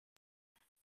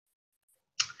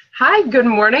Hi, good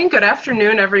morning, good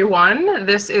afternoon, everyone.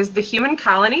 This is the Human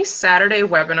Colony Saturday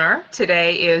webinar.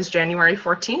 Today is January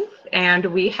 14th, and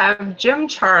we have Jim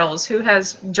Charles, who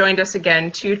has joined us again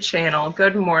to channel.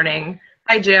 Good morning.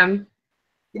 Hi, Jim.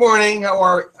 Good morning.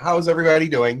 How's everybody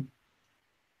doing?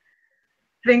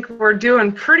 I think we're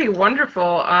doing pretty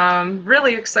wonderful.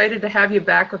 Really excited to have you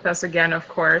back with us again, of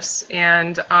course.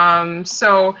 And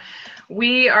so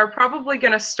we are probably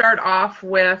going to start off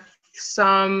with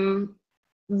some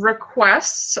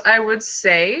requests, I would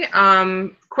say.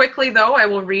 Quickly, though, I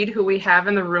will read who we have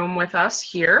in the room with us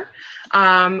here.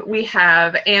 We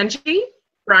have Angie,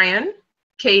 Brian,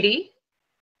 Katie,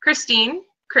 Christine,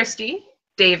 Christy,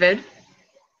 David,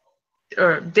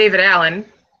 or David Allen,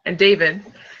 and David,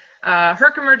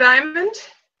 Herkimer Diamond,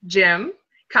 Jim,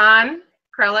 Con,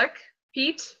 Krellick,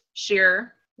 Pete,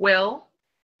 Sheer, Will,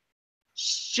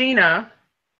 Sheena,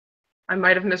 I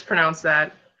might have mispronounced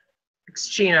that,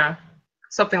 Sheena,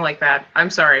 something like that, I'm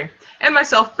sorry, and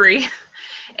myself, Bree.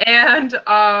 And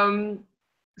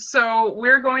so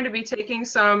we're going to be taking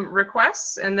some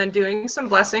requests and then doing some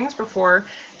blessings before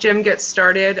Jim gets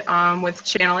started with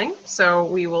channeling. So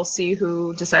we will see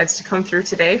who decides to come through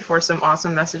today for some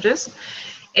awesome messages.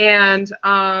 And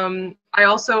I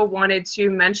also wanted to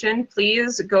mention,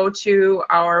 please go to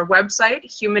our website,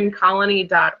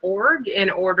 humancolony.org, in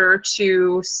order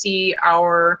to see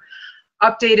our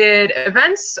updated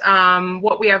events,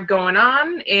 what we have going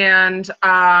on, and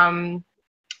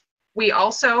we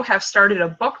also have started a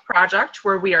book project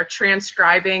where we are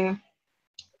transcribing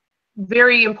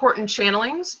very important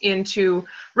channelings into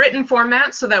written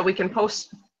format so that we can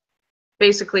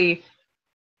basically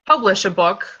publish a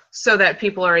book so that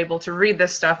people are able to read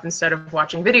this stuff instead of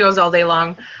watching videos all day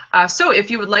long. So if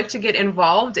you would like to get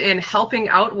involved in helping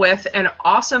out with an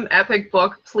awesome epic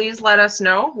book, please let us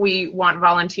know. We want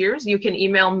volunteers. You can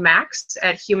email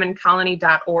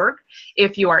max@humancolony.org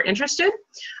if you are interested.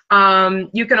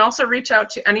 You can also reach out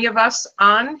to any of us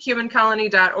on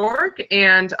humancolony.org.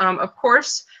 And of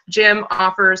course, Jim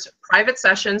offers private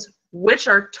sessions, which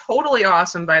are totally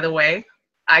awesome, by the way.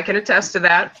 I can attest to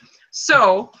that.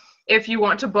 So if you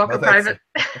want to book a private,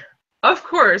 of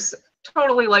course,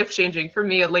 totally life-changing for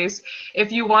me at least.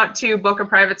 If you want to book a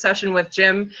private session with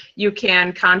Jim, you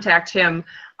can contact him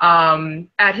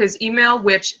at his email,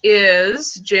 which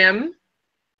is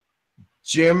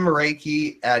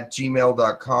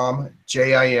jimreiki@gmail.com,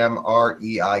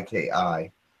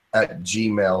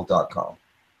 JIMREIKI@gmail.com.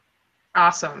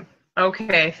 Awesome.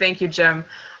 Okay, thank you, Jim.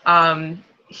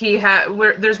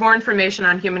 There's more information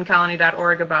on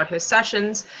humancolony.org about his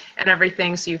sessions and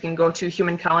everything, so you can go to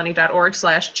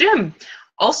humancolony.org/Jim.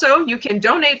 Also, you can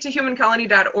donate to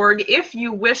humancolony.org if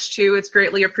you wish to. It's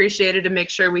greatly appreciated to make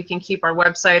sure we can keep our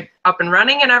website up and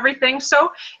running and everything.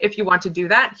 So if you want to do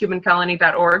that,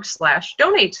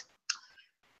 humancolony.org/donate.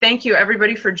 Thank you,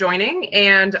 everybody, for joining.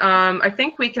 And I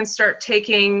think we can start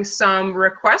taking some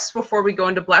requests before we go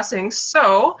into blessings.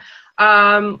 So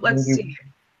let's see.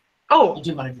 Oh,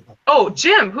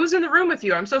 Jim, who's in the room with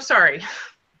you? I'm so sorry.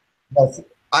 Yes,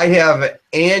 I have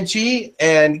Angie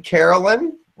and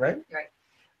Carolyn, right? Right.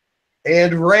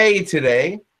 And Ray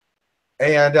today.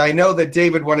 And I know that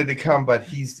David wanted to come, but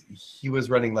he was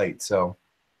running late, so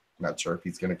I'm not sure if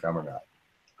he's going to come or not.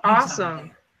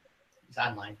 Awesome. He's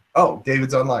online. Oh,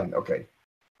 David's online. Okay.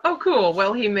 Oh, cool.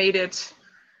 Well, he made it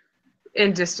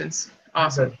in distance.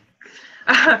 Awesome.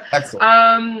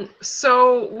 Excellent.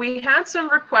 So we had some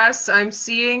requests. I'm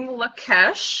seeing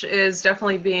Lakesh is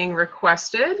definitely being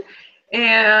requested.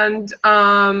 And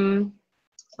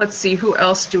let's see, who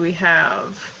else do we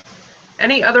have?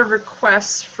 Any other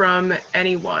requests from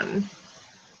anyone?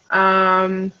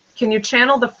 Can you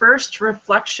channel the first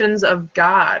reflections of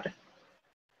God?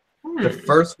 The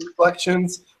first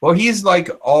reflections? Well, he's like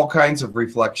all kinds of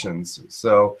reflections.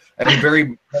 So, and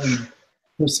very many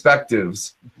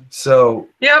perspectives. So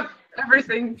yep,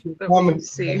 everything that we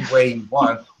see. Any way you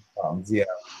want. Yeah.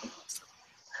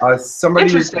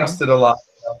 Somebody requested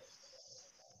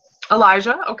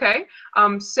Elijah, okay.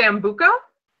 Sambuca.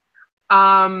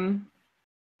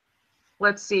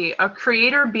 Let's see, a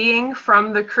creator being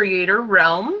from the creator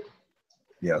realm.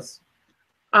 Yes.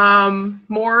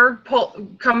 More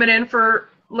coming in for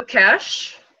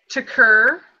Lakesh,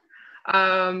 Tekkrr,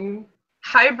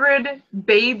 hybrid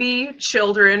baby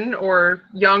children or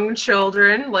young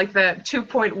children, like that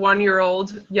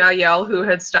 2.1-year-old Yahyel who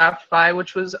had stopped by,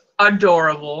 which was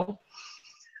adorable.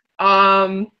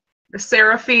 The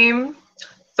Seraphim,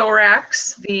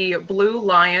 Thorax, the blue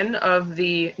lion of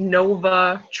the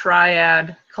Nova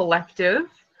Triad Collective,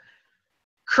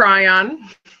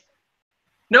 Cryon,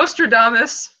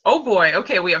 Nostradamus, oh boy,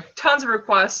 okay, we have tons of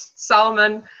requests.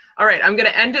 Solomon, All right, I'm going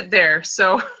to end it there.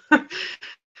 So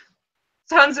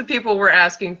tons of people were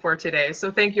asking for today.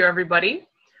 So thank you, everybody.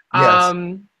 Yes.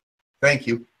 Thank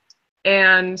you.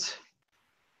 And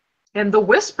the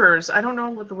whispers. I don't know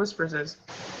what the whispers is.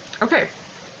 Okay.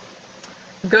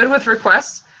 Good with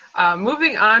requests.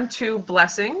 Moving on to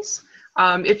blessings.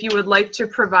 If you would like to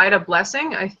provide a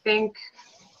blessing, I think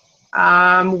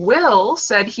Will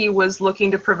said he was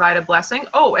looking to provide a blessing.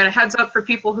 Oh, and a heads up for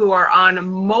people who are on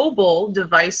mobile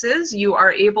devices, you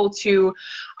are able to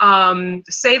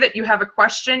say that you have a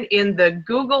question in the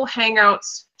Google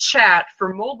Hangouts chat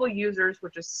for mobile users,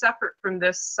 which is separate from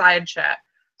this side chat.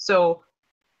 So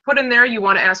put in there you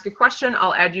want to ask a question,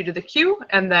 I'll add you to the queue,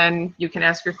 and then you can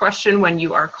ask your question when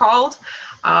you are called.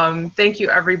 Thank you,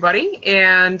 everybody.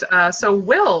 And so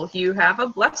Will, you have a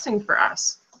blessing for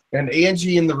us. And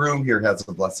Angie in the room here has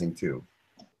a blessing too.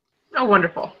 Oh,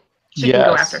 wonderful. She can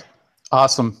go after.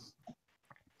 Awesome.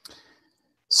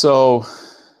 So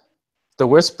the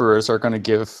whisperers are going to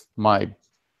give my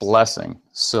blessing.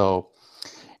 So,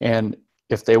 and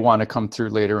if they want to come through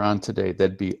later on today,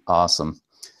 that'd be awesome.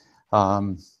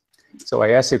 So I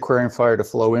ask the Aquarian fire to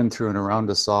flow in through and around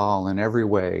us all in every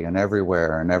way and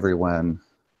everywhere and everyone,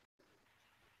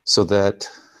 so that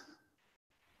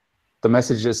the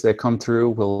messages that come through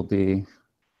will be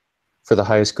for the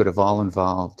highest good of all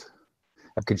involved.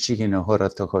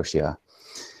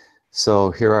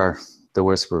 So here are the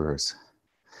whisperers.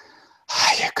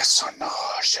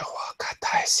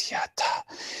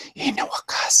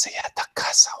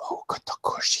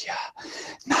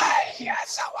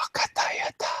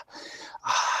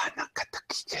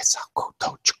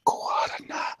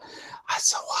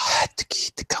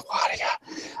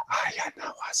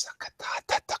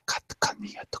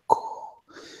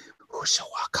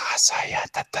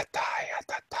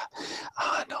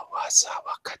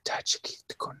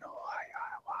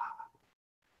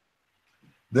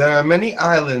 There are many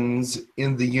islands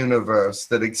in the universe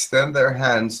that extend their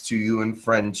hands to you in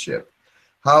friendship.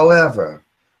 However,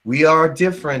 we are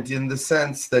different in the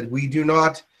sense that we do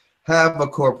not have a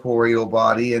corporeal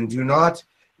body and do not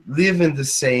live in the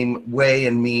same way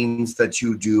and means that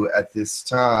you do at this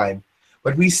time.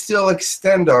 But we still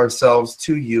extend ourselves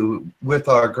to you with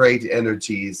our great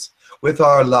energies, with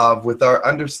our love, with our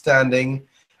understanding,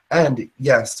 and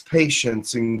yes,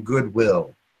 patience and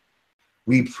goodwill.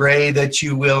 We pray that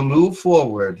you will move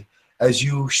forward as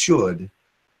you should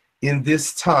in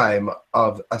this time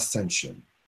of ascension.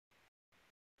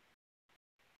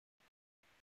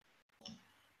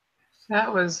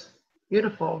 That was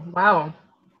beautiful. Wow.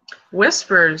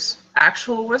 Whispers,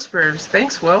 actual whispers.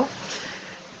 Thanks, Will.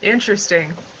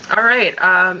 Interesting. All right,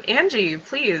 Angie,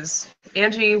 please.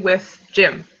 Angie with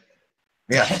Jim.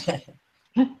 Yes.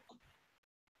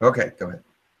 Okay, go ahead.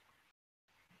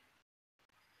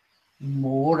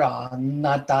 Mura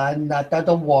nata nata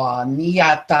the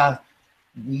waniata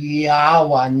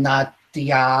yawanatia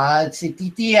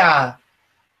sititia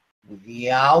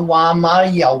yawama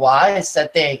yawa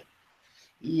sate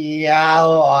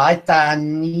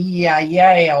yawatania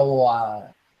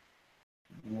yawa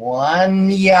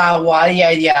one yawa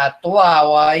ya tua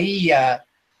waya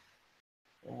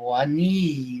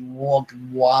wani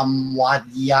wam wat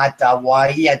yata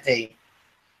wayate.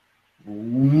 The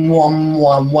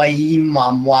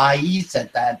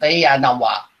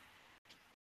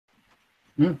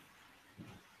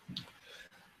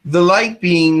light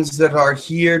beings that are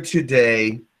here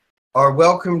today are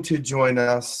welcome to join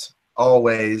us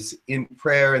always in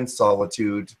prayer and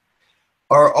solitude,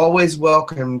 are always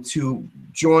welcome to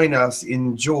join us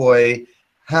in joy,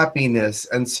 happiness,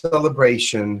 and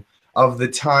celebration of the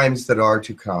times that are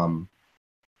to come.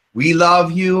 We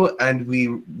love you and we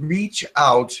reach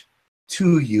out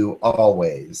to you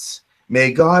always.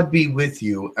 May God be with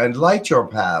you and light your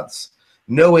paths,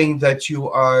 knowing that you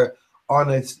are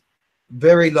on a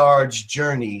very large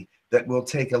journey that will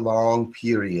take a long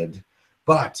period,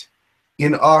 but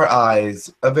in our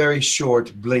eyes, a very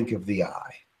short blink of the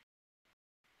eye.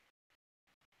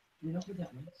 You know who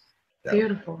that was?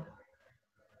 Beautiful.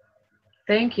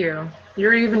 Thank you.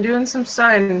 You're even doing some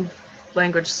sign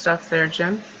language stuff there,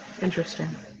 Jim. Interesting.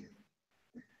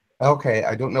 Okay,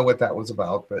 I don't know what that was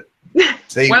about, but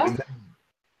they Well,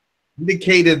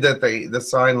 indicated that the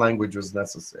sign language was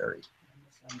necessary.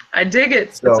 I dig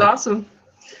it. So, It's awesome.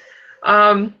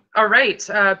 All right.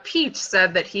 Pete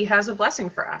said that he has a blessing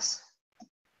for us.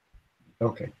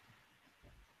 okay.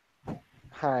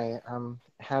 Hi, I am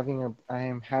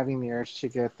having the urge to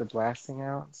get the blasting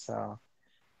out, so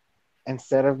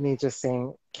instead of me just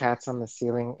saying cats on the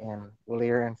ceiling in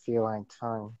Lyran feline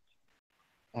tongue,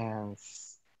 and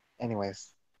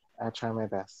anyways, I try my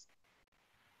best.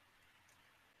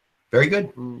 Very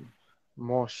good.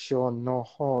 Mosho no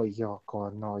ho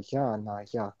yoko no ya na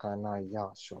yaka na ya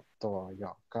shoto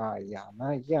yoka ya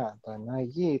na ya da na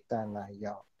yi da na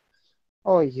yo.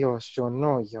 O yosho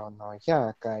no yo no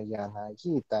yaka ya na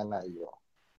yi da na yo.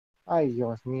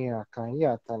 Ayo miyaka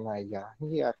ya ta na ya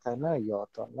yaka na yo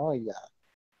to no ya.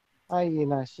 Ai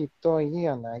na shito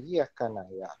ya na yaka na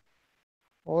ya.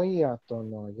 Oya to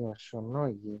no yosho no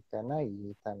yi da na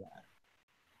yi da na.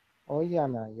 Oya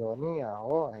na yo ni a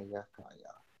o ayaka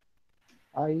ya.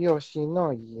 Ayoshi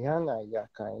no yana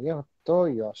yaka yo to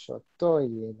yosho to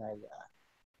ya.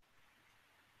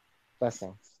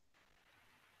 Blessings.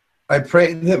 I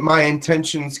pray that my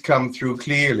intentions come through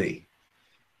clearly.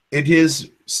 It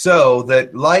is so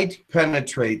that light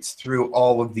penetrates through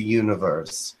all of the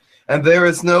universe, and there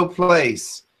is no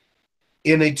place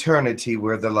in eternity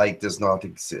where the light does not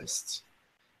exist.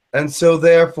 And so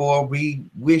therefore we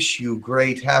wish you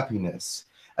great happiness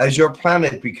as your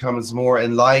planet becomes more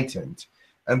enlightened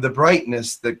and the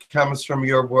brightness that comes from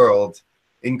your world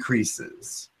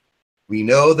increases. We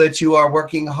know that you are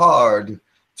working hard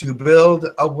to build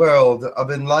a world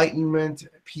of enlightenment,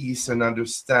 peace, and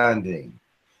understanding.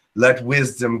 Let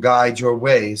wisdom guide your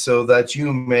way so that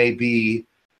you may be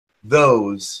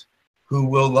those who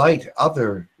will light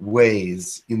other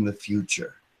ways in the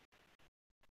future.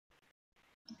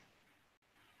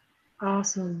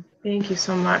 Awesome. Thank you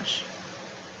so much.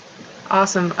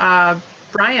 Awesome.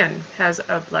 Brian has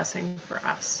a blessing for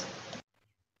us.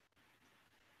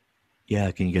 Yeah,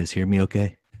 can you guys hear me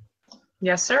okay?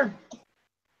 Yes, sir.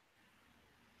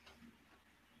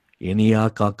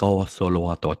 Inia ka ko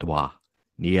solo atotwa.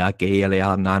 Nia ke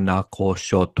eleanana ko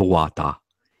shotuata.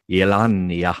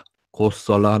 Ilania ko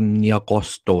solania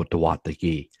kosto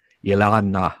tuataki.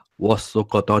 Ilana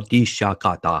wasukotodisha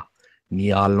kata.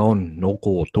 Nialon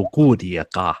noko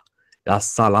tokudiaka.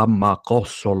 Yasalama ko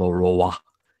soloroa.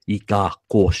 Ika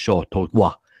ko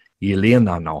shotwa.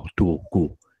 Ilena no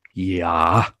tuku.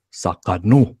 Ya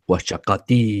sakanu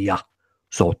washakatia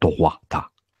sotowata.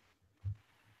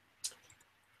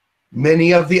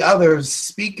 Many of the others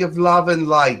speak of love and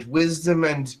light, wisdom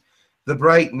and the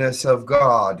brightness of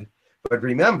God. But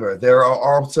remember, there are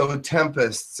also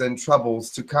tempests and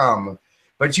troubles to come.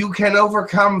 But you can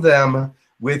overcome them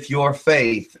with your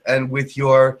faith and with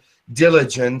your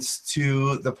diligence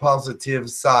to the positive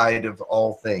side of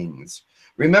all things.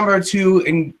 Remember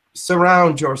to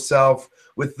surround yourself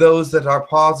with those that are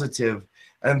positive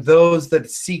and those that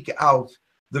seek out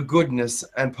the goodness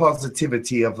and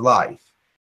positivity of life.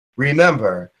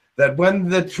 Remember that when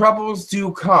the troubles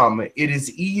do come, it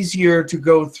is easier to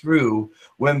go through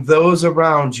when those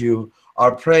around you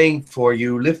are praying for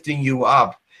you, lifting you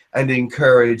up, and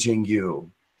encouraging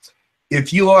you.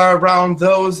 If you are around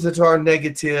those that are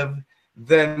negative,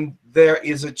 then there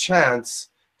is a chance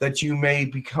that you may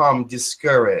become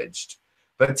discouraged.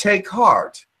 But take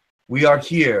heart. We are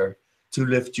here to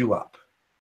lift you up.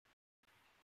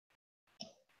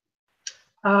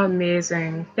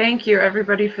 Amazing. Thank you,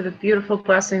 everybody, for the beautiful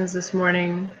blessings this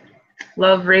morning.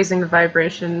 Love raising the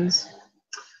vibrations.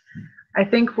 I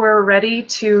think we're ready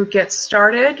to get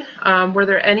started. Were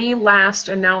there any last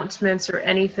announcements or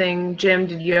anything? Jim,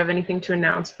 did you have anything to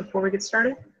announce before we get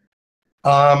started?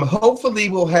 Hopefully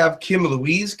we'll have Kim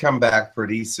Louise come back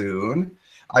pretty soon.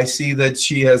 I see that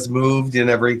she has moved and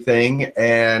everything,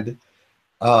 and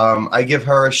I give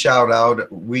her a shout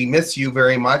out. We miss you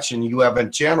very much, and you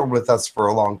haven't channeled with us for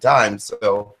a long time,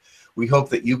 so we hope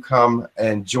that you come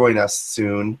and join us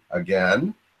soon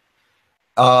again.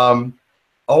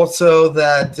 Also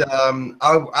that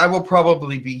I will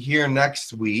probably be here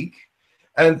next week,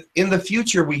 and in the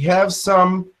future we have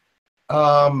some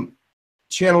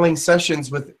channeling sessions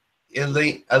with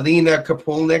Alina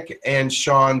Kapulnik and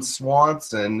Sean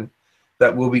Swanson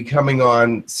that will be coming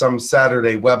on some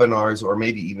Saturday webinars, or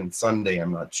maybe even Sunday,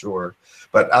 I'm not sure.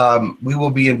 But we will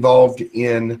be involved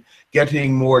in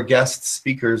getting more guest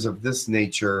speakers of this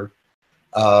nature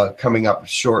coming up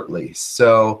shortly.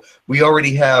 So we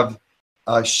already have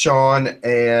Sean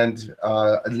and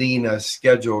Alina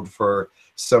scheduled for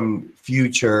some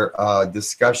future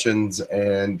discussions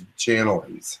and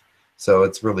channelings. So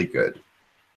it's really good.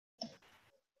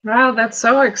 Wow, that's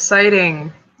so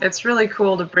exciting. It's really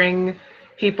cool to bring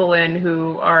people in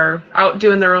who are out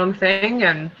doing their own thing,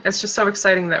 and it's just so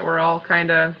exciting that we're all kind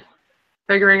of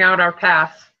figuring out our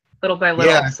path little by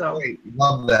little. Yeah, so great.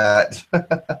 Love that.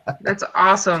 That's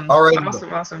awesome. All right.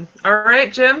 Awesome. All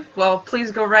right, Jim. Well,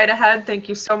 please go right ahead. Thank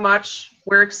you so much.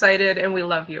 We're excited and we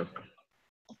love you.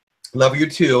 Love you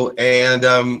too. And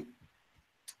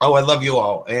oh, I love you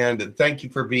all. And thank you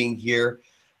for being here.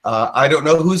 I don't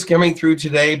know who's coming through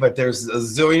today, but there's a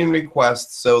zillion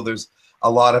requests, so there's a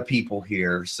lot of people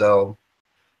here. So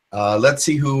let's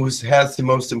see who has the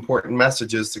most important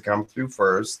messages to come through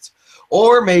first.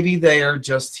 Or maybe they are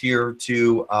just here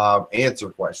to answer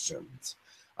questions.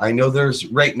 I know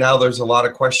right now there's a lot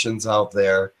of questions out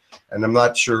there, and I'm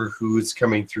not sure who's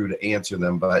coming through to answer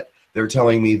them, but they're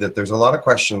telling me that there's a lot of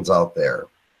questions out there.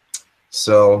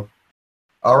 So,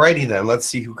 alrighty then, let's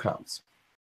see who comes.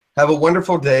 Have a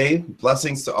wonderful day.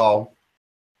 Blessings to all.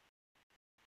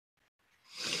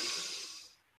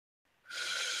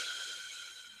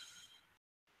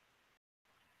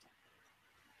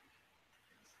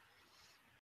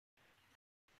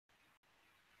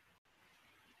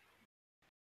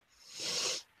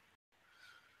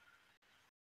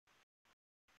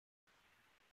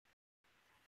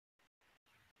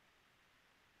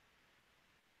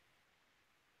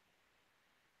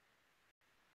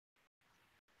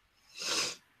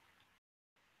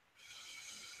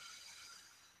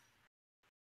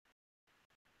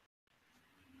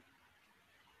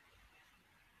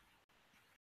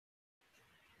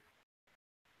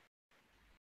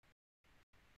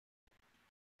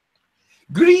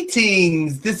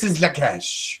 Greetings, this is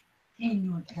Lakesh. Hey,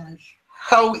 Lakesh.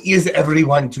 How is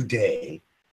everyone today?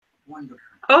 Wonderful.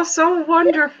 Oh, so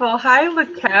wonderful. Hi,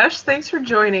 Lakesh. Thanks for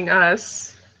joining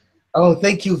us. Oh,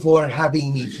 thank you for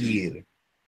having me here.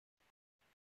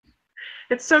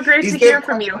 It's so great Is to there hear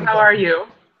from you. How are you?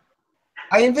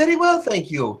 I am very well,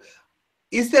 thank you.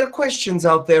 Is there questions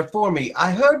out there for me?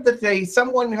 I heard that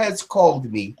someone has called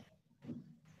me.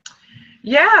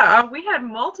 Yeah, we had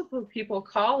multiple people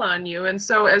call on you, and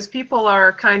so as people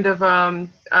are kind of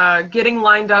getting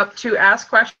lined up to ask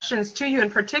questions to you in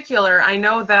particular, I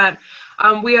know that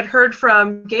we had heard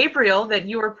from Gabriel that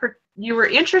you were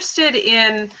interested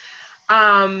in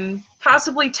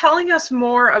possibly telling us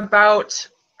more about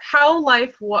how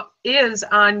life is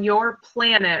on your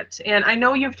planet. And I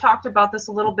know you've talked about this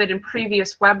a little bit in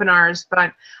previous webinars,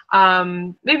 but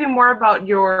maybe more about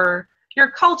your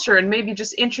culture and maybe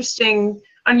just interesting,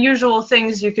 unusual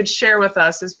things you could share with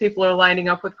us as people are lining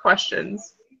up with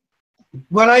questions.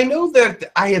 Well, I know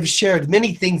that I have shared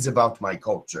many things about my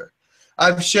culture.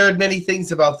 I've shared many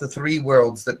things about the three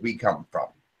worlds that we come from.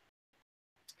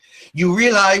 You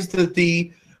realize that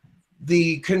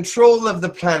the control of the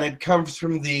planet comes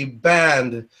from the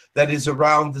band that is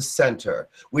around the center,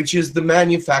 which is the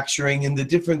manufacturing and the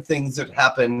different things that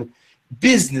happen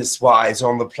business-wise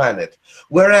on the planet.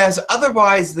 Whereas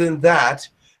otherwise than that,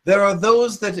 there are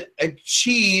those that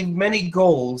achieve many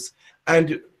goals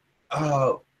and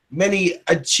many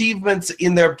achievements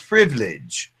in their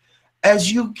privilege.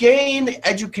 As you gain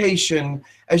education,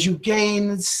 as you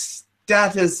gain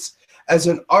status as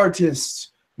an artist,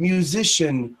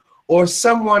 musician, or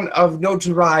someone of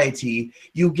notoriety,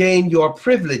 you gain your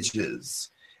privileges.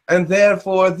 And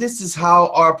therefore, this is how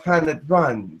our planet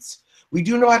runs. We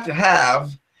do not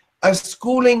have a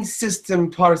schooling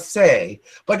system per se,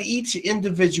 but each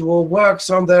individual works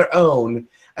on their own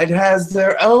and has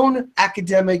their own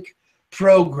academic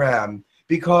program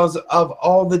because of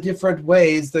all the different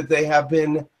ways that they have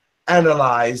been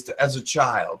analyzed as a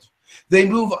child. They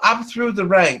move up through the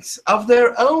ranks of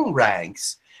their own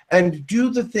ranks and do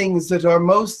the things that are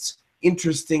most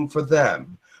interesting for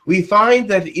them. We find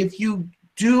that if you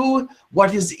do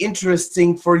what is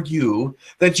interesting for you,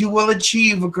 that you will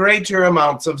achieve greater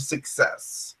amounts of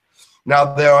success.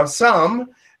 Now, there are some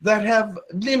that have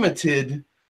limited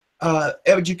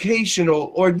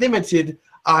educational or limited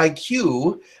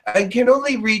IQ and can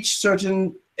only reach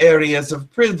certain areas of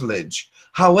privilege.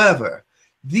 However,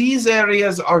 these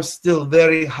areas are still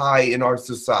very high in our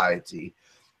society,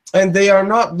 and they are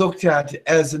not looked at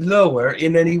as lower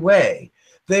in any way.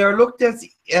 They are looked at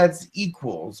as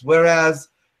equals, whereas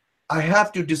I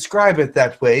have to describe it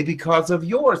that way because of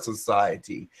your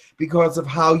society, because of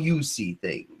how you see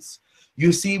things.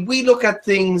 You see, we look at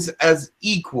things as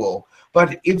equal,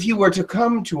 but if you were to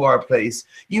come to our place,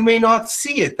 you may not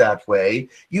see it that way.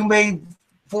 You may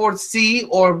foresee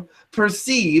or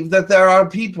perceive that there are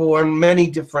people on many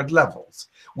different levels,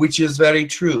 which is very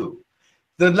true.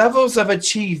 The levels of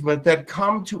achievement that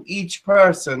come to each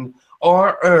person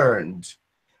are earned.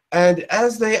 And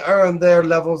as they earn their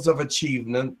levels of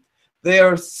achievement, they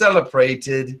are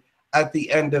celebrated at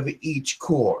the end of each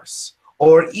course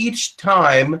or each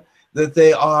time that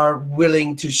they are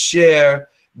willing to share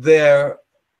their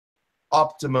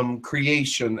optimum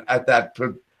creation at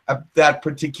that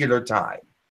particular time.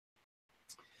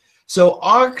 So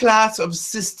our class of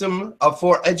system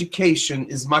for education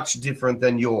is much different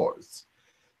than yours.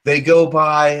 They go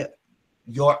by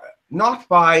not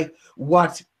by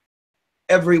what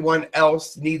everyone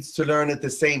else needs to learn at the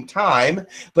same time,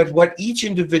 but what each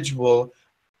individual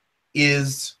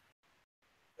is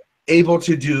able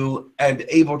to do and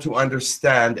able to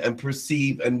understand and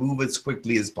perceive and move as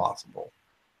quickly as possible.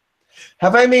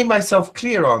 Have I made myself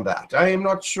clear on that? I am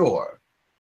not sure.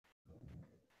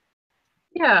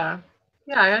 Yeah.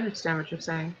 Yeah, I understand what you're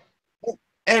saying.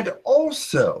 And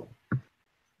also,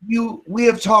 we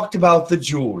have talked about the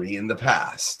jewelry in the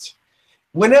past.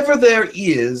 Whenever there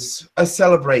is a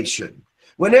celebration,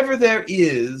 whenever there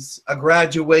is a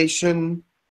graduation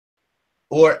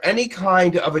or any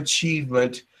kind of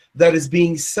achievement that is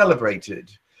being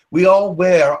celebrated, we all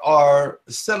wear our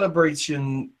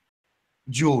celebration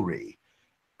jewelry.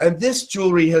 And this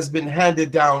jewelry has been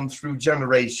handed down through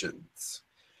generations.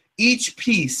 Each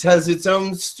piece has its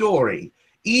own story.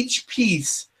 Each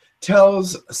piece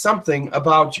tells something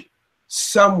about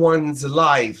someone's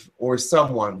life or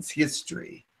someone's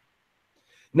history.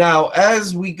 Now,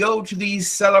 as we go to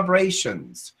these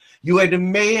celebrations, you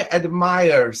may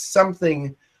admire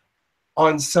something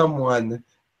on someone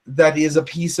that is a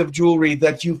piece of jewelry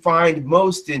that you find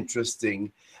most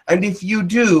interesting. And if you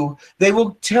do, they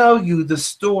will tell you the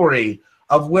story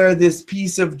of where this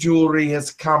piece of jewelry has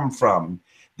come from.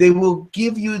 They will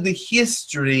give you the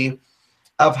history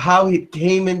of how it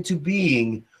came into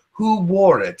being, who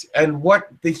wore it, and what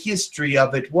the history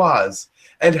of it was,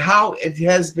 and how it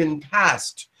has been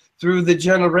passed through the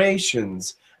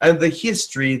generations, and the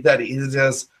history that it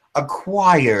has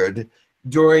acquired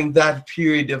during that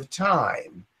period of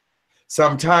time.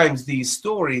 Sometimes these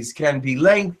stories can be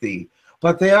lengthy,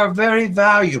 but they are very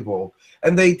valuable,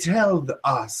 and they tell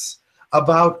us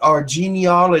about our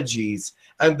genealogies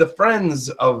and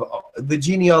the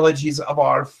genealogies of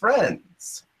our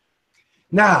friends.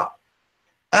 Now,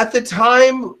 at the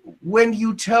time when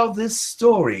you tell this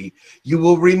story, you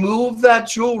will remove that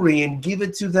jewelry and give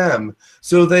it to them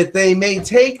so that they may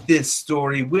take this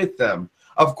story with them.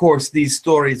 Of course, these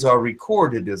stories are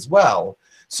recorded as well,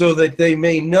 so that they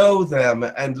may know them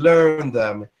and learn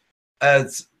them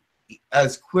as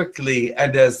quickly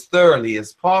and as thoroughly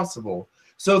as possible,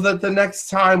 so that the next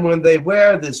time when they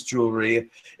wear this jewelry,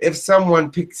 if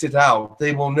someone picks it out,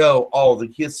 they will know all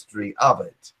the history of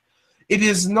it. It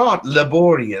is not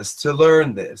laborious to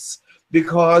learn this,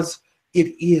 because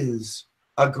it is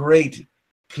a great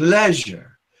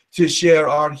pleasure to share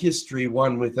our history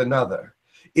one with another.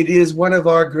 It is one of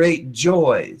our great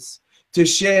joys to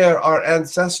share our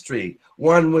ancestry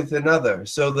one with another,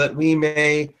 so that we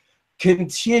may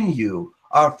continue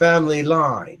our family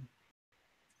line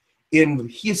in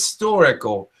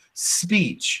historical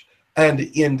speech and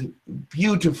in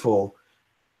beautiful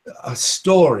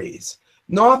stories.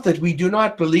 Not that we do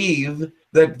not believe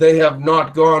that they have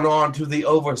not gone on to the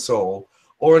oversoul,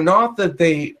 or not that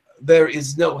there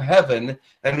is no heaven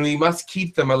and we must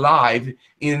keep them alive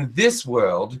in this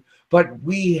world, but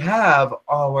we have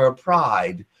our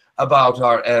pride about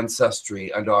our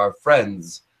ancestry and our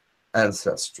friends'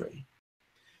 ancestry.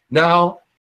 Now,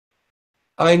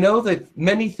 I know that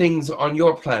many things on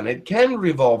your planet can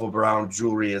revolve around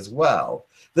jewelry as well.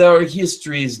 There are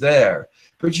histories there,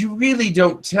 but you really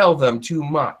don't tell them too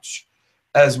much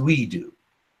as we do.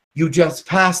 You just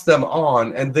pass them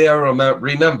on, and they are a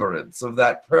remembrance of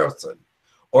that person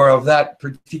or of that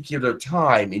particular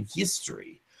time in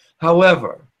history.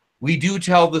 However, we do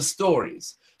tell the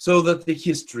stories so that the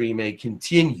history may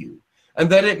continue and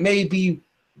that it may be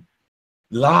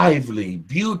lively,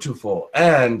 beautiful,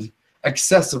 and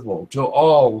accessible to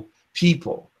all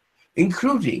people,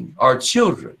 including our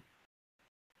children.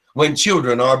 When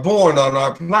children are born on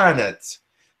our planet,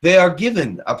 they are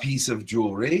given a piece of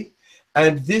jewelry,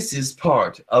 and this is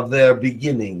part of their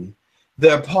beginning.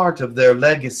 They're part of their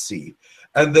legacy,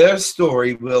 and their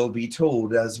story will be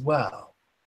told as well.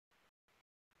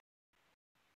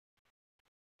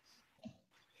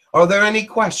 Are there any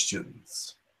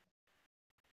questions?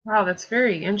 Wow, that's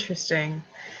very interesting.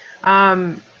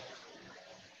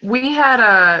 We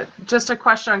had just a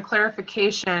question on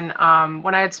clarification.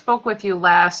 When I had spoke with you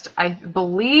last, I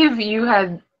believe you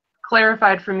had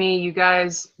clarified for me, you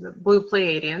guys, the blue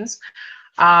Pleiadians,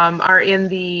 are in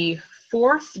the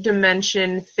 4th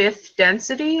dimension, 5th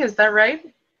density. Is that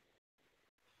right?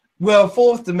 Well,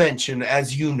 4th dimension,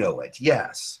 as you know it,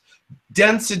 yes.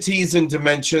 Densities and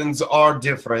dimensions are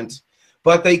different,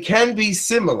 but they can be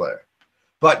similar.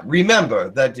 But remember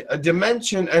that a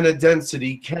dimension and a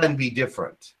density can be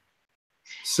different.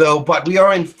 So, but we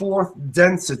are in 4th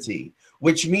density,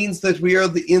 which means that we are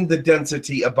in the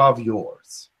density above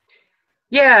yours.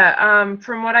 Yeah,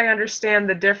 from what I understand,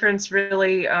 the difference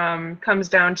really comes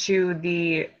down to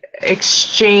the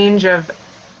exchange of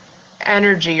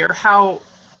energy, or how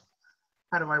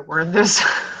do I word this?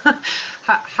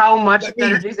 how much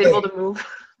energy is able to move,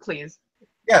 please.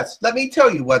 Yes, let me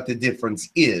tell you what the difference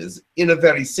is in a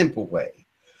very simple way.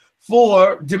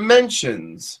 For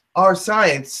dimensions, our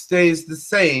science stays the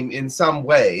same in some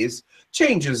ways,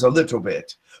 changes a little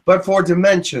bit, but for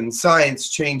dimensions, science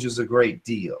changes a great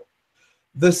deal.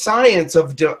 The science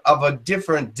of a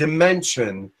different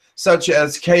dimension, such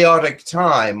as chaotic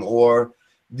time or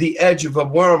the edge of a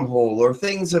wormhole or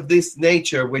things of this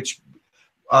nature which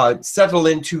settle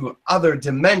into other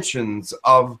dimensions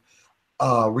of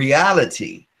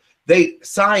reality,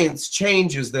 science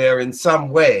changes there in some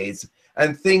ways,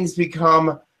 and things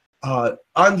become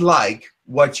unlike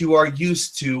what you are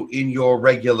used to in your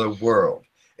regular world,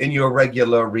 in your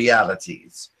regular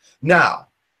realities. Now,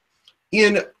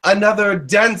 in another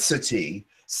density,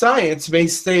 science may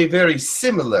stay very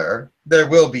similar. There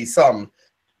will be some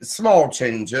small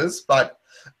changes, but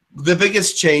the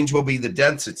biggest change will be the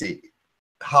density,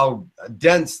 how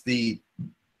dense the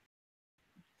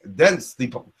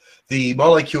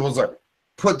molecules are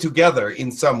put together in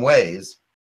some ways.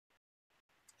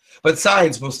 But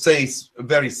science will stay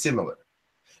very similar.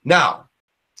 Now,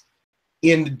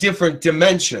 in different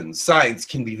dimensions, science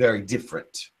can be very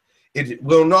different. It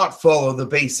will not follow the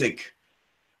basic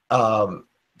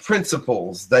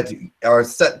principles that are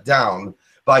set down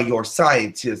by your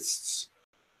scientists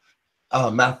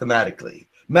mathematically.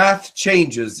 Math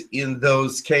changes in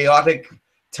those chaotic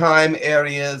time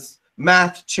areas.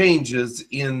 Math changes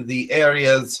in the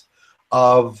areas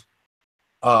of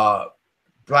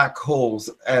black holes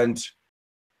and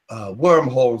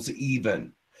wormholes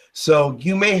even. So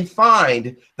you may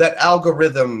find that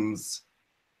algorithms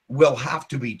will have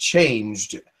to be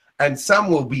changed, and some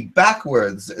will be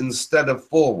backwards instead of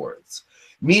forwards,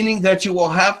 meaning that you will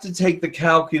have to take the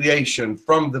calculation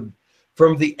from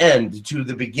the end to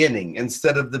the beginning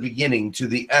instead of the beginning to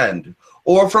the end,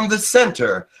 or from the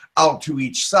center out to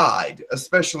each side,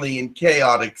 especially in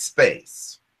chaotic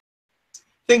space.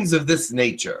 Things of this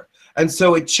nature. And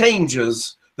so it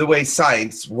changes the way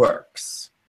science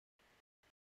works.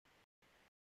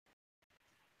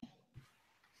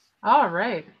 All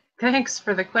right. Thanks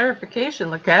for the clarification,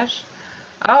 Lakesh.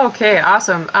 Okay,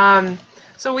 awesome.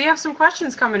 So we have some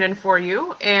questions coming in for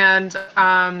you. And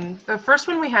the first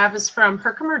one we have is from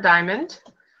𝗪𝗓𝗓𝗓.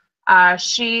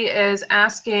 She is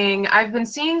asking, I've been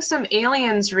seeing some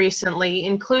aliens recently,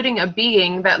 including a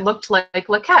being that looked like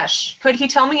Lakesh. Could he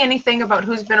tell me anything about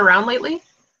who's been around lately?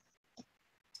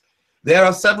 There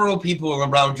are several people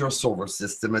around your solar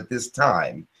system at this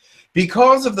time.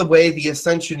 Because of the way the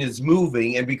ascension is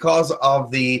moving and because of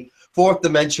the fourth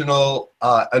dimensional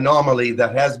anomaly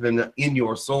that has been in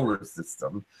your solar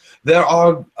system, there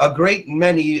are a great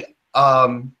many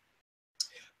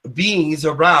beings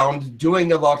around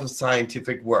doing a lot of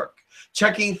scientific work,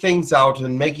 checking things out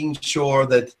and making sure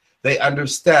that they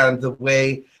understand the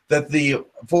way that the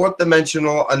fourth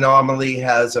dimensional anomaly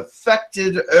has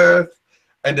affected Earth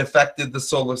and affected the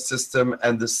solar system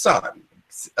and the sun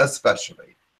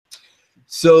especially.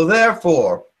 So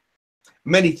therefore,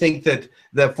 many think that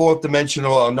the fourth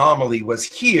dimensional anomaly was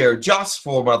here just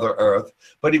for Mother Earth,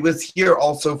 but it was here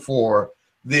also for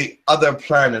the other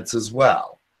planets as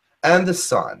well, and the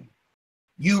sun.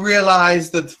 You realize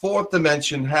that the fourth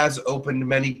dimension has opened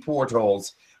many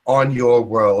portals on your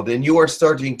world, and you are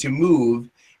starting to move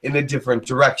in a different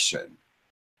direction.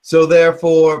 So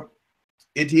therefore,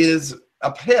 it is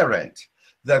apparent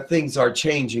that things are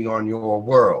changing on your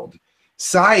world.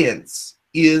 Science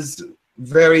is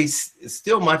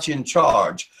still much in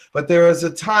charge, but there is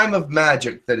a time of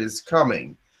magic that is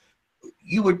coming.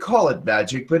 You would call it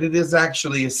magic, but it is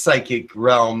actually a psychic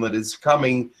realm that is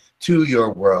coming to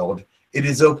your world. It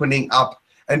is opening up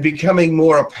and becoming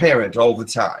more apparent all the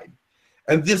time.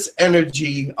 And this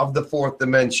energy of the fourth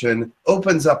dimension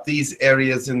opens up these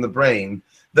areas in the brain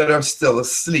that are still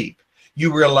asleep.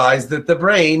 You realize that the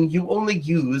brain, you only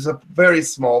use a very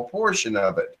small portion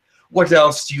of it. What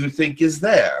else do you think is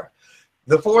there?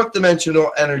 The fourth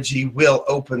dimensional energy will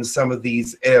open some of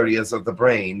these areas of the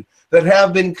brain that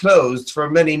have been closed for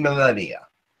many millennia.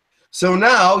 So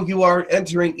now you are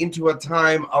entering into a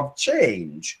time of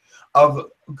change,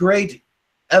 of great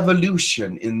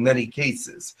evolution in many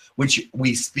cases, which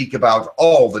we speak about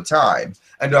all the time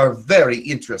and are very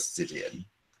interested in.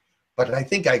 But I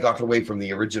think I got away from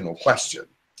the original question.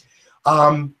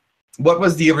 What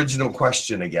was the original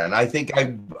question again? I think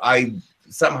I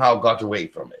somehow got away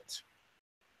from it.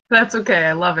 That's okay.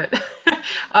 I love it.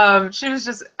 She was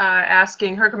just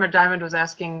asking, 𝗪𝗓𝗓𝗓 was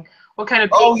asking what kind of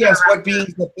beings. Oh, yes, what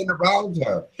beings have been around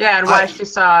her. Yeah, and why she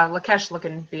saw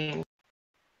Lakesh-looking beings.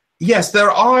 Yes,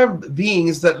 there are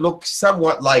beings that look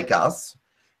somewhat like us.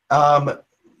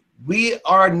 we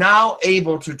are now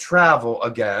able to travel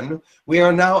again. We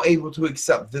are now able to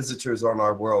accept visitors on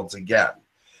our worlds again.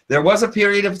 There was a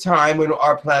period of time when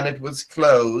our planet was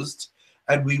closed,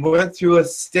 and we went through a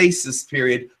stasis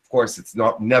period. Of course, it's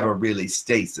never really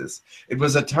stasis. It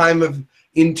was a time of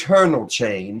internal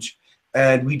change,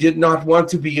 and we did not want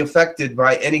to be affected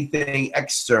by anything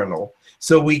external.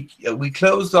 So we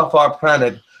closed off our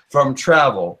planet from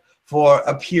travel for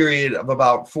a period of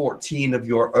about 14 of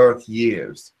your Earth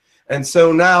years. And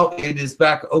so now it is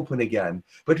back open again.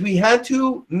 But we had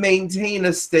to maintain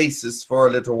a stasis for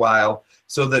a little while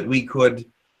so that we could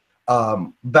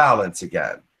balance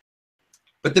again.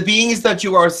 But the beings that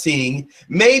you are seeing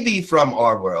may be from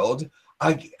our world.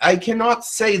 I cannot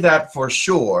say that for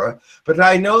sure, but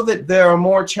I know that there are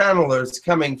more channelers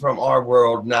coming from our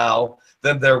world now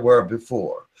than there were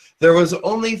before. There was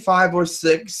only 5 or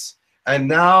 6, and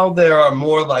now there are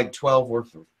more like 12 or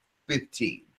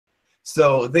 15.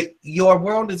 So your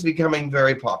world is becoming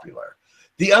very popular.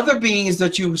 The other beings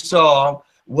that you saw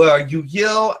were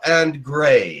Yahyel and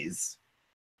Greys.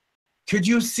 Could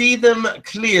you see them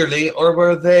clearly, or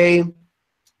were they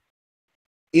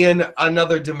in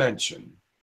another dimension?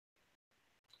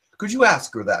 Could you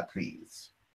ask her that, please?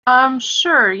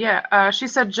 Sure, yeah. She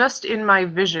said just in my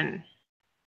vision.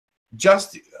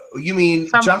 Just, you mean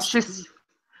just?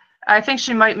 I think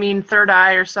she might mean third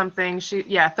eye or something.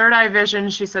 Yeah, third eye vision.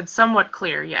 She said somewhat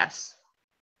clear, yes.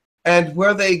 And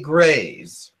were they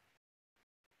Greys?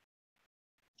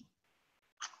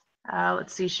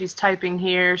 Let's see, she's typing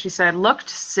here. She said, looked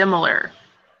similar.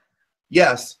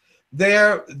 Yes,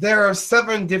 there are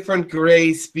 7 different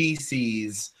gray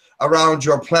species around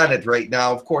your planet right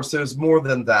now. Of course, there's more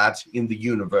than that in the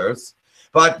universe,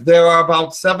 but there are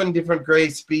about 7 different gray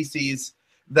species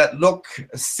that look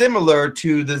similar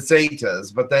to the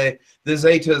Zetas, but the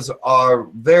Zetas are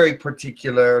very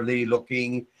particularly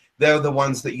looking. They're the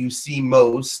ones that you see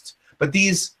most, but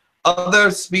these other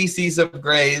species of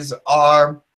grays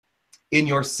are in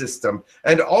your system.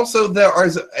 And also there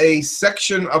is a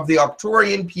section of the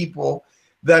Arcturian people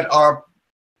that are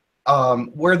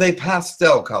where they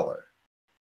pastel color.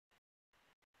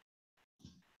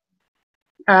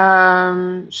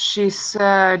 She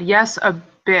said yes, a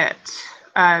bit.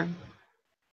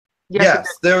 Yes,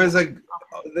 there is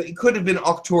it could have been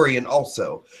Arcturian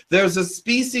also. There's a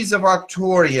species of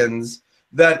Arcturians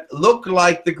that look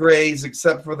like the grays,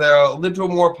 except for they're a little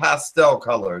more pastel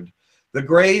colored. The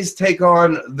grays take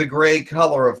on the gray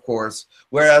color, of course,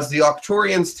 whereas the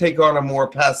Arcturians take on a more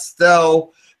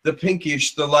pastel, the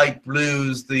pinkish, the light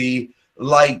blues, the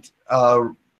light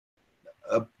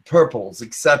purples,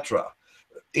 etc.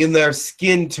 in their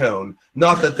skin tone.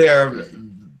 Not that they're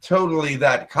totally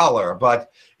that color,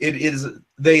 but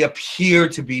they appear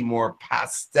to be more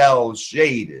pastel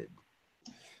shaded.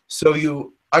 So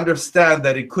you understand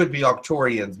that it could be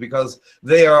Arcturians because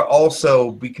they are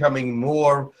also becoming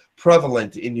more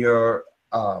prevalent in your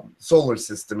solar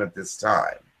system at this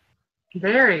time.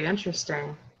 Very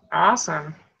interesting.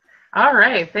 Awesome. All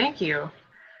right, thank you.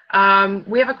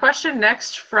 We have a question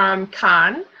next from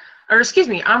Amran.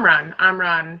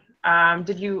 Amran, are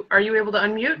you able to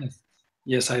unmute?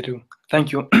 Yes, I do.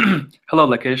 Thank you. Hello,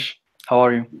 Lakesh. How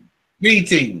are you?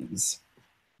 Greetings.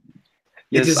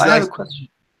 Yes, I have a question.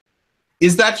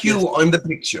 Is that you on the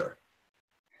picture?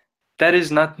 That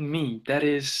is not me. That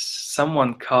is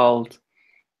someone called,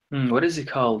 what is he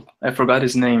called? I forgot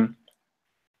his name.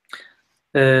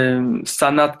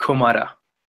 Sanat Kumara.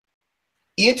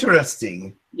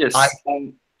 Interesting. Yes.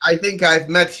 I think I've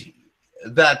met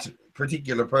that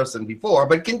particular person before,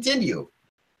 but continue.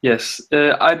 Yes.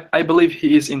 I believe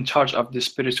he is in charge of the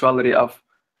spirituality of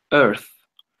Earth.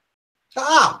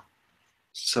 Ah.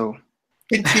 So.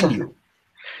 Continue.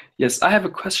 Yes, I have a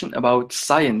question about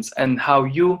science and how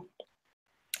you,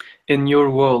 in your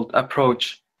world,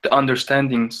 approach the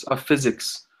understandings of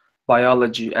physics,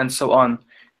 biology, and so on.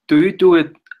 Do you do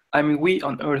it? I mean, we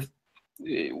on Earth,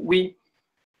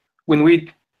 when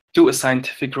we do a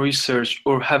scientific research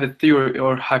or have a theory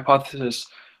or hypothesis,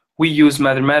 we use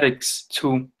mathematics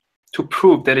to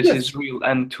prove that it is real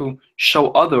and to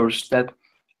show others that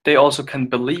they also can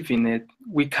believe in it.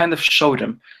 We kind of show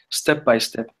them step by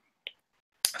step.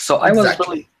 So I was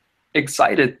really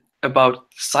excited about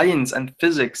science and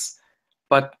physics,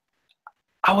 but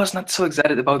I was not so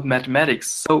excited about mathematics.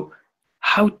 So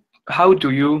how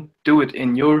do you do it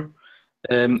in your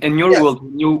world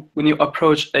when you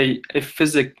approach a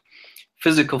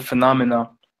physical phenomena?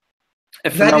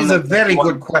 That is a very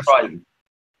good question,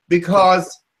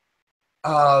 because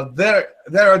there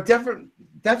are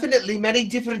definitely many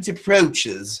different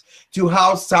approaches to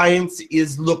how science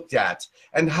is looked at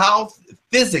and how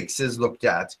physics is looked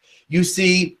at. You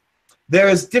see,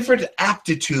 there's different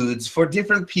aptitudes for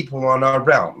different people on our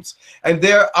realms, and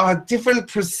there are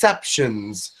different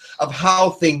perceptions of how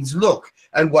things look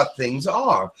and what things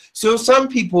are. So some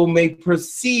people may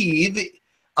perceive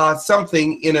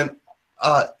something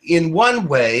in one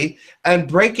way and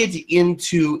break it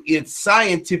into its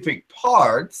scientific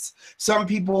parts. Some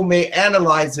people may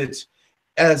analyze it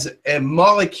as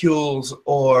molecules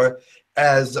or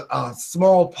as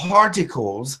small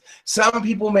particles. Some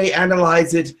people may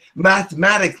analyze it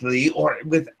mathematically or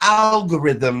with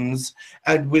algorithms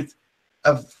and with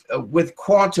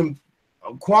quantum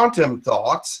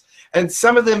thoughts. And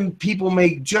some of them people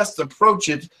may just approach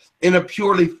it in a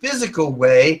purely physical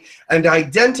way and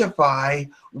identify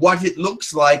what it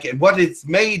looks like and what it's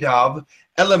made of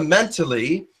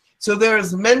elementally. So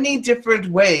there's many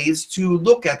different ways to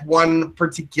look at one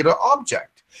particular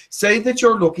object. Say that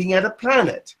you're looking at a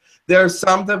planet. There are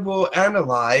some that will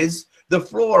analyze the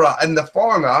flora and the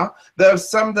fauna. There are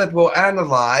some that will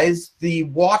analyze the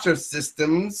water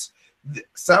systems.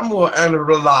 Some will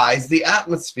analyze the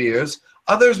atmospheres.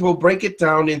 Others will break it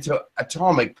down into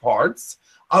atomic parts.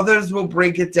 Others will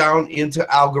break it down into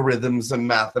algorithms and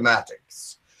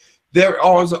mathematics. There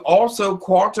are also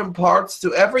quantum parts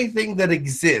to everything that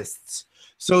exists.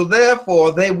 So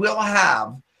therefore, they will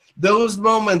have those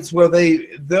moments where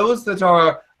those that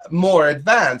are more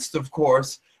advanced, of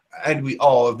course, and we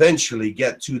all eventually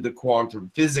get to the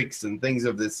quantum physics and things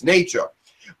of this nature.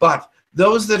 But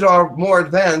those that are more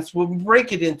advanced will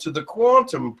break it into the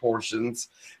quantum portions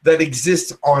that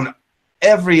exist on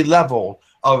every level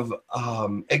of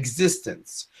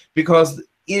existence. Because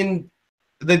in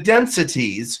the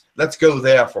densities, let's go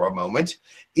there for a moment,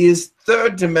 is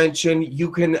third dimension, you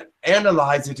can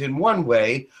analyze it in one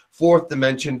way, fourth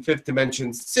dimension, fifth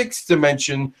dimension, sixth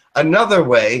dimension, another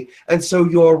way. And so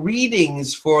your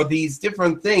readings for these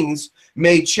different things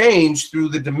may change through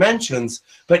the dimensions,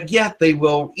 but yet they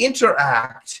will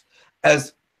interact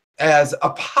as a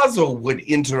puzzle would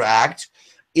interact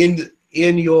in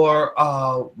your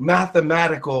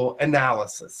mathematical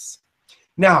analysis.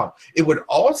 Now, it would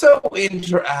also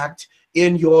interact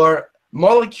in your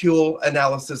molecule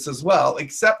analysis as well,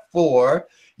 except for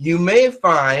you may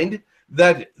find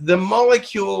that the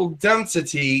molecule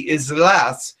density is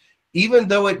less, even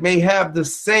though it may have the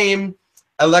same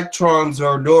electrons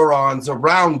or neurons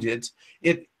around it.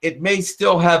 It may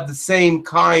still have the same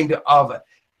kind of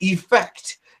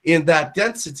effect in that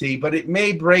density, but it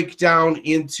may break down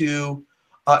into,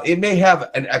 it may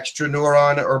have an extra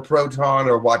neuron or proton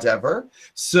or whatever.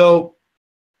 So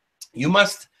you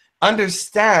must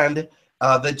understand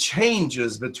the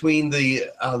changes between the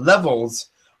levels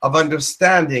of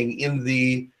understanding in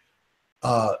the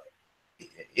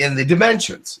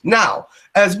dimensions. Now,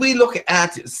 as we look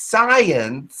at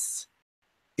science,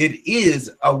 it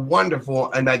is a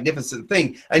wonderful and magnificent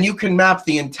thing, and you can map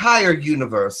the entire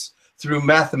universe through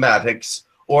mathematics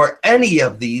or any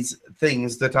of these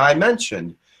things that I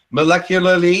mentioned.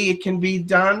 Molecularly, it can be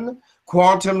done.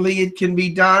 Quantumly, it can be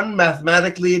done.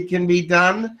 Mathematically, it can be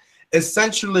done.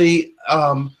 Essentially,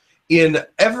 in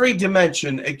every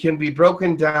dimension, it can be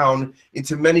broken down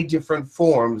into many different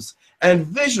forms. And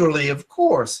visually, of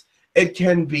course, it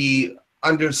can be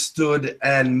understood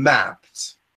and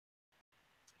mapped.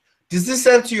 Does this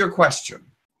answer your question?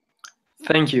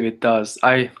 Thank you, it does.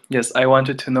 Yes, I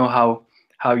wanted to know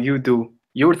how you do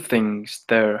your things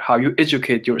there, how you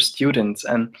educate your students,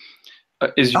 and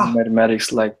is your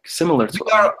mathematics like similar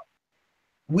to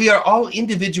we are all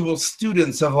individual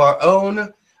students of our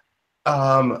own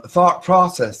thought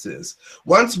processes.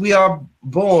 Once we are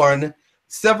born,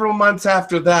 several months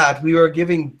after that, we are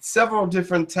giving several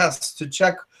different tests to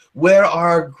check where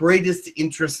our greatest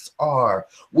interests are,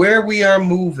 where we are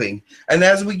moving. And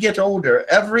as we get older,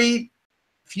 every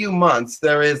few months,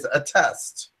 there is a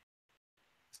test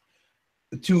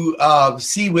to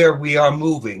see where we are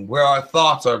moving, where our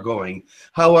thoughts are going,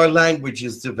 how our language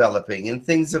is developing, and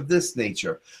things of this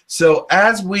nature. So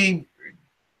as we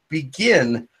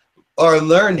begin our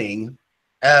learning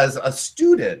as a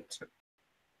student,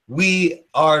 we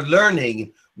are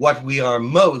learning what we are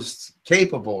most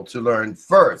capable to learn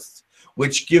first,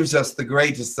 which gives us the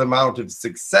greatest amount of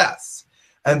success.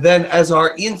 And then as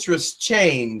our interests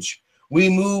change, we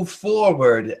move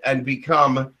forward and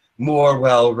become more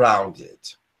well-rounded.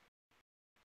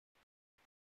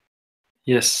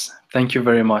 Yes, thank you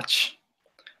very much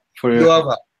for your. You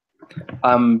are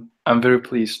welcome. I'm very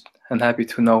pleased and happy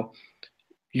to know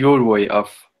your way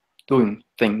of doing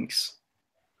things.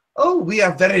 Oh, we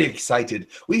are very excited.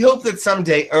 We hope that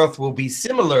someday Earth will be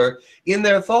similar in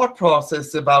their thought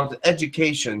process about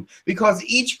education, because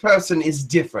each person is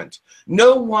different.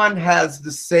 No one has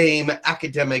the same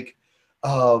academic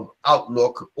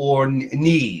outlook or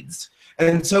needs.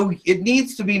 And so it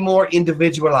needs to be more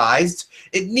individualized.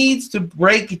 It needs to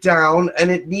break down, and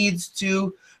it needs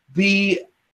to be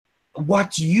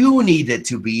what you need it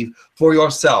to be for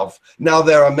yourself. Now,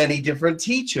 there are many different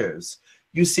teachers.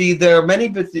 You see, there are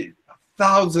many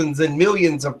thousands and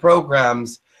millions of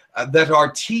programs that are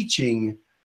teaching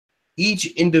each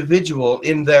individual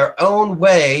in their own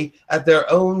way, at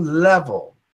their own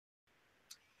level.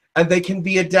 And they can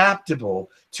be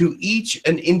adaptable to each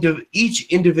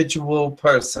individual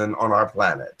person on our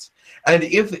planet. And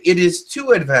if it is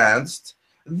too advanced,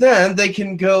 then they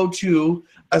can go to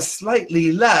a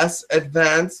slightly less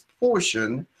advanced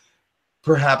portion,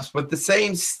 perhaps with the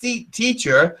same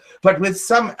teacher, but with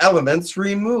some elements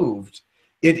removed.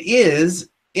 It is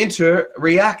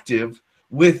interreactive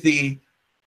with the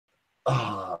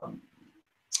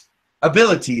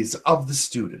abilities of the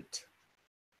student.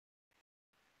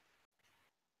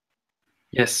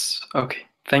 Yes. Okay.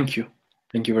 Thank you.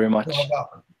 Thank you very much. You're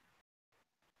welcome.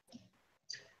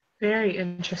 Very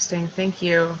interesting. Thank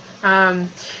you.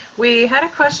 We had a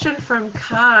question from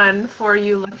Khan for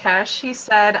you, Lakesh. He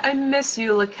said, I miss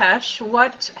you, Lakesh.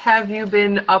 What have you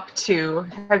been up to?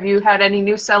 Have you had any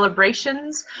new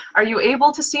celebrations? Are you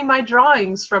able to see my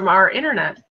drawings from our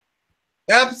internet?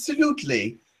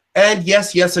 Absolutely. And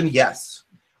yes, yes, and yes.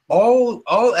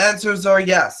 All answers are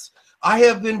yes. I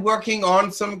have been working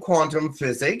on some quantum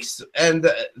physics, and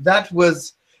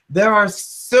there are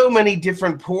so many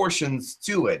different portions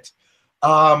to it.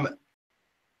 And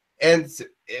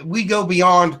we go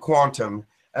beyond quantum,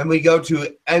 and we go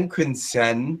to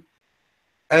Enkinsen,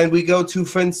 and we go to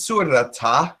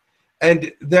Fendorians,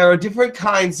 and there are different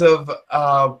kinds of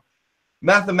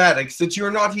mathematics that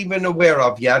you're not even aware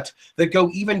of yet that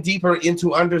go even deeper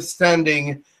into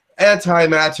understanding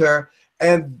antimatter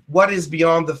and what is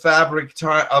beyond the fabric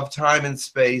of time and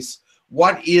space,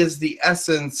 what is the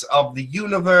essence of the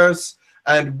universe,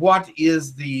 and what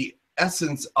is the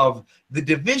essence of the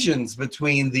divisions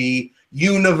between the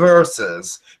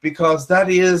universes, because that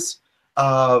is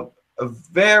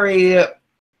very,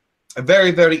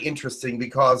 very interesting,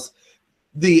 because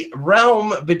the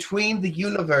realm between the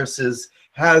universes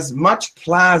has much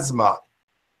plasma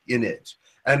in it,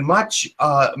 and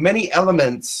many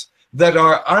elements that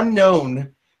are unknown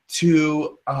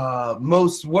to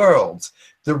most worlds.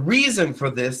 The reason for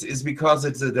this is because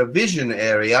it's a division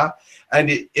area, and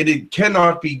it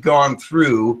cannot be gone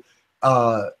through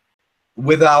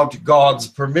without God's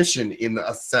permission, in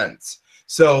a sense.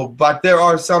 So, but there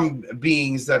are some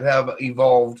beings that have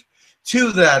evolved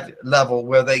to that level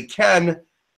where they can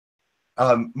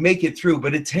make it through,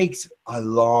 but it takes a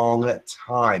long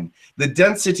time. The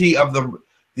density of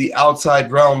the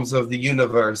outside realms of the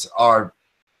universe are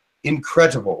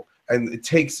incredible, and it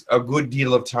takes a good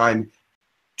deal of time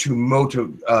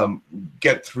to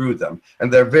get through them,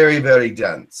 and they're very, very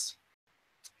dense.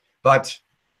 But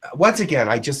once again,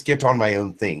 I just get on my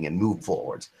own thing and move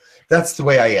forward. That's the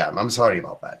way I am. I'm sorry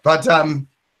about that.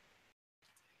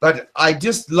 But I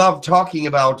just love talking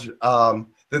about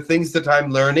the things that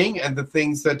I'm learning and the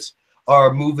things that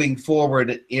are moving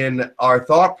forward in our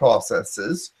thought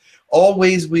processes.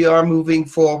 Always we are moving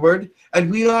forward,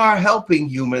 and we are helping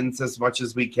humans as much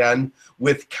as we can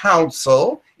with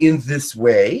counsel in this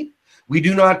way. We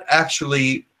do not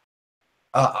actually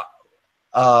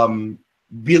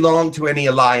belong to any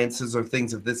alliances or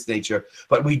things of this nature,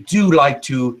 but we do like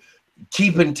to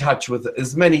keep in touch with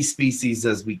as many species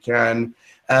as we can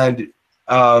and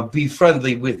be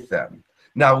friendly with them.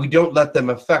 Now, we don't let them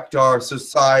affect our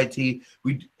society,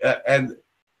 and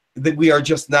that we are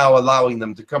just now allowing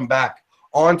them to come back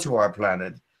onto our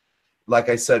planet. Like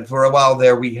I said, for a while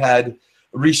there, we had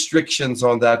restrictions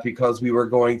on that because we were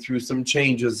going through some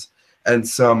changes and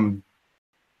some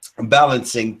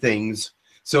balancing things.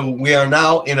 So we are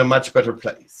now in a much better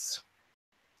place.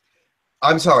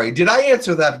 I'm sorry, did I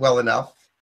answer that well enough?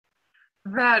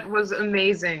 That was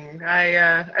amazing.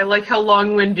 I like how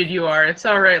long-winded you are. It's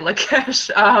all right,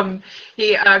 Lakesh.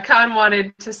 Khan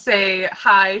wanted to say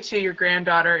hi to your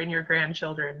granddaughter and your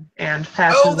grandchildren and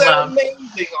pass his love. Oh, they're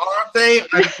amazing, aren't they?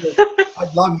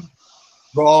 I'd love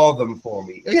for all of them for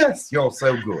me. Yes, you're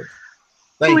so good.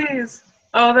 Please.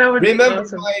 Oh, that would be awesome.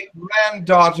 Remember my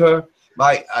granddaughter,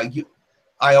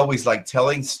 I always like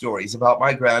telling stories about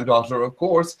my granddaughter, of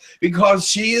course, because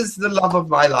she is the love of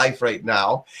my life right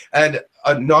now. And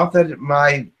not that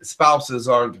my spouses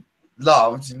aren't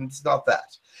loved, and it's not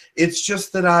that. It's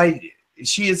just that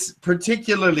she is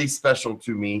particularly special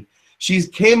to me. She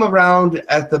came around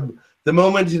at the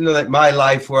moment in my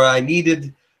life where I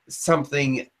needed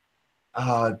something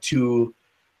to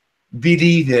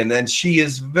believe in, and she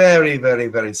is very, very,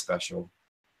 very special.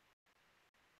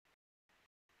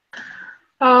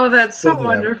 Oh, that's so So,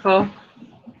 wonderful.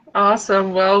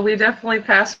 Awesome. Well, we definitely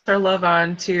pass our love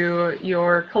on to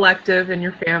your collective and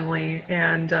your family.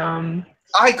 And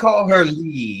I call her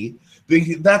Lee,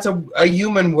 because that's a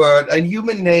human word, a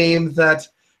human name that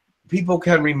people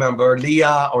can remember,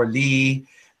 Leah or Lee,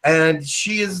 and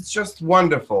she is just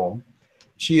wonderful.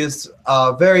 She is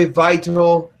very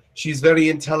vital, she's very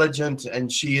intelligent,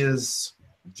 and she is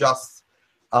just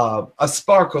a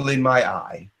sparkle in my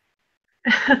eye.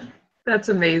 that's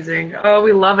amazing. Oh,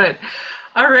 we love it.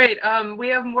 All right. We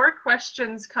have more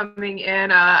questions coming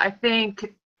in. I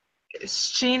think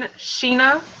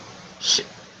Sheena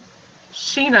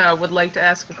would like to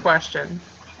ask a question.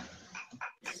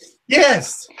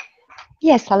 Yes.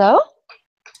 Yes, hello?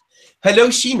 Hello,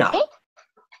 Sheena.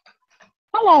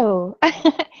 Hello.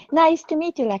 Nice to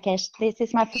meet you, Lakesh. This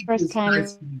is my first It's time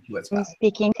nice to meet you as well.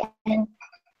 speaking, and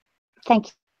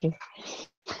thank you.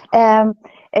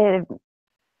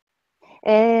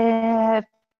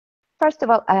 First of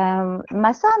all,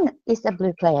 my son is a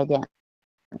blue Pleiadian.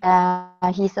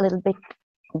 He's a little bit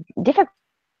difficult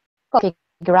to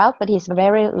figure out, but he's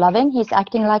very loving. He's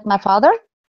acting like my father.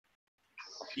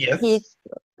 Yes. He's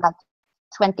like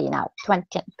 20 now,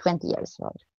 20 years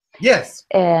old. Yes.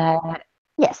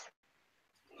 Yes.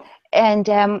 And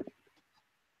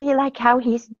you like how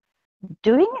he's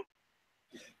doing?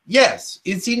 Yes.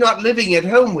 Is he not living at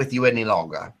home with you any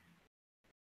longer?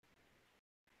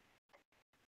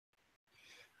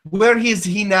 Where is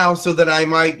he now, so that I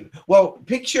might, well,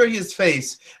 picture his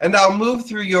face, and I'll move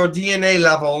through your DNA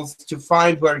levels to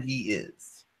find where he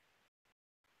is.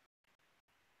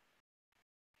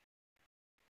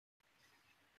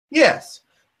 Yes.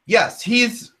 Yes,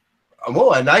 he's,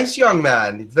 oh, a nice young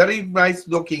man. Very nice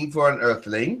looking for an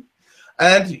earthling.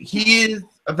 And he is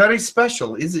very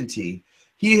special, isn't he?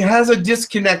 He has a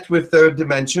disconnect with third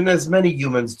dimension, as many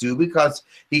humans do, because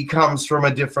he comes from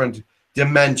a different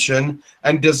dimension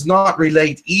and does not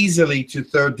relate easily to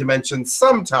third dimension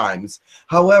sometimes.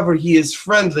 However, he is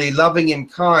friendly, loving,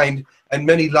 and kind, and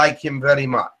many like him very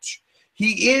much.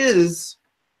 He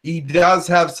does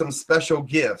have some special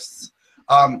gifts.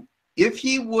 If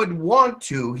he would want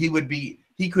to, he could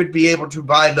be able to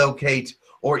bilocate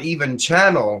or even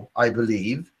channel, I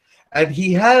believe. And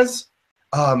he has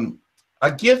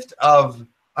a gift of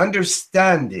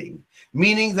understanding,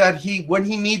 meaning that when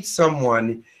he meets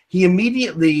someone, he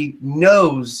immediately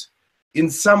knows in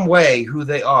some way who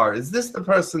they are. Is this the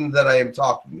person that I am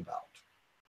talking about?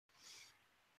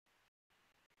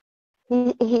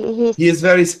 He is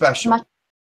very special.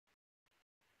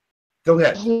 Go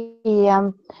ahead.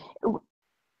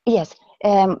 Yes.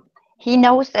 He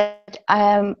knows that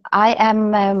I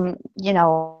am, you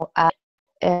know,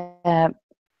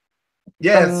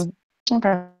 yes,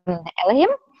 from Elohim,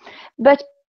 but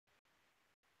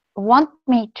want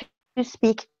me to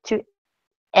speak to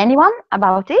anyone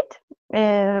about it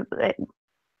in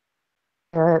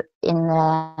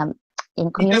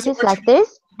communities like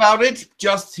this. About it,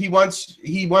 just he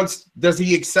wants. Does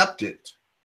he accept it?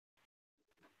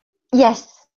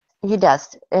 Yes, he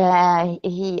does.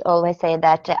 He always say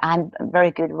that I'm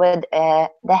very good with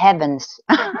the heavens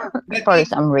for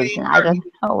some reason. I don't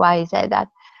know why he said that.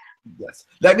 Yes.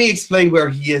 Let me explain where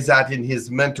he is at in his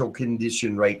mental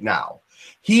condition right now.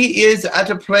 He is at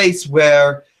a place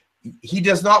where he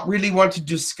does not really want to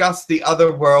discuss the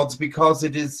other worlds because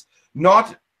it is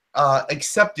not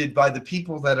accepted by the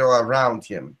people that are around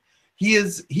him. He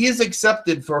is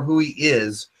accepted for who he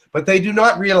is, but they do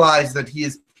not realize that he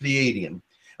is Pleiadian,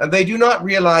 and they do not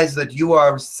realize that you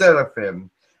are Seraphim,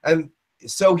 and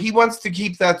so he wants to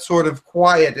keep that sort of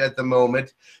quiet at the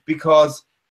moment because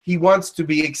he wants to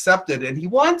be accepted, and he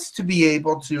wants to be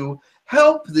able to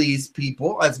help these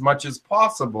people as much as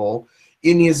possible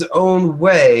in his own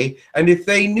way. And if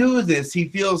they knew this, he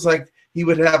feels like he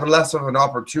would have less of an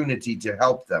opportunity to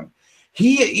help them.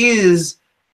 He is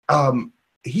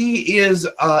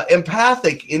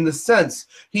empathic in the sense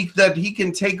that he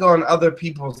can take on other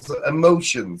people's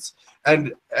emotions,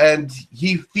 and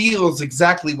he feels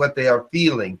exactly what they are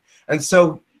feeling. And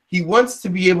so he wants to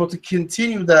be able to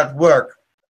continue that work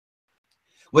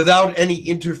without any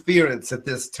interference at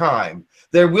this time.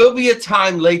 There will be a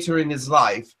time later in his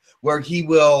life where he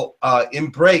will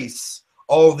embrace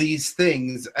all these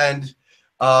things and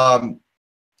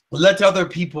let other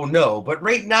people know. But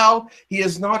right now, he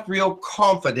is not real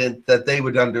confident that they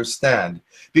would understand,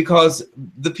 because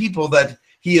the people that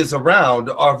he is around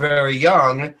are very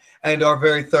young and are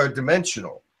very third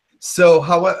dimensional. So,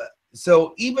 however,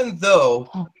 so even though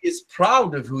he is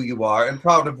proud of who you are and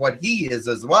proud of what he is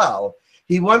as well,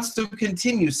 he wants to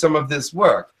continue some of this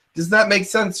work. Does that make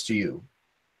sense to you?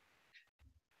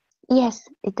 Yes,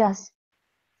 it does.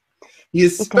 He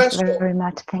is It special. does very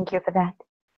much. Thank you for that.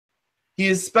 He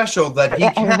is special that he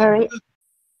And can. very,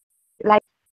 like,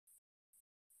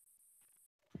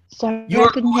 sorry, You I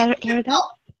are couldn't hear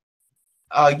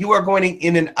that. you are going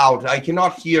in and out. I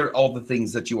cannot hear all the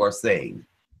things that you are saying.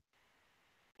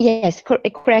 Yes, correct.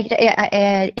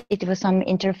 It was some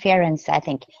interference, I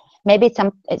think. Maybe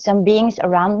it's some beings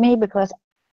around me, because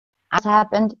as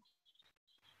happened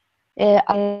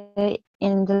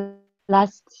in the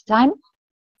last time,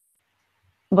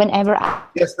 whenever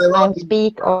Yes, there I are.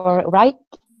 speak or write.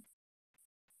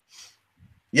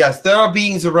 Yes, there are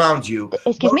beings around you.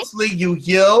 Excuse me? Mostly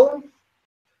Yahyel.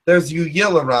 There's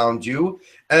Yahyel around you,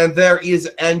 and there is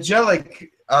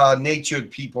angelic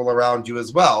natured people around you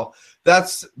as well.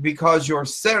 That's because you're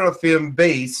seraphim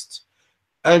based.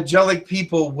 Angelic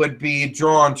people would be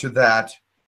drawn to that.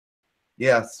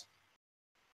 Yes.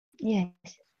 Yes.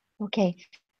 Okay.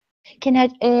 Can I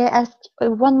ask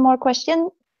one more question?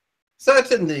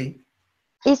 Certainly.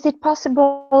 Is it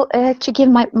possible to give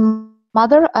my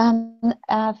mother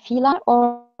a feline,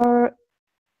 or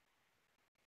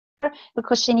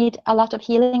because she needs a lot of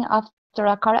healing after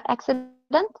a car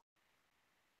accident?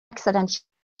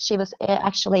 She was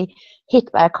actually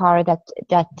hit by a car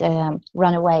that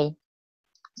ran away.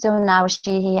 So now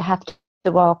she has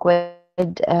to walk with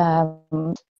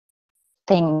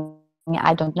thing.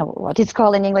 I don't know what it's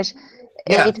called in English.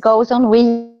 Yes. It goes on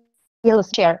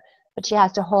wheels chair, but she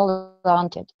has to hold on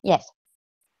to it. Yes.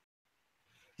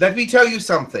 Let me tell you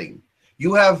something.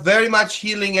 You have very much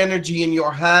healing energy in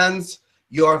your hands,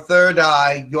 your third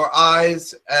eye, your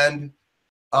eyes, and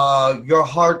your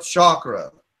heart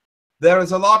chakra. There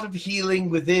is a lot of healing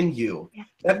within you.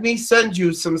 Let me send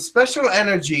you some special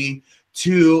energy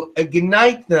to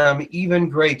ignite them even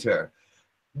greater.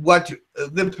 What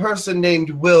the person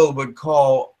named Will would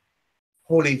call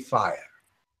holy fire.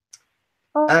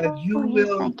 And you yes,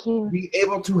 will thank you. be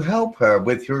able to help her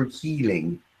with your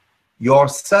healing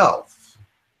yourself.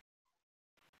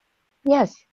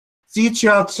 Yes.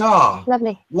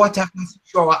 Lovely.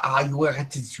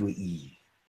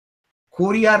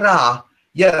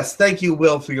 Yes, thank you,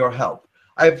 Will, for your help.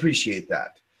 I appreciate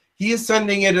that. He is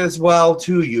sending it as well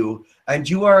to you, and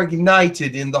you are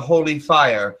ignited in the holy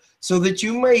fire so that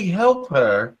you may help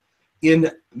her in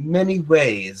many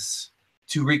ways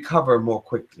to recover more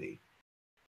quickly.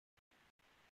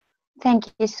 Thank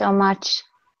you so much,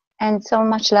 and so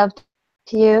much love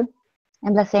to you,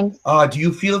 and blessings. Do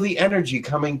you feel the energy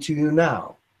coming to you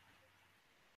now?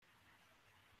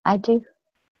 I do.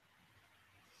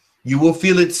 You will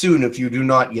feel it soon if you do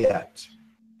not yet.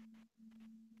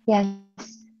 Yes.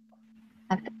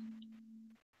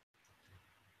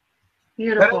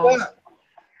 Beautiful.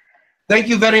 Thank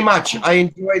you very much. I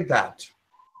enjoyed that.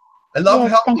 I love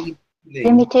helping.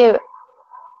 Me too.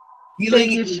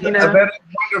 Healing is a very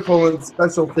wonderful and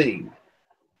special thing.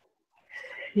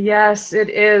 Yes, it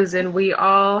is, and we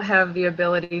all have the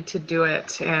ability to do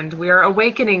it, and we are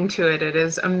awakening to it. It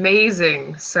is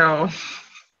amazing. So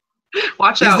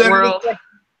watch out, world.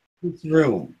 This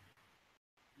room.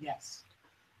 Yes.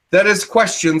 There is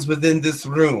questions within this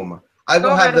room. I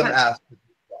will have them asked.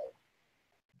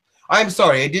 I'm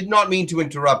sorry, I did not mean to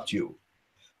interrupt you.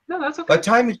 No, that's okay. But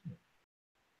time is...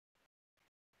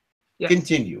 Yes.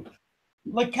 Continue.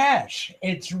 Lakesh,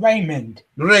 it's Raymond.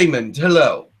 Raymond,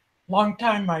 hello. Long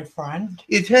time, my friend.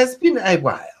 It has been a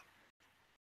while.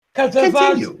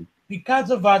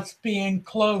 Because of us being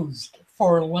closed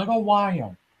for a little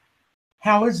while.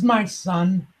 How is my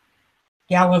son,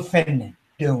 Galactic,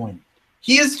 doing?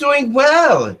 He is doing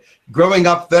well, growing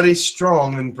up very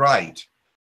strong and bright.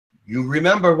 You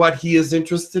remember what he is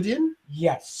interested in?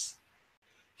 Yes.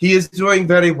 He is doing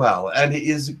very well, and he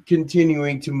is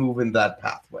continuing to move in that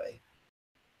pathway.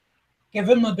 Give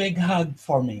him a big hug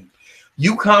for me.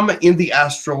 You come in the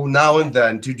astral now and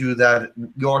then to do that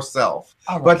yourself,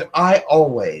 Right. but I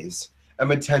always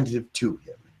am attentive to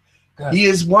him. Good. He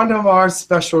is one of our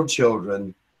special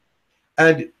children,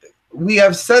 and we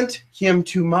have sent him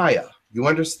to Maya. You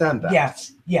understand that?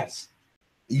 Yes, yes.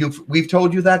 We've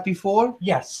told you that before?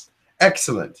 Yes.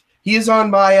 Excellent. He is on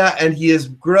Maya, and he is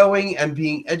growing and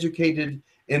being educated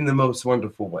in the most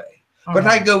wonderful way. But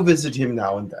I go visit him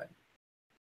now and then.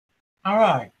 All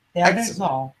right. That Excellent. is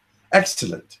all.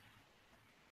 Excellent.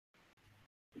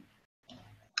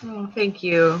 Oh, thank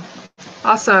you.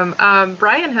 Awesome.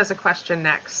 Brian has a question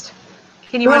next.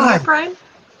 Can you unmute, Brian?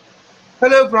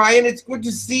 Hello, Brian. It's good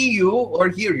to see you, or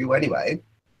hear you anyway.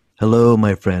 Hello,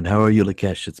 my friend. How are you,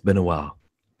 Lakesh? It's been a while.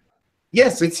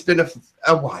 Yes, it's been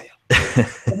a while. Good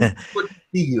to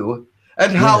see you.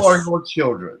 And how are your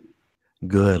children?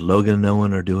 Good. Logan and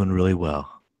Owen are doing really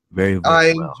well. Very, very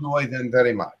I well. enjoy them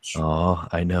very much. Oh,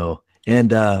 I know.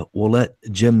 And we'll let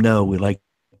Jim know we'd like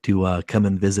to come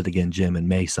and visit again, Jim, in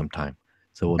May sometime.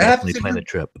 So we'll definitely plan a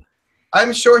trip.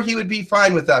 I'm sure he would be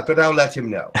fine with that, but I'll let him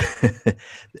know.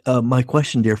 My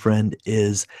question, dear friend,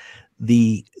 is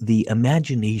the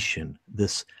imagination,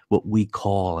 this what we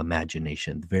call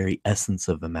imagination, the very essence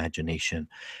of imagination.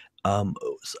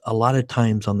 A lot of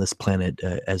times on this planet,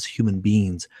 as human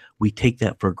beings, we take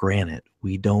that for granted.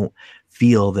 We don't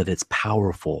feel that it's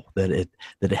powerful, that it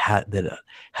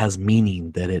has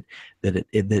meaning, that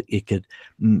it could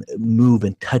move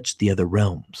and touch the other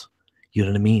realms. You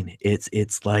know what I mean?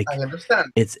 It's like, I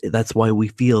understand. That's why we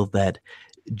feel that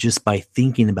just by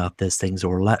thinking about these things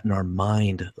or letting our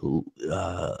mind to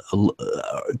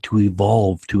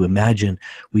evolve, to imagine,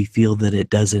 we feel that it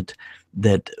doesn't,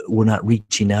 that we're not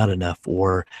reaching out enough,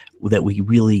 or that we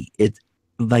really, it's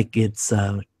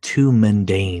too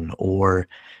mundane, or,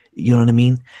 you know what I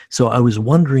mean? So I was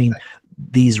wondering,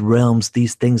 these realms,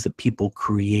 these things that people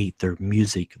create, their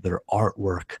music, their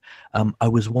artwork, I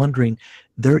was wondering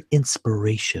their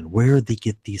inspiration, where they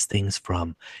get these things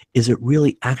from. Is it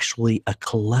really actually a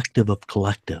collective of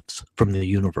collectives from the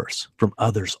universe, from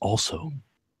others also?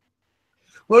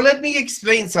 Well, let me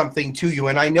explain something to you,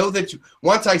 and I know that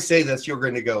once I say this, you're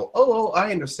going to go, oh,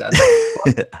 I understand.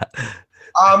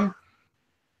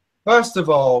 First of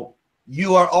all,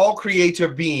 you are all creator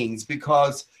beings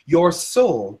because your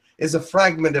soul is a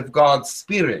fragment of God's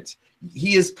spirit.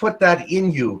 He has put that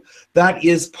in you. That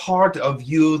is part of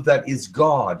you. That is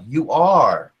God. You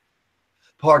are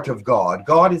part of God.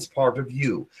 God is part of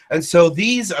you. And so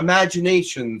these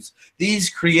imaginations, these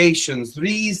creations,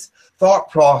 these thought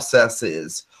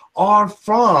processes are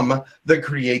from the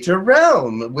creator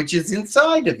realm, which is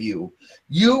inside of you.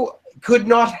 You could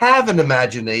not have an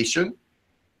imagination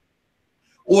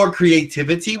or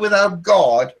creativity without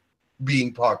God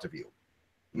being part of you.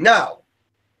 Now,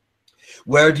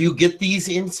 where do you get these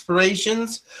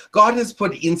inspirations? God has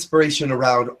put inspiration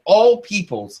around all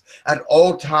peoples at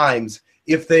all times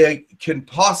if they can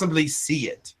possibly see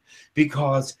it,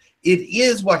 because it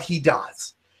is what he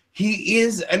does. He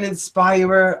is an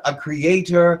inspirer, a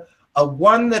creator, a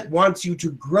one that wants you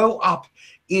to grow up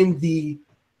in the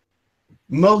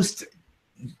most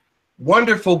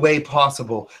wonderful way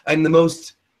possible and the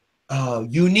most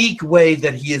unique way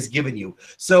that he has given you.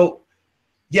 So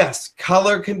yes,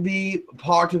 color can be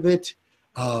part of it,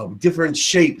 different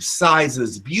shapes,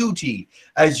 sizes, beauty,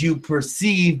 as you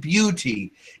perceive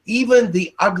beauty. Even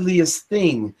the ugliest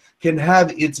thing can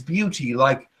have its beauty,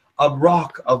 like a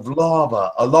rock of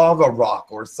lava, a lava rock,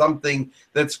 or something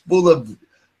that's full of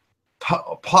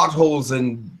potholes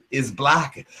and is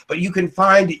black. But you can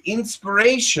find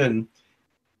inspiration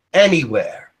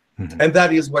anywhere. And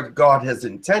that is what God has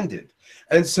intended.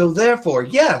 And so therefore,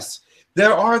 yes,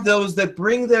 there are those that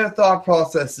bring their thought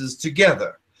processes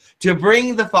together to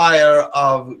bring the fire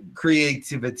of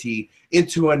creativity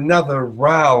into another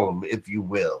realm, if you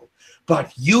will.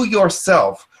 But you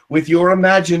yourself, with your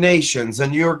imaginations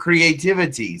and your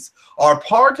creativities, are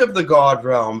part of the God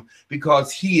realm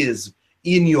because he is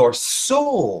in your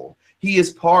soul. He is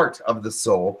part of the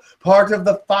soul. Part of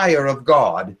the fire of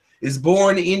God is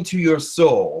born into your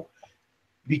soul,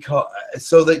 because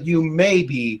so that you may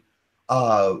be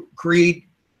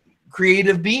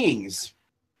creative beings,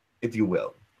 if you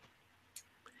will.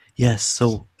 Yes.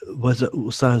 So what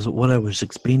I was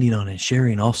expanding on and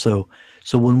sharing also.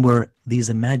 So when we're these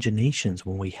imaginations,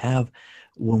 when we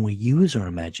use our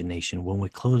imagination, when we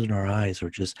close our eyes or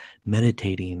just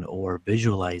meditating or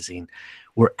visualizing,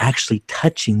 we're actually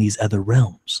touching these other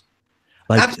realms.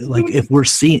 Like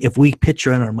if we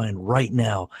picture in our mind right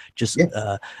now, just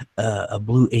a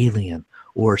blue alien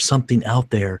or something out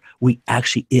there,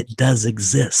 it does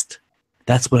exist.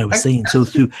 That's what I was saying. So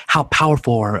through how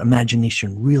powerful our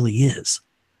imagination really is,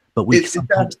 but we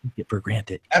sometimes take it for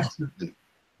granted. Absolutely.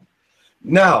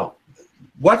 Now,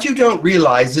 what you don't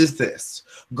realize is this: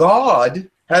 God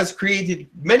has created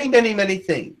many, many, many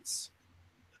things,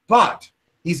 but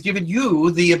he's given you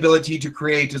the ability to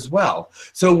create as well.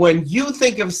 So when you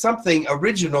think of something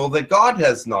original that God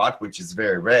has not, which is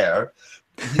very rare,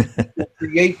 you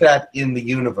create that in the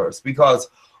universe, because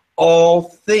all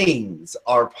things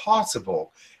are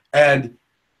possible and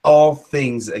all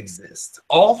things exist.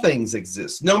 All things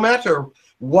exist. No matter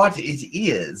what it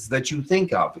is that you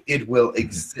think of, it will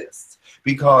exist,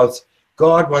 because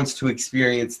God wants to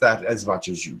experience that as much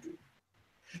as you do.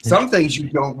 Some things you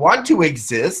don't want to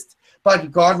exist,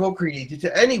 but God will create it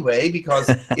anyway because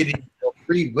it is your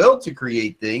free will to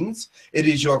create things. It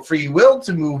is your free will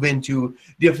to move into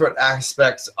different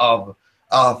aspects of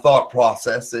thought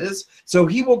processes. So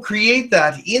he will create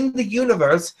that in the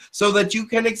universe so that you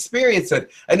can experience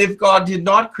it. And if God did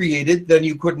not create it, then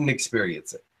you couldn't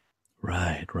experience it.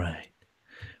 Right, right.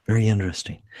 Very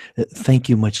interesting. Thank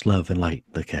you. Much love and light,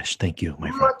 Lakesh. Thank you, my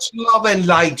friend. Much love and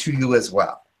light to you as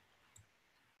well.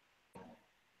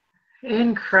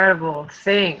 Incredible.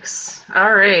 Thanks.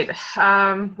 All right.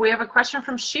 We have a question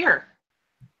from Sheer.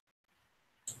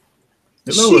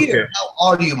 Hello, Sheer, Lakesh. how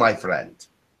are you, my friend?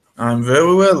 I'm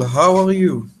very well. How are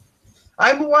you?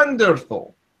 I'm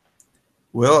wonderful.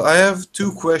 Well, I have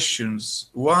two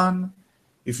questions. One,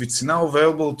 if it's now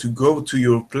available to go to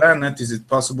your planet, is it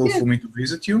possible for me to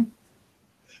visit you?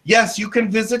 Yes, you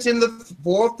can visit in the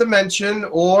fourth dimension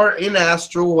or in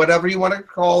astral, whatever you want to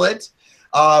call it.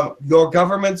 Your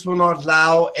governments will not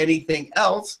allow anything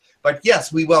else, but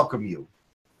yes, we welcome you.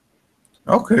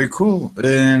 Okay, cool.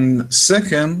 And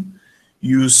second,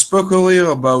 you spoke earlier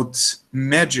about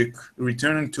magic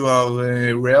returning to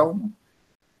our realm,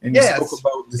 and you spoke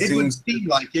about the it things. Would seem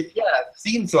like it. Yeah, it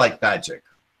seems like magic.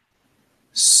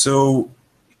 So,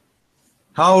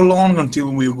 how long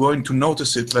until we're going to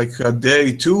notice it? Like a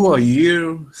day, 2, a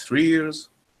year, 3 years?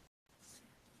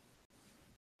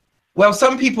 Well,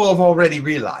 some people have already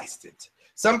realized it.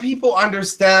 Some people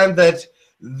understand that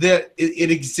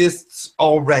it exists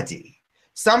already.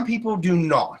 Some people do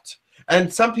not.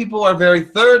 And some people are very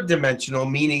third dimensional,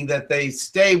 meaning that they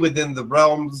stay within the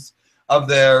realms of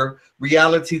their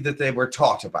reality that they were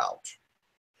taught about.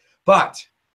 But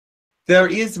there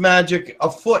is magic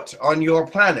afoot on your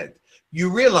planet. You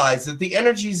realize that the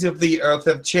energies of the Earth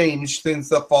have changed since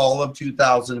the fall of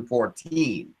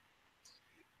 2014.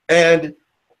 And,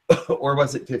 or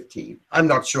was it 15? I'm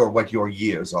not sure what your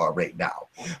years are right now.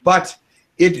 But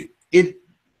the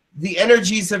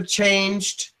energies have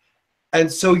changed. And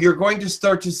so you're going to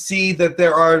start to see that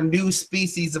there are new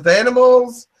species of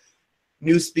animals,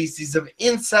 new species of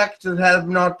insects that have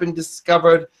not been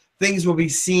discovered. Things will be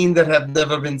seen that have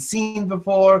never been seen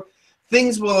before.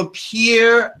 Things will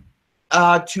appear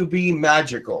to be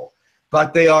magical,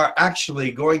 but they are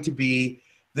actually going to be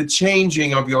the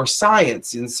changing of your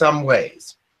science in some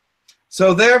ways.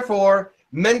 So therefore,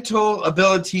 mental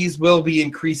abilities will be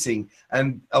increasing,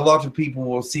 and a lot of people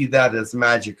will see that as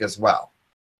magic as well.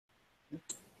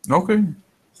 Okay.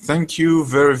 Thank you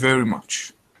very, very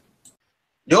much.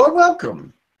 You're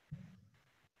welcome.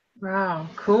 Wow,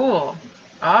 cool.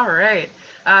 All right.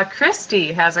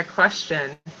 Christy has a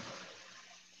question.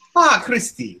 Ah,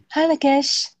 Christy. Hi,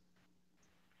 Lakesh.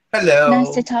 Hello.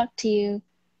 Nice to talk to you.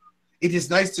 It is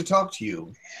nice to talk to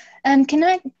you. Can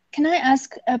I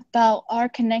ask about our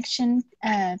connection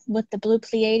with the Blue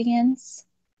Pleiadians?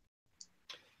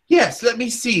 Yes, let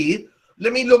me see.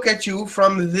 Let me look at you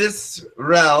from this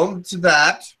realm to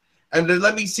that, and then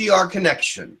let me see our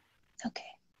connection. Okay.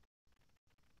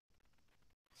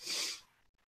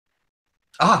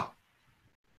 Ah.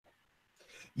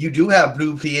 You do have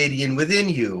Blue Pleiadian within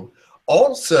you.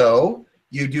 Also,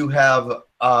 you do have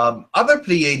other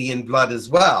Pleiadian blood as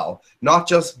well, not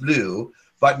just blue,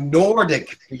 but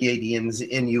Nordic Pleiadians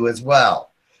in you as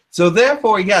well. So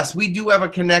therefore, yes, we do have a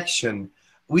connection.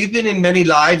 We've been in many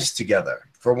lives together,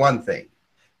 for one thing.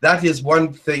 That is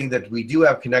one thing that we do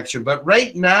have connection. But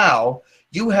right now,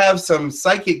 you have some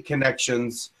psychic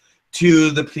connections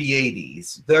to the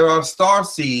Pleiades. There are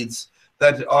starseeds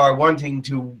that are wanting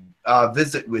to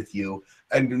visit with you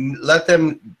and let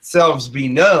themselves be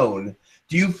known.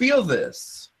 Do you feel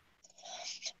this?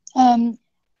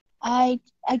 I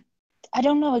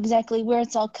don't know exactly where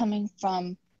it's all coming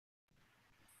from.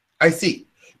 I see.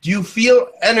 Do you feel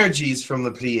energies from the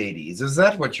Pleiades? Is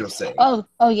that what you're saying?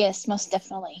 Oh yes, most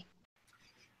definitely.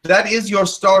 That is your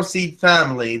starseed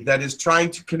family that is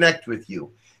trying to connect with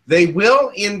you. They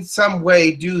will in some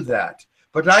way do that,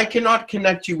 but I cannot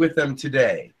connect you with them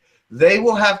today. They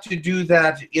will have to do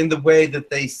that in the way that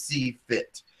they see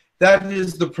fit. That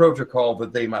is the protocol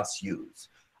that they must use.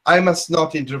 I must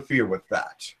not interfere with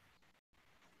that.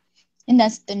 And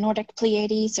that's the Nordic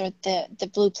Pleiades or the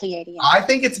Blue Pleiadians? I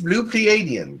think it's Blue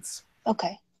Pleiadians.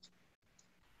 Okay.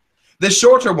 The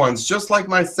shorter ones, just like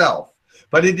myself.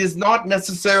 But it is not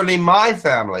necessarily my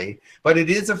family, but it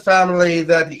is a family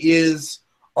that is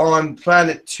on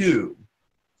planet 2.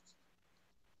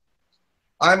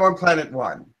 I'm on planet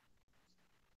 1.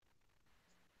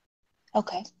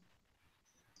 Okay.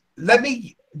 Let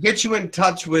me get you in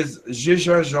touch with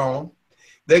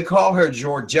They call her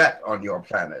Georgette on your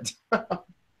planet.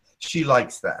 She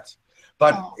likes that.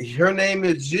 but Oh. her name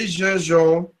is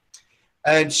Zhizhezhong,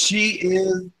 and she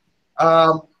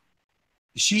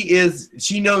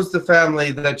knows the family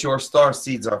that your star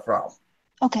seeds are from.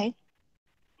 Okay.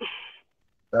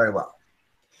 Very well.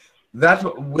 That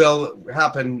will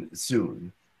happen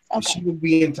soon. Okay. She will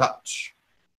be in touch.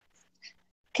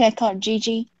 Can I call her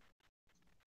Gigi?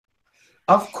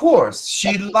 Of course,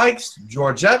 she likes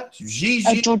Georgette, Gigi,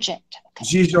 Oh, Georgette. Okay.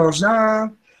 Gigi.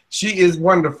 She is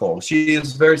wonderful. She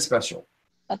is very special.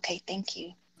 Okay, thank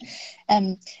you.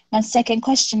 My second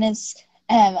question is,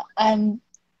 I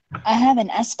have an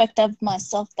aspect of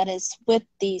myself that is with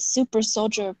the Super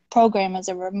Soldier program as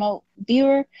a remote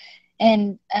viewer,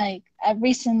 and I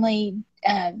recently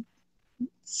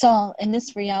saw in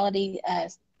this reality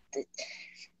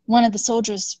one of the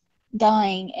soldiers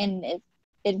dying, and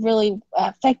it really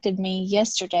affected me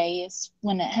yesterday is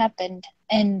when it happened.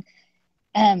 And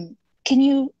can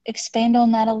you expand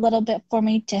on that a little bit for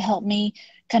me to help me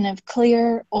kind of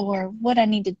clear, or what I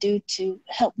need to do to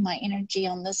help my energy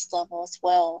on this level as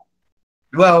well?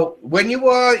 Well, when you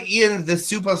are in the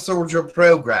Super Soldier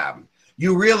program,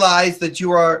 you realize that you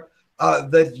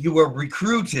were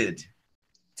recruited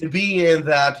to be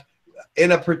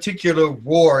in a particular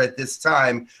war at this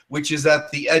time, which is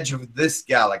at the edge of this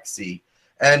galaxy.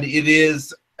 And it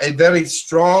is a very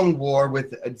strong war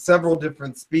with several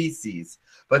different species.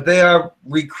 But they are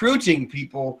recruiting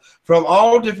people from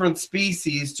all different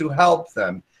species to help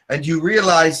them. And you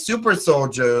realize super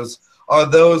soldiers are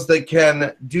those that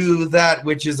can do that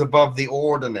which is above the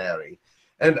ordinary.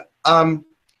 And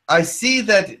I see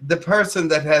that the person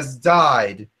that has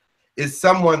died is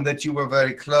someone that you were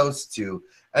very close to,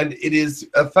 and it is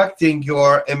affecting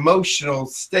your emotional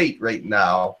state right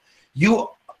now. You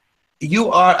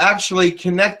are actually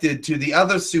connected to the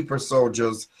other super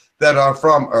soldiers that are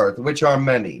from Earth, which are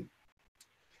many.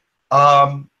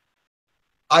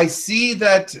 I see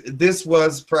that this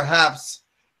was perhaps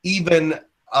even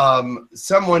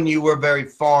someone you were very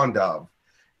fond of.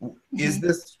 Mm-hmm. Is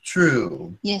this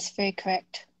true? Yes, very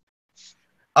correct.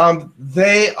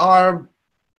 They are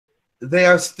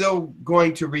still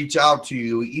going to reach out to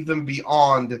you even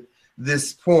beyond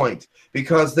this point,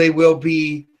 because they will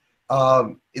be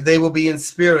in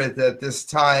spirit at this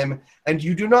time, and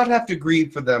you do not have to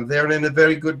grieve for them. They're in a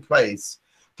very good place.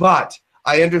 But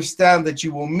I understand that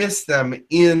you will miss them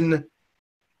in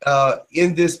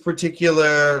this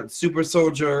particular super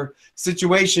soldier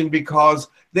situation, because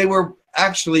they were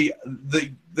actually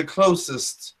the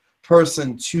closest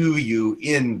person to you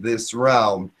in this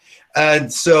realm.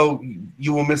 And so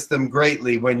you will miss them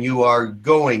greatly when you are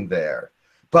going there.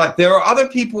 But there are other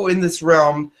people in this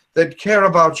realm that care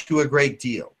about you a great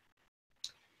deal.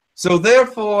 So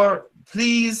therefore,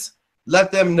 please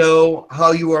let them know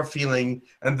how you are feeling,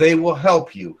 and they will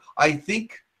help you. I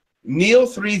think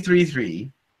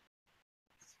𝗪𝗘𝗕𝗓𝗓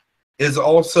is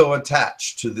also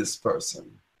attached to this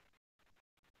person.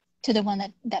 To the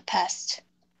one that passed,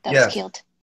 that Yes. was killed.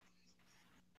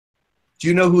 Do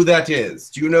you know who that is?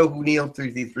 Do you know who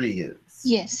𝗪𝗘𝗕𝗓𝗓 is?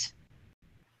 Yes.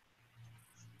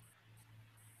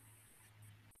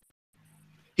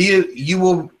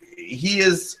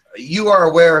 You are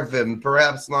aware of him,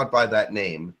 perhaps not by that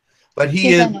name, but he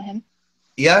yes, is. I know him.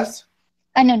 Yes?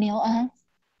 I know Neil,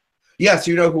 Yes,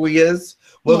 you know who he is?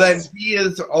 Well, yes. then he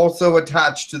is also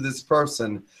attached to this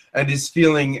person and is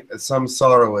feeling some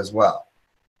sorrow as well.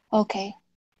 Okay.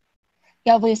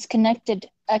 Yeah, we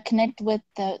I connect with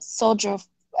the soldier,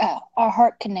 our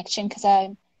heart connection, because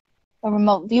I'm a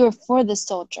remote viewer for the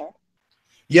soldier.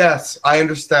 Yes, I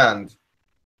understand.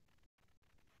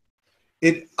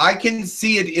 I can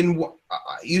see it in,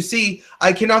 you see,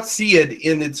 I cannot see it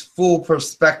in its full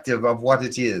perspective of what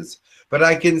it is, but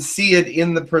I can see it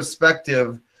in the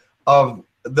perspective of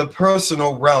the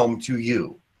personal realm to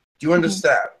you. Do you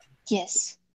understand?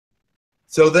 Yes.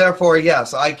 So therefore,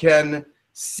 yes, I can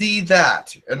see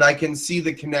that, and I can see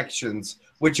the connections,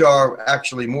 which are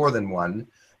actually more than one,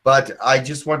 but I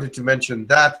just wanted to mention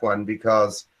that one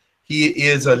because he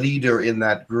is a leader in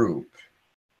that group.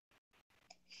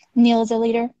 Neil is a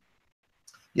leader?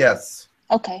 Yes.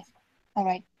 Okay. All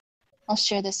right. I'll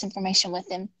share this information with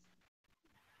him.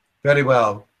 Very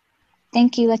well.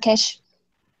 Thank you, Lakesh.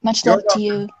 Much love to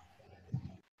you.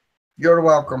 You're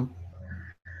welcome.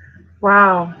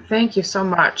 Wow, thank you so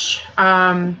much.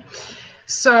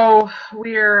 So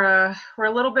we're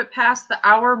a little bit past the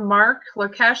hour mark.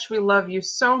 Lakesh, we love you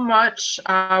so much.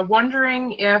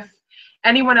 Wondering if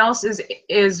anyone else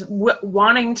is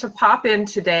wanting to pop in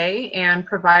today and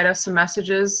provide us some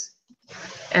messages,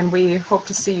 and we hope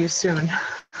to see you soon.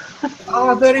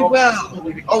 Oh, very well.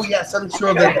 Oh, yes, I'm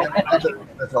sure that others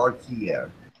that are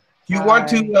here. Do you want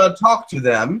to talk to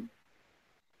them?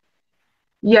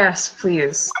 Yes,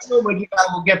 please. I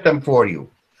will get them for you.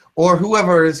 Or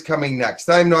whoever is coming next.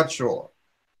 I'm not sure.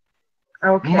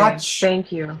 Okay,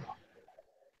 thank you.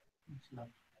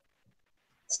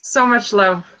 So much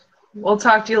love. We'll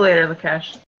talk to you later,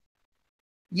 Lakesh.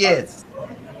 Yes.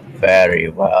 Very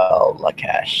well,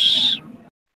 Lakesh.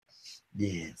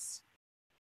 Yes.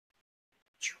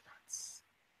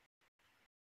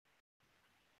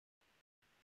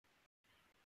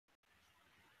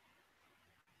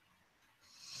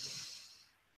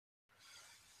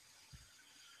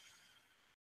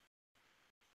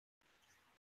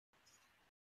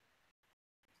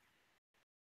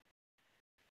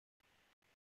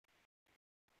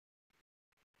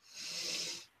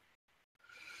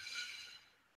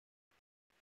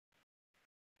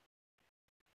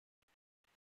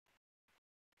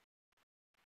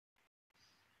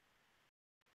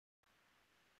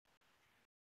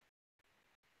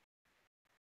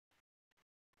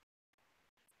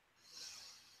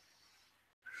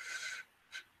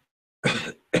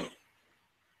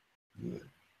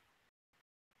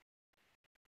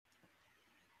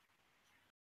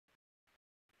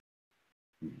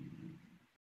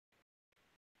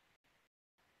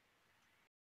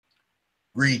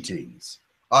 Greetings.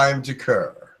 I'm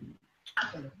Tekkrr.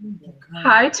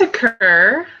 Hi,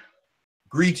 Tekkrr.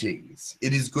 Greetings.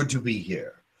 It is good to be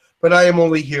here, but I am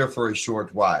only here for a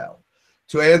short while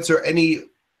to answer any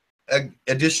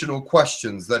additional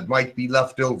questions that might be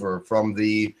left over from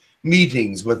the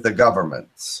meetings with the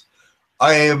governments.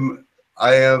 I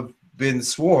have been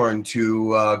sworn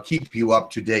to keep you up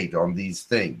to date on these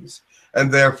things, and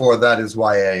therefore that is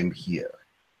why I am here.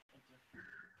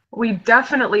 We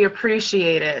definitely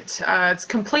appreciate it. It's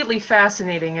completely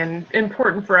fascinating and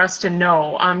important for us to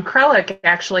know. Krellick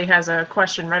actually has a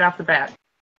question right off the bat.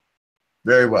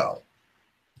 Very well.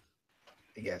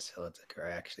 Yes, hello,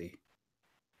 Tekkrr.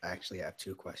 I actually have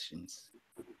 2 questions.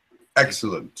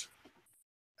 Excellent.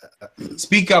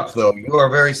 Speak up, though. You are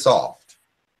very soft.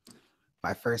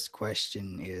 My first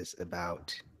question is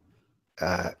about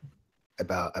the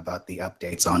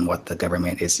updates on what the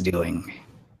government is doing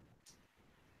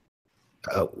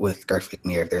with Girk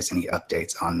Fitneer, if there's any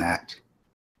updates on that.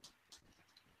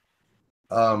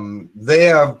 They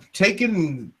have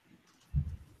taken...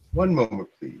 One moment,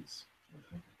 please.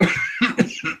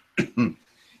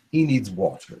 He needs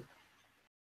water.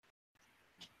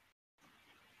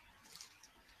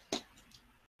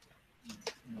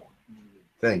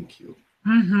 Thank you.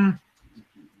 Mm-hmm.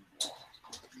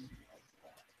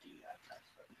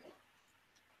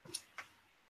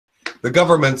 The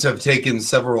governments have taken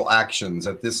several actions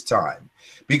at this time.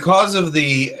 Because of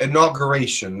the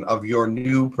inauguration of your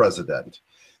new president,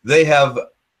 they have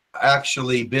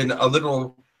actually been a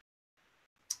little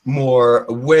more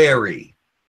wary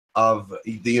of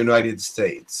the United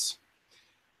States.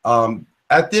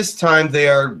 At this time, they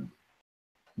are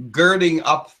girding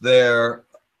up their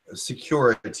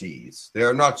securities. They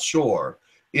are not sure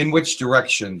in which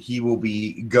direction he will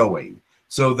be going.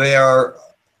 So they are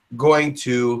going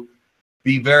to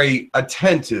be very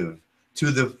attentive to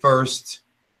the first,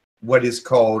 what is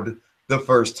called the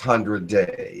first 100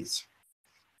 days.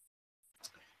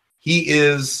 He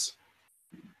is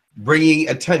bringing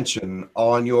attention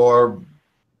on your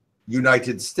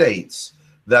United States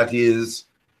that is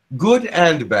good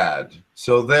and bad.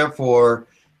 So therefore,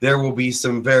 there will be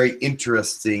some very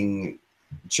interesting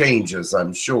changes,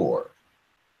 I'm sure.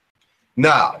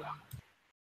 Now,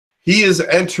 he is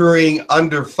entering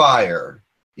under fire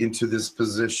into this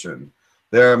position.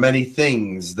 There are many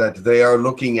things that they are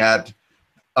looking at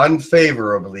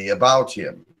unfavorably about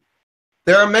him.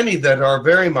 There are many that are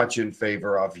very much in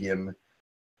favor of him,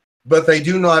 but they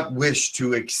do not wish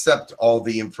to accept all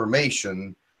the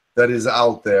information that is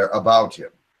out there about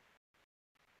him.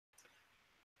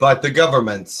 But the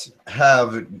governments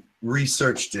have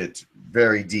researched it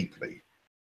very deeply.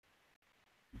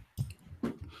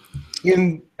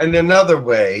 In another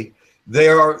way, they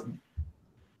are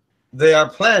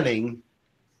planning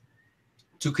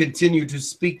to continue to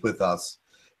speak with us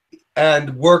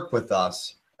and work with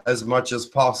us as much as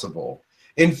possible.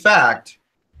 In fact,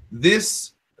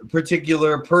 this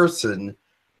particular person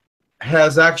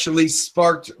has actually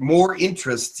sparked more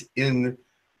interest in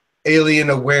alien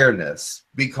awareness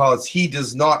because he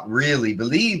does not really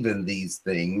believe in these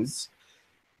things.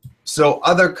 So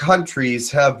other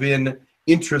countries have been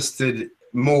interested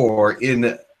more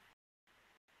in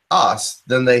us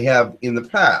than they have in the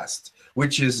past,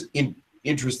 which is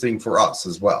interesting for us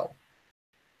as well.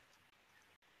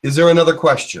 Is there another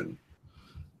question?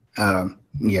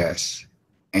 Yes.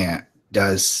 And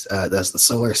does the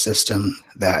solar system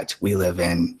that we live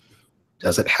in,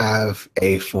 does it have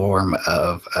a form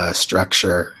of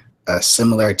structure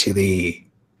similar to the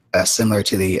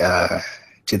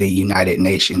United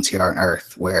Nations here on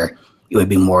Earth, where it would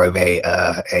be more of a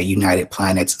United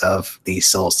Planets of the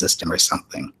Sol system or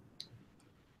something?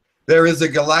 There is a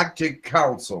Galactic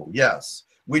Council, yes,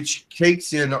 which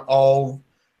takes in all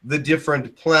the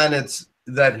different planets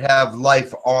that have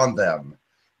life on them,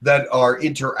 that are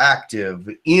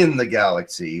interactive in the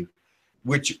galaxy,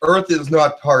 which Earth is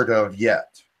not part of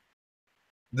yet.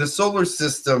 The solar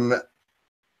system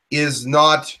is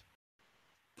not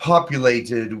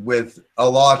populated with a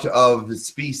lot of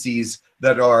species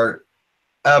that are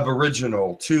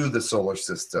aboriginal to the solar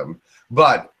system,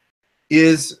 but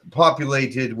is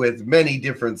populated with many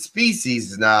different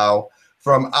species now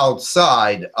from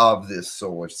outside of this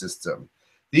solar system.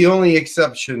 The only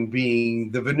exception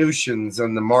being the Venusians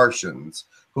and the Martians,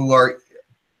 who are,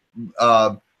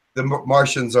 the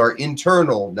Martians are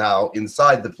internal now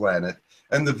inside the planet,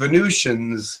 and the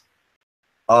Venusians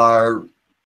are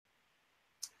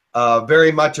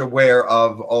very much aware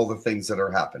of all the things that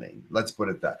are happening. Let's put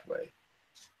it that way.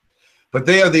 But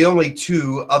they are the only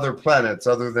two other planets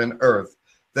other than Earth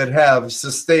that have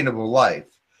sustainable life.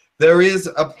 There is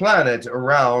a planet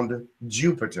around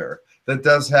Jupiter that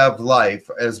does have life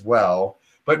as well,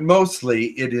 but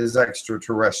mostly it is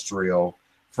extraterrestrial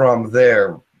from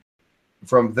their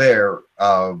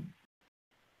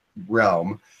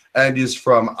realm, and is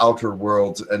from outer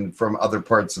worlds and from other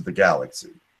parts of the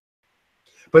galaxy.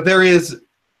 But there is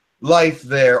life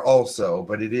there also,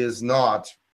 but it is not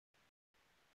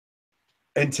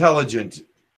intelligent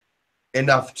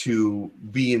enough to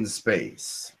be in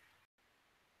space.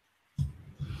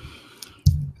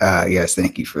 Yes,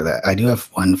 thank you for that. I do have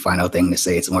one final thing to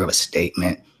say. It's more of a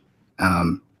statement.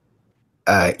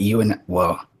 You and,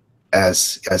 well,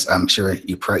 as I'm sure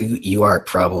you are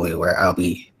probably aware, I'll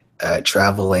be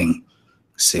traveling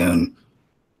soon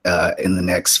in the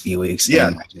next few weeks. Yeah.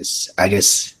 And I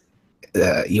just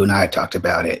you and I talked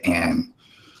about it, and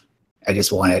I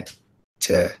just wanted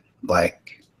to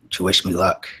wish me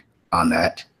luck on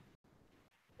that.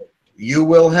 You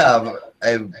will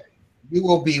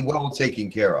be well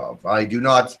taken care of. I do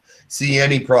not see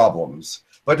any problems,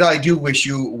 but I do wish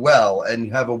you well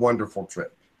and have a wonderful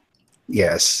trip.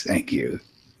 Yes, thank you.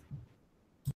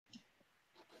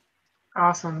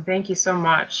 Awesome. Thank you so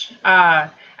much.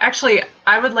 Actually,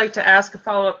 I would like to ask a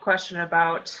follow-up question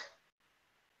about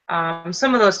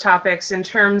some of those topics in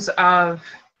terms of,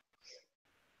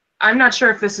 I'm not sure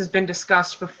if this has been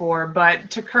discussed before, but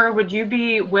Tekkrr, would you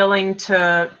be willing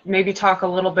to maybe talk a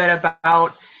little bit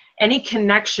about any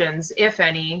connections, if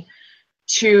any,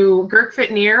 to Girk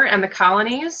Fitneer and the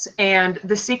colonies, and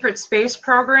the secret space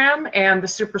program and the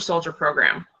super soldier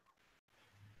program?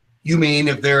 You mean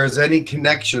if there is any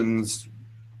connections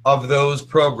of those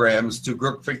programs to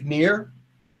Girk Fitneer?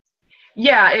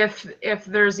 Yeah, if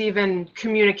there's even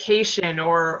communication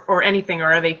or anything,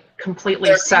 or are they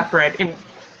completely separate?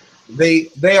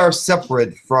 They are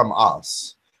separate from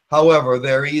us. However,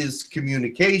 there is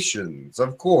communications,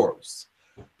 of course,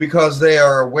 because they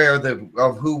are aware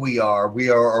of who we are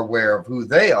aware of who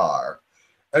they are.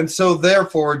 And so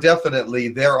therefore, definitely,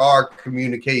 there are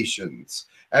communications.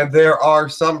 And there are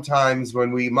some times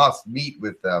when we must meet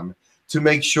with them to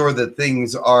make sure that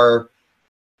things are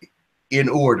in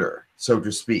order, so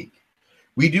to speak.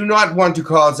 We do not want to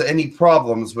cause any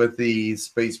problems with the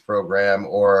space program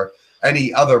or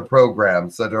any other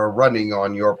programs that are running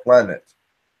on your planet.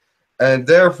 And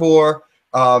therefore,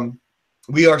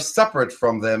 we are separate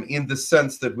from them in the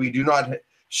sense that we do not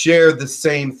share the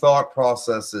same thought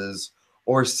processes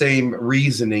or same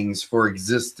reasonings for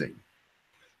existing.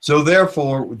 So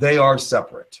therefore, they are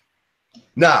separate.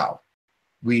 Now,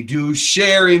 we do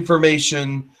share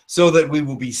information so that we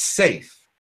will be safe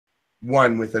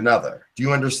one with another. Do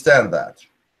you understand that?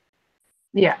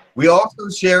 Yeah. We also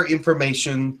share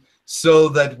information so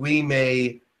that we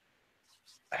may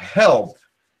help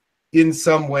in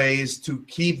some ways to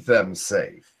keep them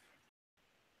safe.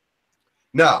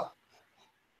 Now,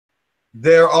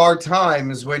 there are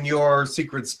times when your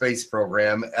secret space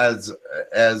program, as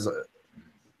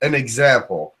an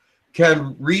example,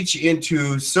 can reach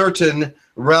into certain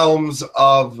realms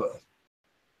of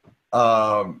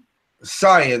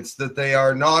science that they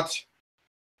are not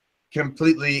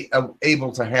completely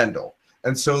able to handle.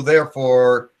 And so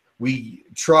therefore, we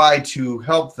try to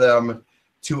help them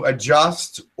to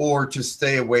adjust or to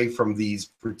stay away from these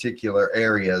particular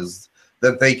areas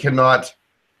that they cannot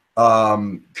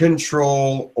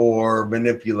control or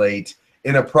manipulate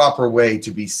in a proper way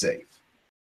to be safe.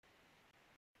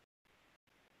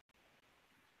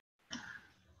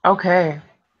 Okay.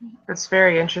 That's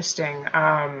very interesting.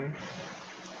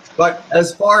 But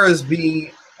as far as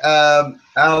being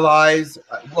allies,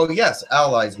 well, yes,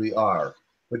 allies we are,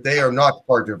 but they are not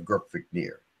part of Girk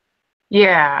Fitneer.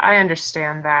 Yeah, I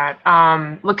understand that.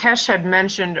 Lakesh had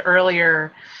mentioned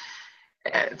earlier,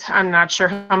 I'm not sure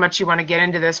how much you want to get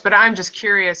into this, but I'm just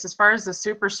curious, as far as the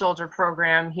super soldier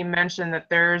program, he mentioned that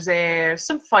there's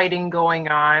some fighting going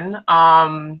on.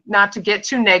 Not to get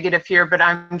too negative here, but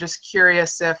I'm just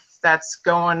curious if that's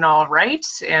going all right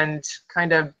and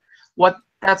kind of what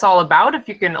that's all about, if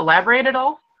you can elaborate at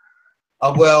all.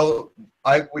 Well,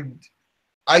 I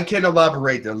can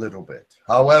elaborate a little bit.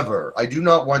 However, I do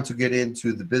not want to get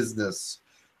into the business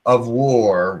of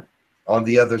war on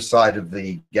the other side of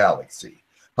the galaxy.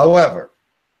 However,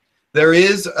 there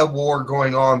is a war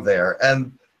going on there,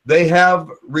 and they have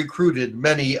recruited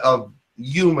many of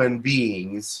human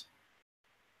beings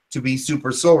to be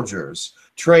super soldiers,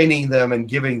 training them and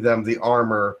giving them the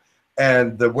armor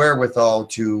and the wherewithal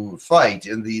to fight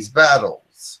in these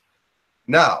battles.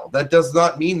 Now, that does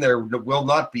not mean there will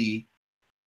not be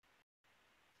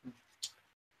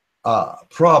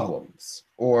problems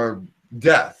or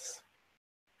death,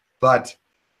 but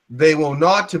they will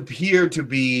not appear to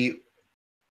be,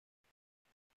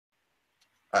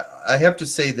 I have to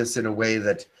say this in a way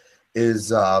that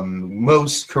is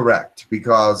most correct,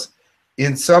 because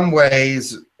in some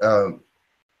ways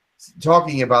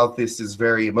talking about this is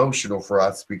very emotional for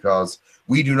us, because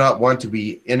we do not want to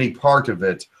be any part of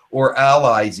it or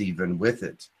allies even with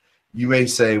it. You may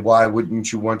say, why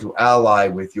wouldn't you want to ally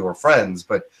with your friends?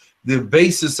 But the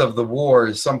basis of the war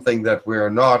is something that we're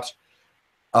not,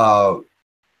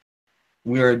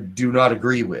 we do not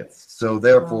agree with. So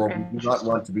therefore, we do not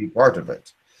want to be part of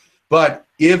it. But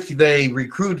if they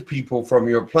recruit people from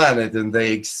your planet and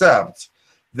they accept,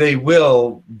 they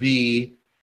will be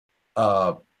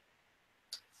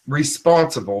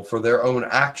responsible for their own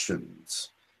actions.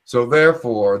 So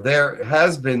therefore, there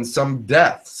has been some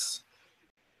deaths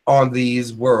on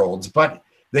these worlds, but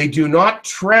they do not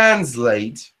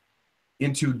translate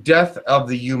into death of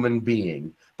the human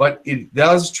being, but it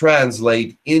does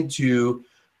translate into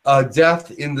a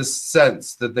death in the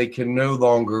sense that they can no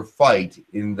longer fight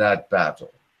in that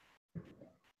battle.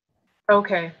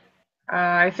 Okay,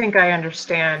 I think I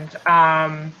understand.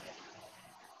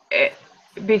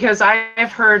 Because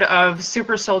I've heard of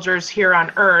super soldiers here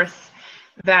on Earth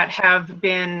that have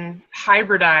been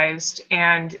hybridized,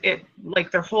 and it,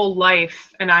 like, their whole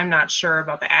life, and I'm not sure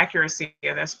about the accuracy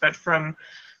of this, but from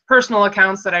personal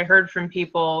accounts that I heard from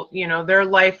people, you know, their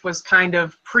life was kind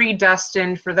of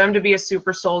predestined for them to be a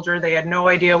super soldier. They had no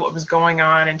idea what was going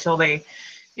on until they,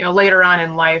 you know, later on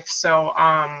in life. So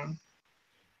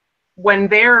when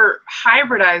they're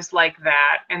hybridized like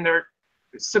that and they're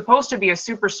supposed to be a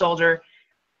super soldier,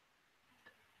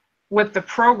 with the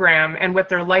program and with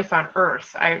their life on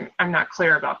Earth, I'm not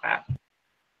clear about that.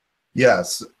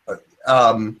 Yes.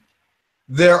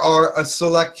 There are a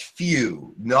select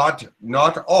few, not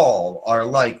all are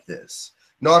like this.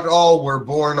 Not all were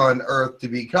born on Earth to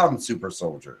become super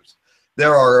soldiers.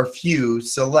 There are a few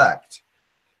select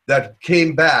that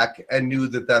came back and knew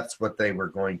that that's what they were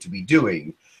going to be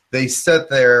doing. They set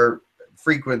their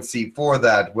frequency for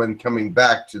that when coming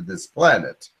back to this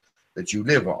planet that you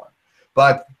live on.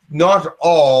 But not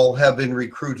all have been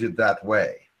recruited that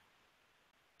way.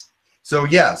 So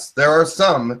yes, there are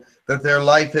some that their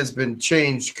life has been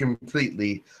changed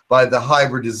completely by the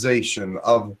hybridization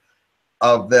of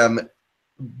them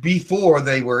before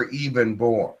they were even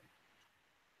born,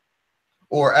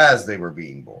 or as they were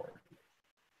being born.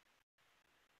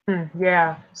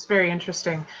 Yeah, it's very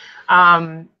interesting.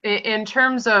 In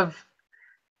terms of,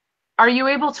 are you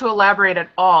able to elaborate at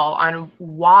all on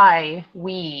why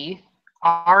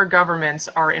our governments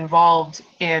are involved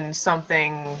in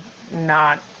something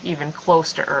not even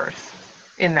close to Earth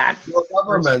in that? Your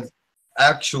governments,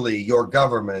 actually, your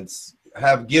governments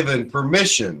have given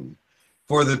permission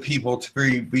for the people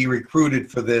to be recruited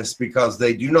for this, because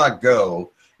they do not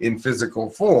go in physical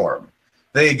form.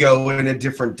 They go in a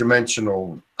different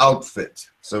dimensional outfit,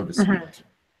 so to speak.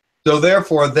 So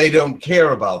therefore, they don't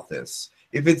care about this.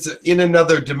 If it's in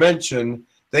another dimension,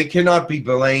 they cannot be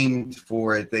blamed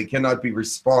for it. They cannot be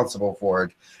responsible for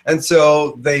it. And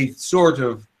so they sort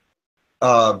of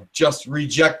just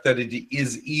reject that it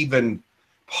is even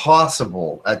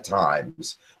possible at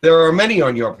times. There are many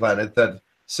on your planet that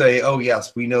say, oh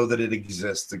yes, we know that it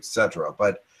exists, etc.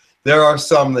 But there are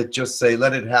some that just say,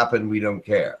 let it happen, we don't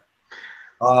care.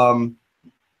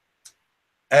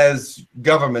 As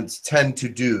governments tend to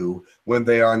do when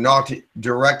they are not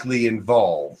directly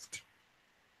involved.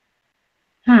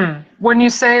 When you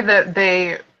say that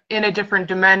they in a different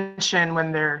dimension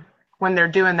when they're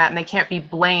doing that, and they can't be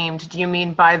blamed. Do you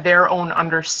mean by their own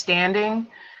understanding?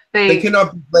 They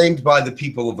cannot be blamed by the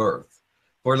people of Earth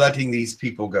for letting these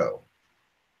people go.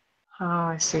 Oh,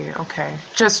 I see. Okay.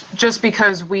 Just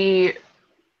because we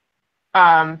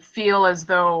feel as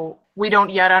though we don't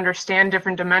yet understand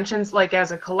different dimensions, like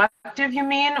as a collective, you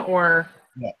mean, or?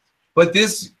 Yeah. But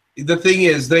the thing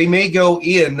is, they may go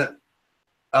in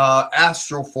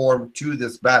astral form to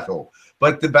this battle,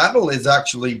 but the battle is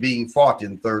actually being fought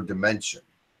in third dimension.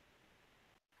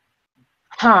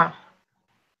 Huh.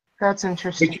 That's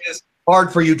interesting. Which is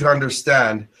hard for you to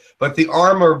understand, but the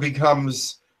armor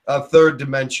becomes third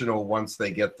dimensional once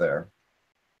they get there.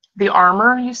 The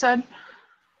armor, you said?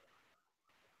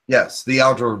 Yes, the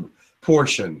outer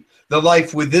portion. The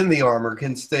life within the armor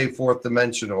can stay fourth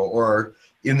dimensional or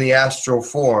in the astral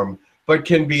form, but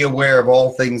can be aware of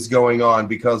all things going on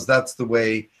because that's the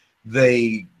way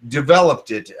they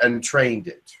developed it and trained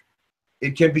it.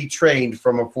 It can be trained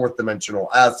from a fourth dimensional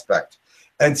aspect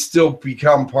and still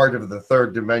become part of the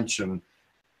third dimension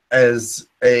as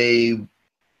a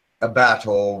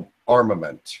battle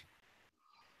armament.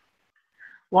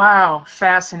 Wow,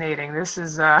 fascinating. This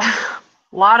is a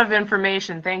lot of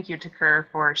information. Thank you, Tekkrr,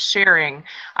 for sharing.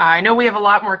 I know we have a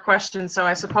lot more questions, so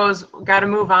I suppose we've got to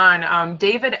move on.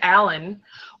 David Allen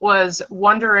was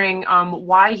wondering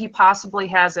why he possibly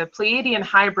has a Pleiadian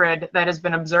hybrid that has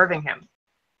been observing him.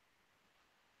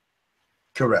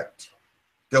 Correct.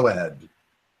 Go ahead.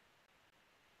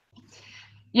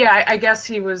 Yeah, I guess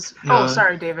he was. Oh,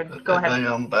 sorry, David. Go ahead.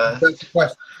 That's the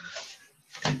question.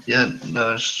 Yeah,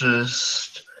 no, it's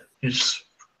just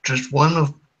one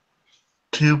of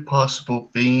two possible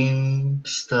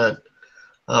beings that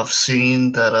I've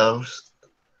seen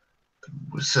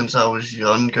since I was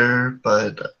younger,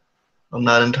 but I'm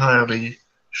not entirely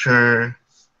sure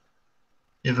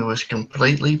if it was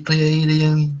completely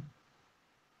Pleiadian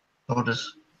or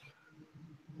just.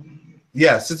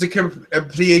 Yes, it's a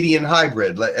Pleiadian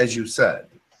hybrid, as you said.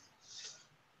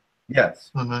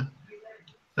 Yes.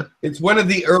 It's one of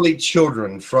the early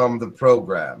children from the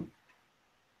program.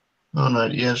 Oh no,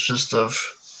 yeah, it's just just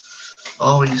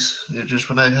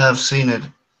when I have seen it,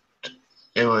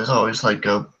 it was always like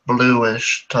a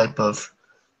bluish type of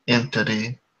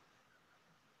entity.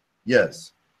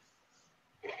 Yes.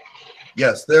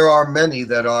 Yes, there are many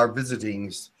that are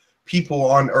visiting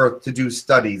people on Earth to do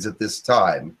studies at this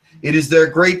time. It is their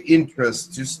great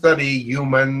interest to study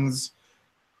humans,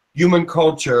 human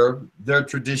culture, their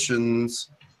traditions,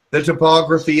 the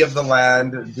topography of the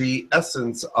land, the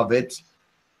essence of it,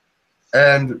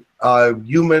 and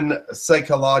human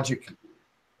psychology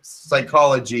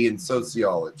and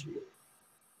sociology.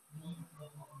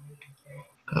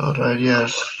 All right,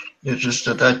 yes. It's just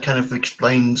that kind of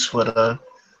explains what I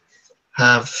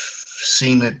have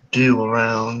seen it do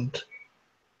around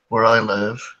where I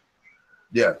live.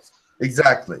 Yes,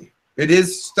 exactly. It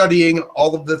is studying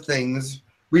all of the things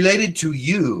related to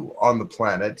you on the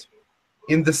planet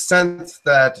in the sense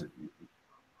that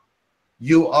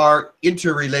you are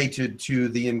interrelated to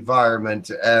the environment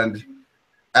and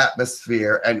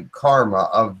atmosphere and karma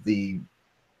of the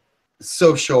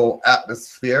social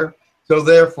atmosphere. So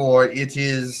therefore, it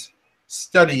is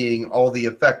studying all the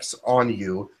effects on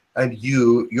you and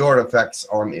your effects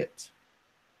on it.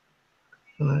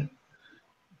 Right.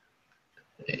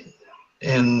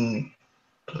 And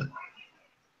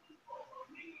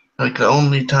like the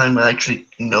only time I actually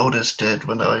noticed it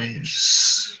when I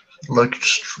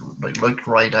looked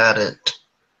right at it.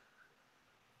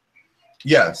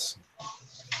 Yes.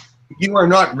 You are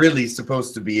not really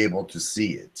supposed to be able to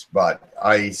see it, but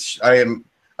I am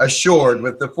assured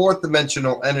with the fourth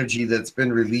dimensional energy that's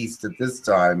been released at this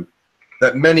time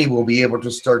that many will be able to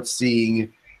start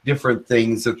seeing different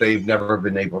things that they've never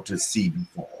been able to see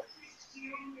before.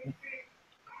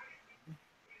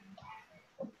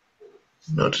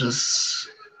 Notice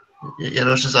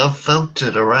I've felt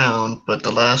it around, but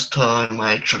the last time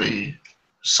I actually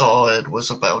saw it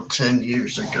was about 10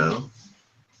 years ago.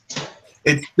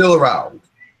 It's still around,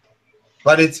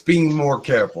 but it's being more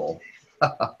careful.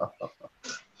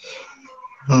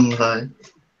 Right.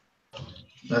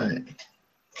 Right.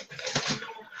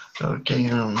 Okay,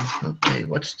 okay,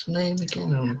 what's the name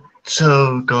again? I'm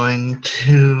so going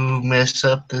to mess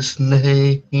up this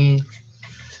name.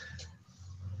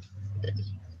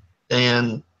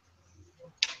 And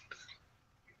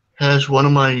has one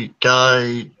of my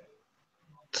guides,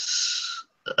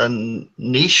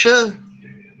 Anashia,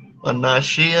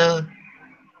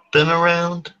 been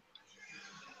around?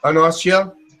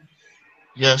 Anashia?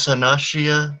 Yes,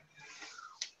 Anashia.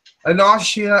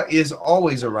 Anashia is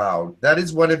always around. That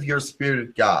is one of your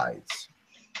spirit guides.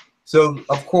 So,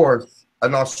 of course,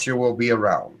 Anostia will be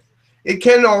around. It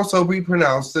can also be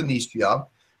pronounced Anistia,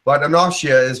 but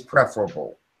Anostia is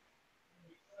preferable.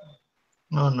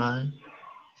 Oh, no.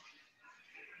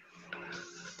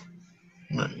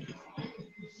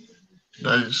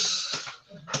 Nice.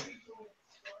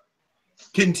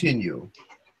 Continue.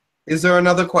 Is there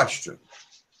another question?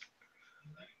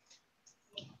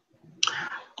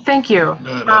 Thank you.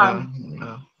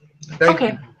 No. Thank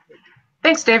okay. you.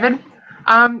 Thanks, David.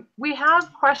 We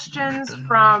have questions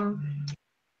from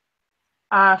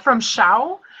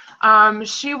Xiao.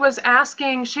 She was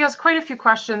asking, she has quite a few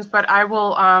questions, but I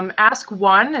will ask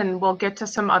one and we'll get to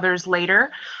some others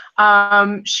later.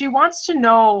 She wants to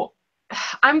know,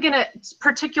 I'm going to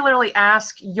particularly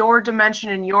ask your dimension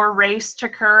and your race,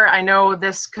 Tekkrr. I know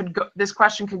this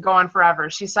question could go on forever.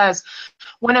 She says,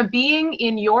 when a being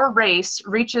in your race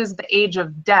reaches the age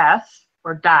of death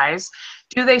or dies,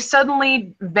 do they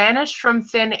suddenly vanish from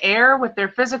thin air with their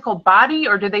physical body,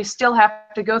 or do they still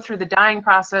have to go through the dying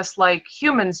process like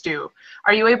humans do?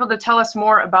 Are you able to tell us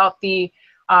more about the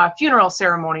funeral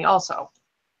ceremony also?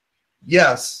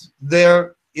 Yes,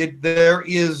 there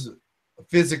is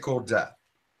physical death.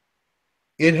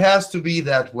 It has to be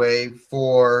that way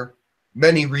for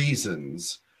many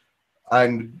reasons,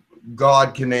 and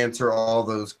God can answer all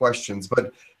those questions.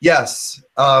 But yes,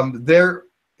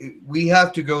 we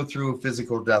have to go through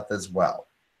physical death as well.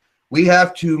 We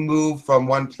have to move from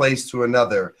one place to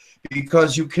another,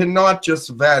 because you cannot just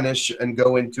vanish and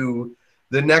go into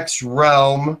the next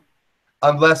realm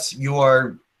unless you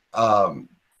are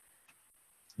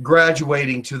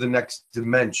graduating to the next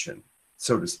dimension,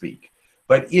 so to speak.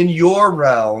 But in your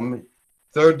realm,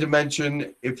 third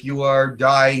dimension, if you are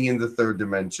dying in the third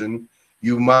dimension,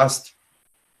 you must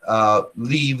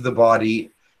leave the body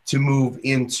to move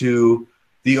into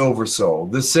the oversoul.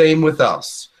 The same with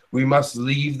us. We must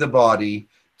leave the body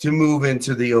to move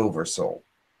into the oversoul.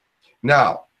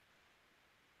 Now,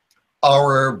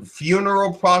 our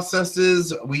funeral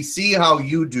processes, we see how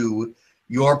you do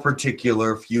your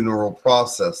particular funeral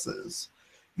processes.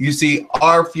 You see,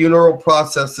 our funeral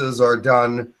processes are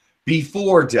done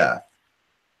before death,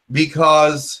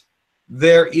 because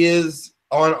there is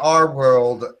on our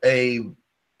world a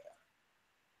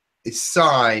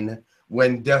sign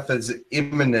when death is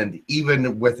imminent,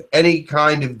 even with any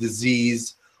kind of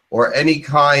disease or any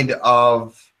kind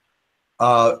of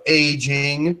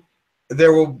aging.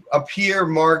 There will appear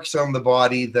marks on the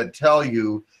body that tell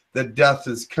you that death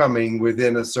is coming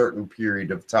within a certain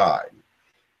period of time.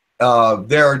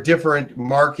 There are different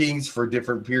markings for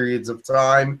different periods of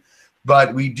time,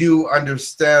 but we do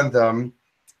understand them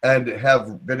and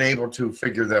have been able to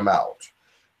figure them out.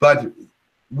 But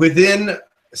within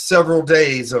several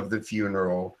days of the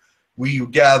funeral, we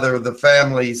gather the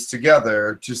families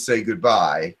together to say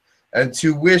goodbye and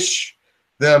to wish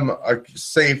them a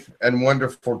safe and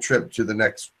wonderful trip to the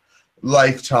next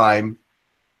lifetime.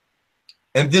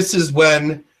 And this is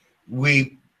when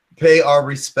we pay our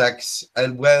respects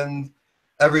and when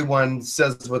everyone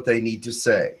says what they need to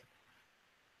say.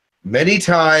 Many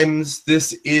times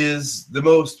this is the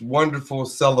most wonderful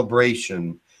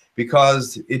celebration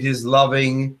because it is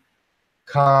loving,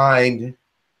 kind,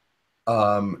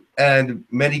 and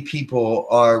many people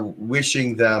are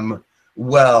wishing them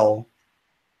well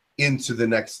into the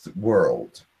next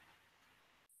world.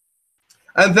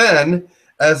 And then,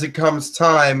 as it comes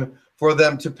time for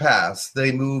them to pass,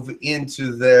 they move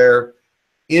into the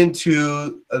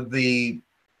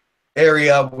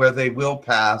area where they will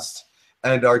pass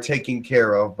and are taken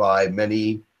care of by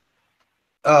many.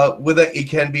 It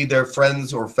can be their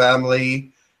friends or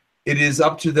family. It is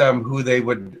up to them who they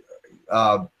would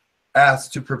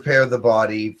ask to prepare the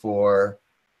body for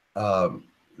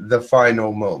the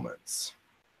final moments.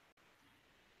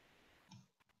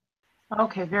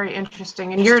 Okay, very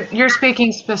interesting. And you're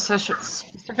speaking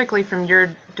specifically from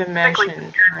your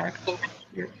dimension, correct?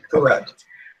 Correct.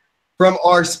 From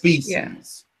our species. Yeah.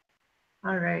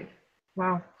 All right.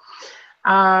 Wow.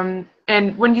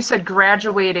 And when you said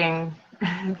graduating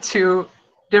to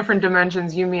different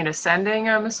dimensions, you mean ascending,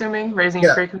 I'm assuming? Raising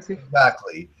your frequency?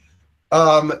 Exactly.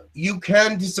 You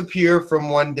can disappear from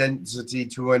one density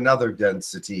to another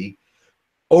density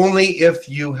only if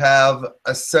you have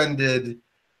ascended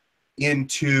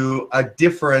into a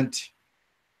different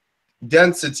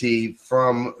density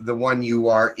from the one you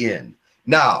are in.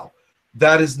 Now,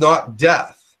 that is not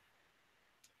death.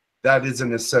 That is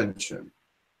an ascension.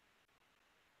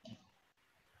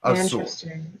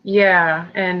 Interesting. Yeah,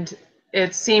 and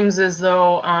it seems as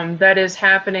though that is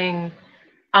happening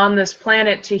on this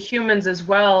planet to humans as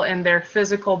well, and their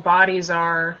physical bodies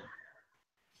are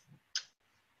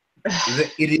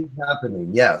It is happening,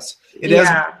 yes. It Yeah. has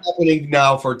been happening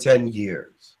now for 10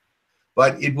 years.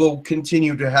 But it will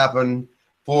continue to happen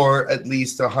for at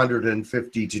least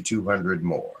 150 to 200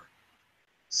 more.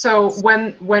 So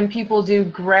when people do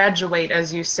graduate,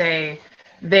 as you say,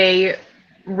 they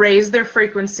raise their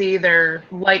frequency, their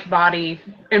light body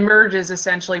emerges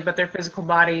essentially, but their physical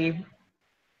body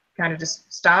kind of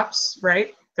just stops,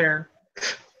 right? They're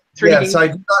 3D. Yes, I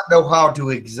do not know how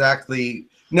to exactly.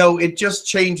 No, it just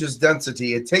changes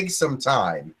density. It takes some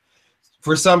time.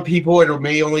 For some people, it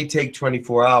may only take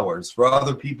 24 hours. For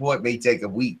other people, it may take a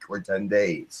week or 10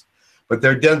 days. But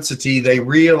their density, they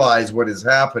realize what is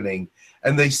happening,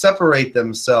 and they separate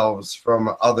themselves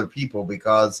from other people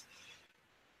because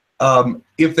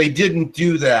if they didn't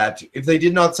do that, if they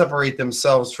did not separate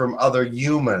themselves from other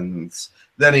humans,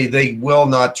 then they will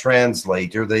not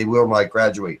translate or they will not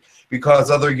graduate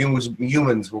because other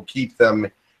humans will keep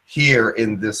them here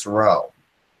in this realm.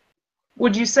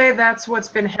 Would you say that's what's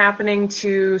been happening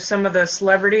to some of the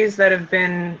celebrities that have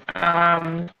been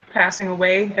passing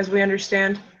away, as we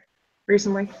understand,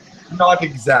 recently? Not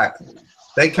exactly.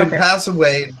 They can pass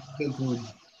away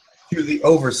to the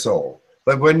oversoul,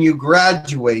 but when you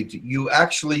graduate, you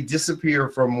actually disappear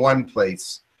from one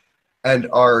place and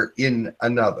are in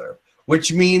another,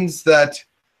 which means that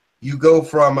you go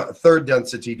from third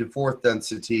density to fourth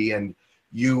density, and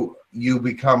you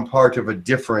become part of a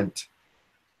different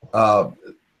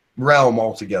realm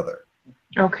altogether.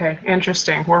 Okay,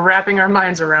 interesting. We're wrapping our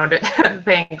minds around it.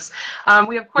 Thanks.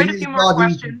 We have quite a few more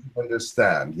questions. To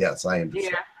understand. Yes, I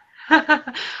understand. Yeah.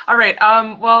 All right.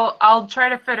 Well, I'll try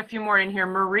to fit a few more in here.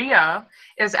 Maria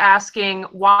is asking,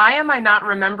 why am I not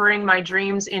remembering my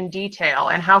dreams in detail,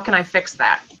 and how can I fix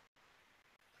that?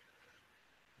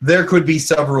 There could be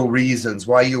several reasons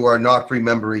why you are not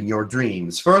remembering your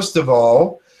dreams. First of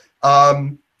all,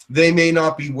 they may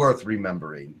not be worth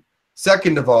remembering.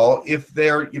 Second of all,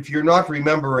 if you're not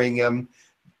remembering them,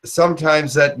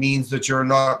 sometimes that means that you're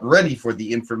not ready for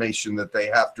the information that they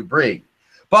have to bring.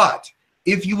 But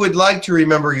if you would like to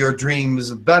remember your dreams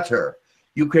better,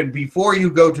 you can, before you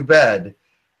go to bed,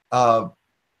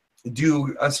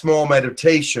 do a small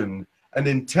meditation, an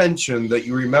intention that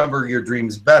you remember your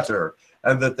dreams better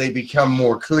and that they become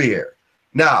more clear.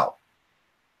 Now,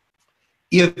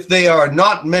 if they are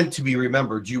not meant to be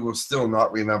remembered, you will still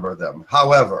not remember them.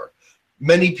 However,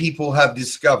 many people have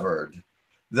discovered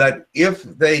that if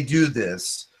they do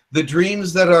this, the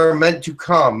dreams that are meant to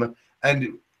come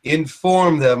and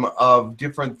inform them of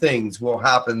different things will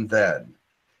happen then.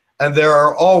 And there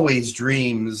are always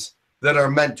dreams that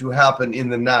are meant to happen in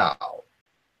the now.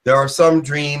 There are some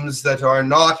dreams that are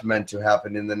not meant to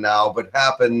happen in the now, but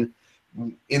happen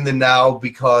in the now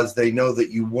because they know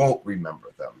that you won't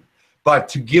remember them. But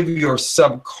to give your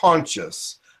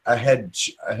subconscious a head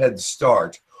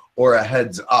start or a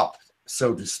heads up,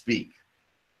 so to speak.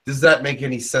 Does that make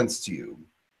any sense to you?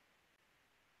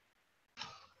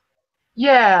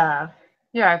 Yeah,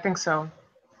 I think so.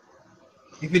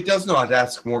 If it does not,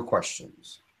 ask more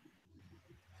questions.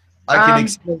 I can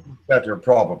explain it better,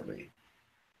 probably.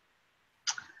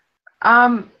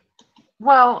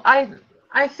 Well,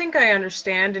 I think I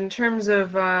understand in terms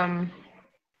of,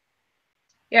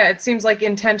 yeah, it seems like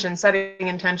intention, setting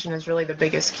intention is really the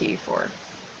biggest key for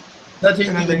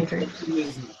remembering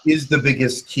dreams. Is the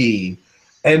biggest key.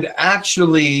 And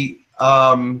actually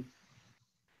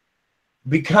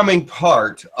becoming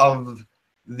part of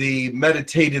the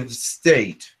meditative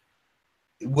state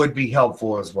would be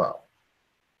helpful as well.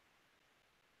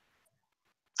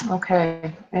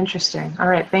 Okay, interesting. All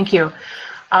right, thank you.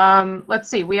 Let's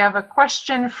see, we have a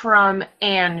question from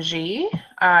Angie.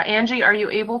 Angie, are you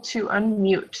able to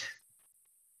unmute?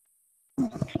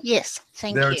 Yes,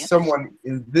 thank you. There's someone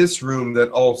in this room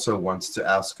that also wants to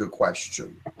ask a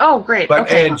question. Oh, great. But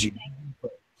okay. Angie,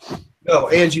 no,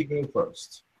 Angie, go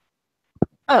first.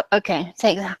 Oh, okay.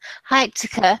 Thanks. Hi,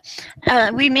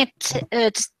 Tekkrr. We met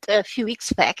just a few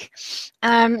weeks back.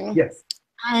 Yes.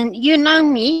 And you know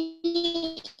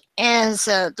me as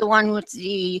the one with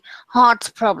the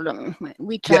heart problem.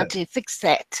 We tried to fix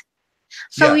that.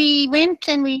 So we went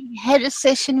and we had a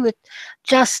session with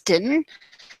Justin,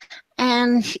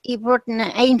 and he brought in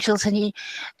the angels, and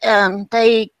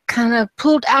they kind of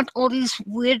pulled out all these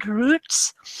weird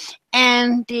roots,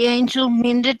 and the angel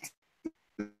mended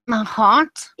my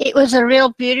heart. It was a real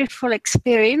beautiful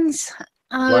experience.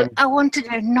 I wanted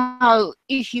to know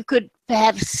if you could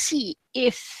perhaps see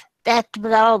if that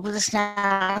valve was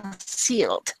now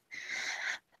sealed.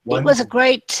 It was a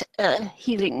great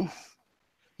healing.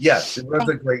 Yes, it was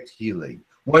a great healing.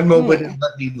 One moment and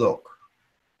let me look.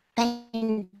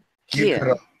 Thank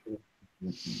you.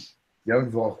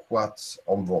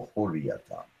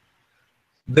 𝗪𝗚𝗓𝗧𝗪𝗚𝗓𝗧.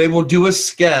 They will do a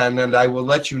scan, and I will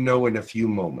let you know in a few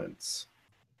moments.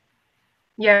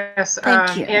 Yes,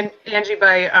 Thank you. and Angie,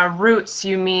 by roots,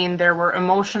 you mean there were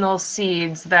emotional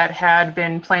seeds that had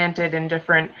been planted in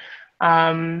different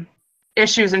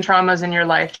issues and traumas in your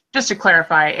life, just to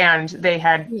clarify, and they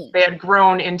had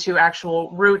grown into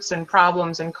actual roots and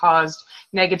problems and caused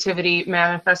negativity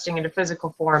manifesting into physical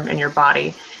form in your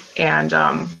body. And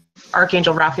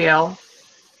Archangel Raphael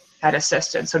had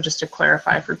assisted. So just to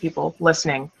clarify for people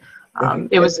listening,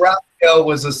 it was Raphael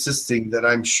was assisting, that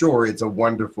I'm sure it's a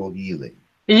wonderful healing.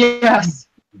 Yes.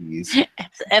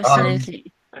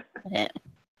 Absolutely. Yeah.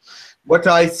 What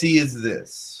I see is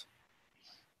this.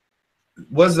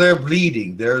 Was there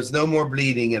bleeding? There is no more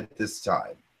bleeding at this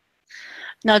time.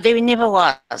 No, there never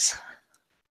was.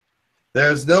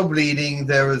 There's no bleeding.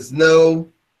 There is no...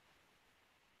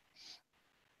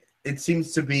 It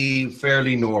seems to be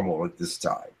fairly normal at this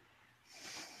time.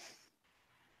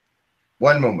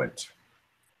 One moment.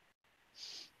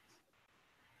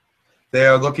 They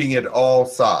are looking at all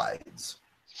sides.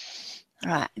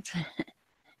 Right.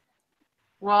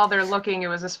 While they're looking, it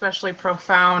was especially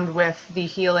profound with the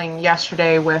healing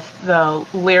yesterday with the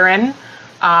Lyran.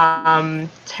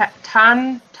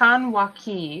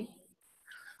 𝗪𝗓𝗏𝗪𝗓𝗏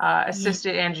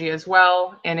assisted Angie as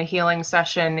well in a healing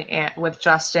session with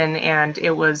Justin, and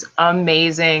it was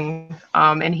amazing.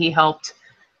 And he helped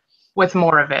with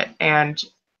more of it, and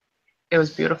it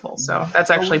was beautiful. So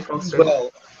that's actually posted.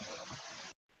 Well,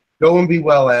 go and be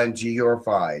well, Angie. You're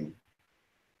fine.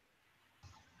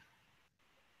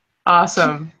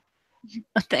 Awesome.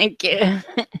 Thank you.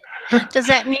 Does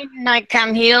that mean like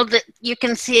I'm healed, that you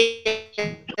can see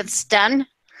it's done?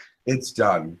 It's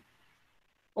done.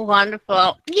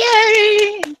 Wonderful.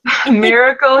 Yay!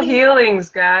 Miracle healings,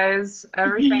 guys.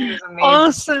 Everything is amazing.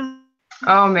 Awesome.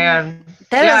 Oh, man.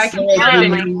 That yeah, I is can hear it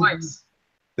in your voice.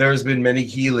 There's been many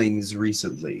healings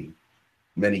recently.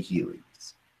 Many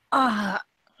healings.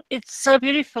 It's so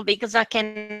beautiful because I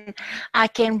can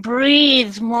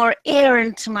breathe more air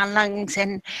into my lungs,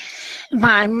 and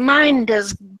my mind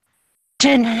is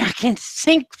and I can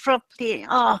think properly.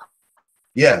 Oh,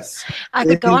 yes. I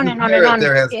could go on and on and on.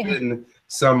 There has been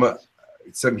some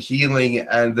healing,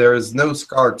 and there is no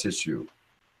scar tissue.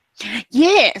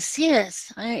 Yes,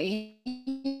 yes, I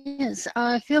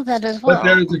feel that as well. But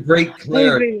there is a great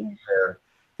clarity there.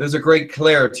 There's a great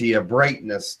clarity, a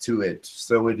brightness to it,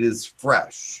 so it is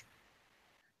fresh.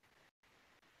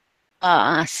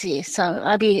 I see. So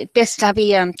I'll be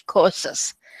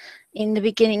cautious in the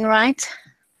beginning, right?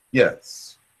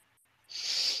 Yes.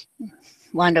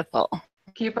 Wonderful.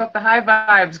 Keep up the high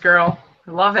vibes, girl.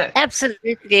 Love it.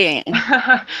 Absolutely.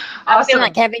 Awesome. I feel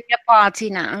like having a party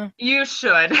now. You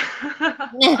should.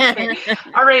 Okay.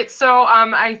 All right. So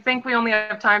I think we only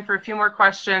have time for a few more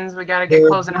questions. We got to get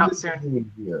closing out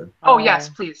soon. Oh, yes,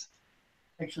 please.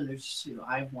 Actually, there's two.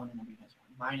 I have one and nobody has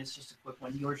one. Mine is just a quick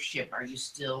one. Your ship, are you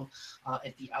still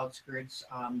at the outskirts?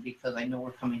 Because I know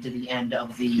we're coming to the end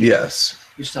of the... Yes.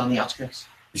 You're still on the outskirts?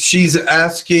 She's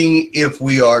asking if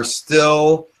we are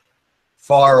still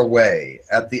far away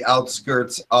at the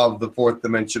outskirts of the fourth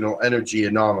dimensional energy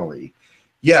anomaly.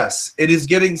 Yes, it is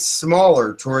getting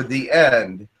smaller toward the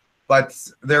end, but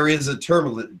there is a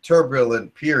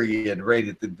turbulent period right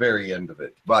at the very end of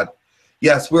it. But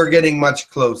yes, we're getting much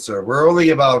closer. We're only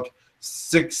about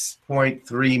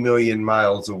 6.3 million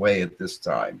miles away at this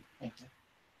time. Thank you.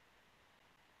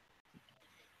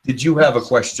 Did you have a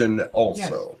question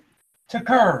also? Yes.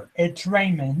 Tekkrr, it's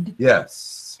Raymond.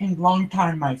 Yes. And long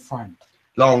time, my friend.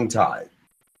 Long time.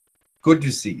 Good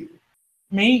to see you.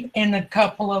 Me and a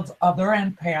couple of other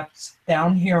empaths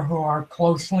down here who are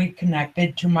closely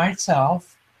connected to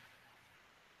myself.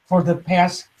 For the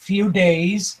past few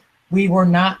days, we were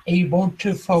not able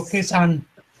to focus on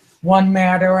one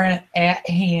matter at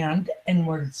hand, and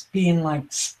we're being like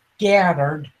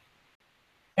scattered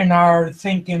in our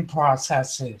thinking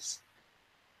processes.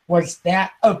 Was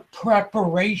that a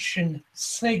preparation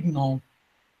signal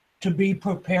to be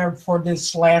prepared for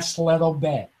this last little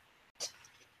bit?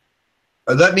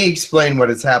 Let me explain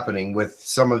what is happening with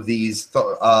some of these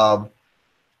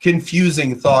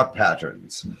confusing thought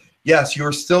patterns. Yes,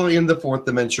 you're still in the fourth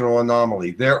dimensional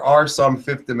anomaly. There are some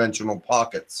fifth dimensional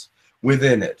pockets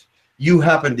within it. You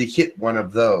happen to hit one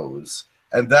of those,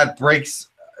 and that breaks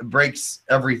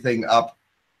everything up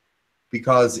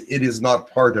because it is not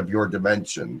part of your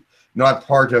dimension, not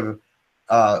part of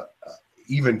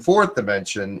even fourth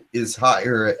dimension is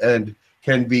higher and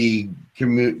can be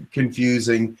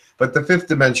confusing, but the fifth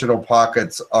dimensional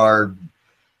pockets are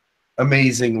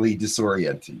amazingly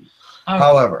disorienting.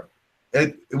 However,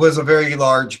 it was a very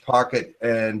large pocket,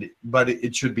 but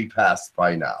it should be passed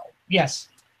by now. Yes.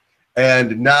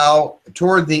 And now,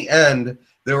 toward the end,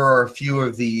 there are a few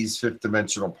of these fifth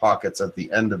dimensional pockets at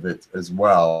the end of it as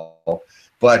well,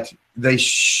 but they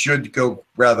should go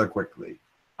rather quickly.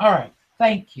 All right.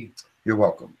 Thank you. You're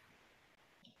welcome.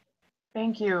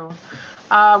 Thank you.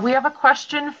 We have a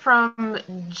question from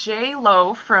J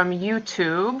Lo from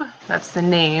YouTube. That's the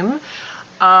name.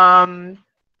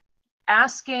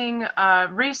 Asking,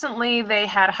 recently they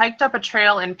had hiked up a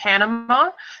trail in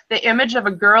Panama. The image of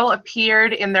a girl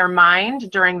appeared in their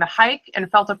mind during the hike and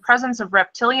felt a presence of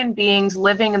reptilian beings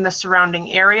living in the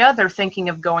surrounding area. They're thinking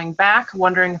of going back,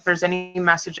 wondering if there's any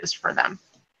messages for them.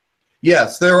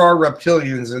 Yes, there are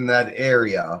reptilians in that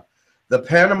area. The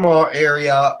Panama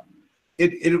area,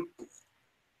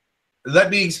 let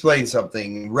me explain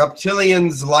something.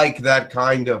 Reptilians like that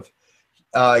kind of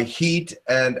heat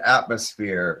and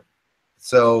atmosphere.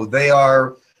 So they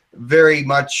are very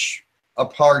much a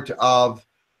part of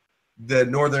the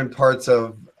northern parts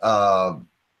of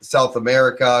South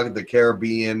America, the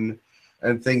Caribbean,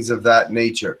 and things of that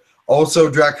nature. Also,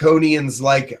 draconians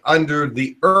like under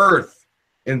the earth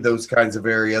in those kinds of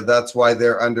areas. That's why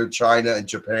they're under China and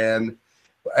Japan,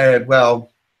 and well,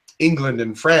 England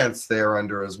and France they're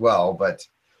under as well. But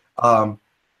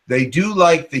they do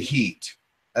like the heat,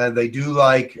 and they do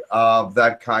like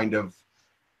that kind of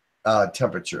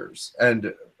temperatures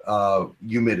and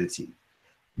humidity.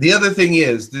 The other thing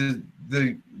is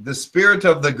the spirit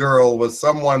of the girl was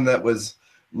someone that was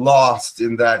lost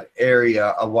in that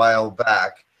area a while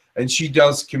back, and she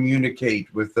does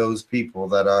communicate with those people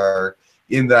that are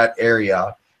in that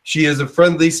area. She is a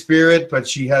friendly spirit, but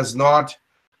she has not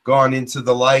gone into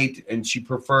the light, and she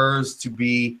prefers to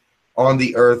be on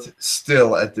the earth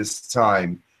still at this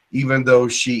time, even though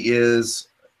she is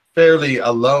fairly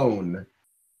alone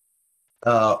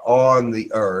on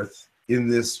the earth in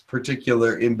this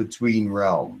particular in-between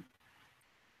realm.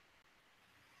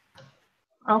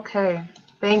 Okay,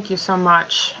 thank you so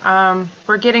much.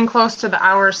 We're getting close to the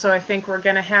hour, so I think we're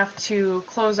going to have to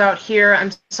close out here.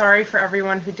 I'm sorry for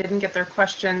everyone who didn't get their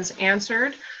questions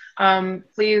answered.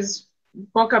 Please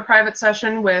book a private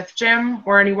session with Jim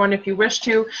or anyone if you wish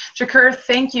to. Tekkrr,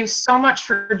 thank you so much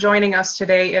for joining us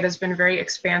today. It has been a very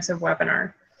expansive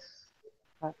webinar.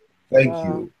 Thank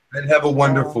you, and have a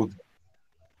wonderful day.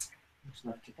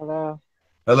 Hello.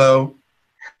 Hello.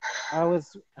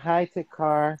 Hi,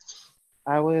 Tekkrr.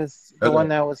 I was the Hello. one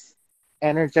that was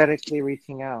energetically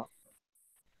reaching out.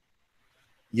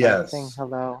 Yes. Saying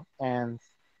hello. And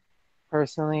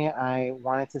personally, I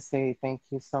wanted to say thank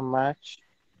you so much.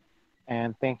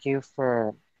 And thank you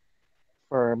for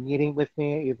meeting with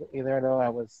me, either though I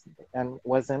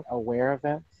wasn't aware of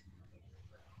it.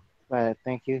 But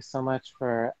thank you so much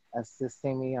for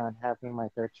assisting me on having my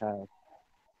third child.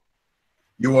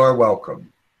 You are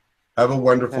welcome. Have a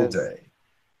wonderful day.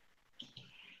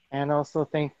 And also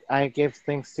I give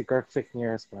thanks to Girk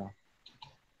Fitneer as well.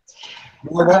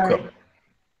 You're welcome.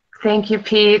 Thank you,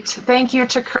 Pete. Thank you,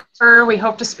 Tekkrr. We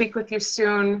hope to speak with you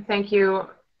soon. Thank you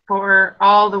for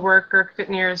all the work Girk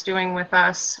Fitneer is doing with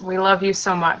us. We love you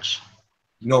so much.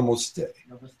 Namaste.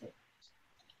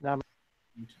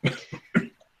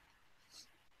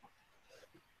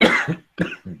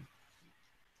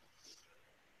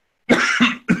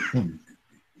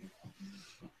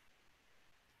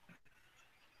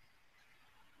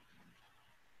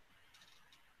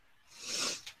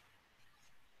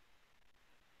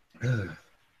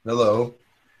 Hello.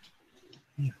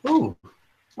 Ooh.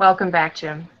 Welcome back,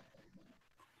 Jim.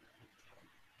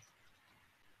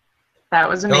 That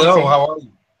was amazing. Hello, how are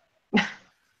you?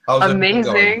 How's everything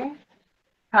going? Amazing.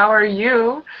 How are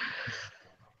you?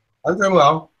 I'm doing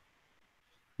well.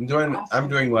 I'm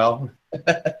doing well.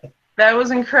 That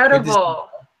was incredible.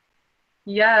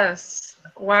 Yes.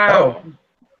 Wow. Oh.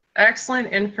 Excellent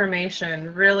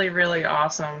information. Really, really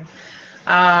awesome.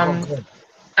 Good.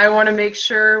 I want to make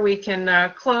sure we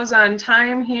can close on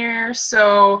time here.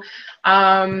 So,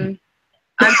 again,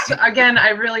 I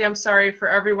really am sorry for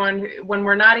everyone. When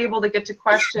we're not able to get to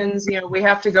questions, we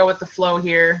have to go with the flow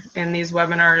here in these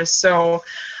webinars. So,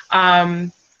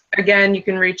 again, you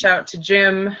can reach out to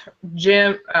Jim.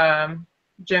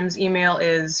 Jim's email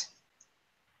is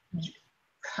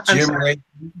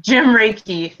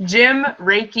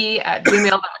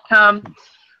jimreiki@gmail.com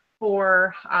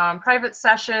for private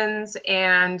sessions.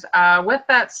 And with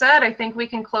that said, I think we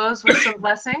can close with some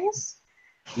blessings.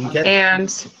 Okay.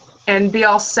 And be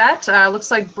all set.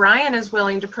 Looks like Brian is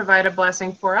willing to provide a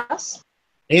blessing for us.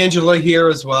 Angela here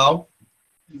as well.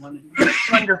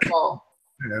 Wonderful.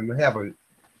 I have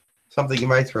something in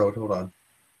my throat. Hold on.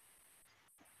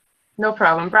 No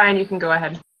problem. Brian, you can go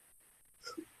ahead.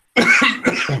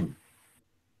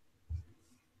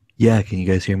 Yeah, can you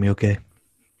guys hear me okay?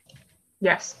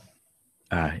 Yes.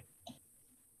 All right.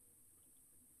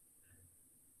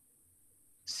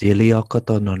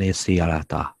 Siliakato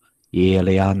nonesiarata.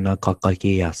 Yeliana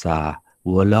kakakiasa.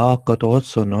 Wala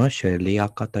katosono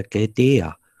sheliakata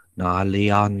ketia.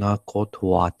 Naliana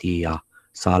kotuatia.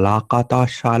 Salakata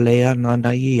shaleana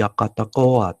naiakata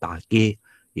koataki.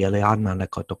 Yeliana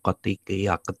nakatokatiki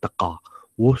yakataka.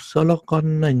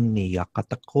 Usalokanani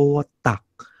yakatakoatak.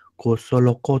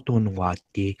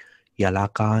 Kosolokotunwati.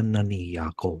 Yalakanani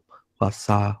yako.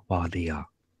 Wasa wadia.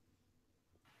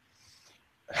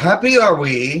 Happy are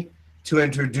we to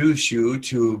introduce you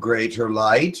to greater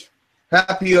light.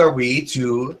 Happy are we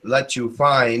to let you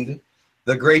find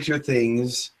the greater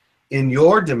things in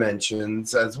your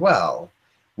dimensions as well.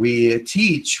 We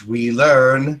teach, we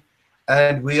learn,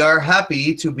 and we are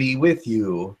happy to be with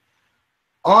you.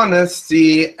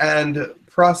 Honesty and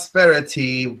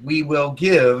prosperity we will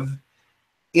give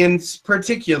in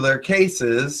particular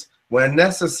cases when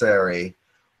necessary.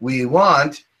 We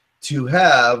want to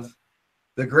have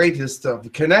the greatest of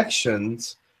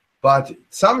connections, but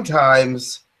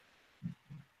sometimes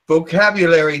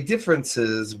vocabulary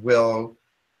differences will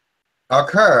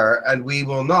occur and we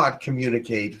will not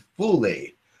communicate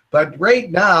fully. But right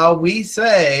now we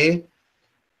say,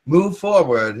 move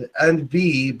forward and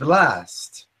be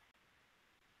blessed.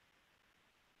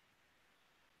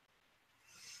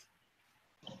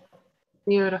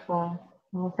 Beautiful.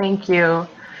 Well, thank you.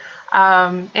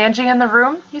 Angie in the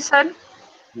room, you said?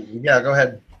 Yeah, go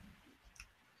ahead.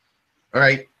 All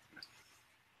right.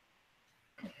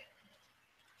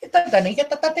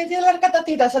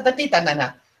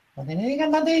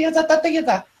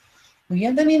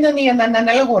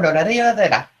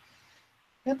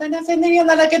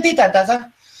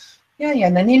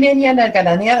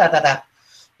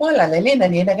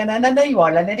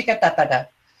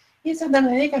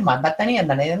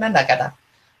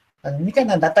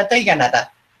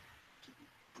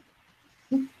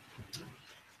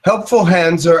 Helpful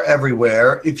hands are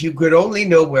everywhere if you could only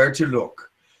know where to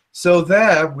look. So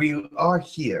there we are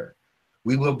here.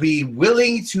 We will be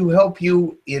willing to help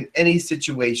you in any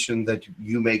situation that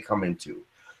you may come into.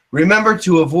 Remember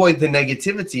to avoid the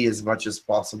negativity as much as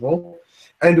possible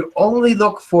and only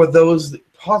look for those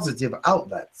positive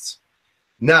outlets.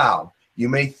 Now, you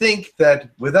may think that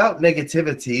without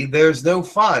negativity, there's no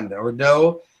fun or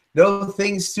no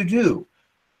things to do,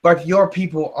 but your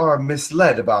people are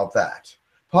misled about that.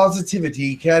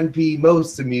 Positivity can be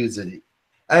most amusing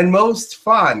and most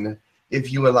fun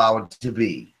if you allow it to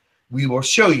be. We will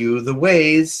show you the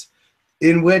ways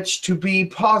in which to be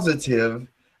positive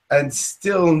and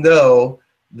still know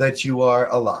that you are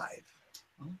alive.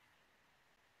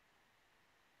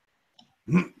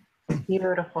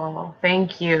 Beautiful.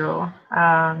 Thank you.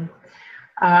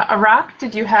 Arak,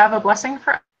 did you have a blessing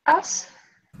for us?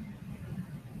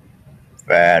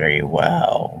 Very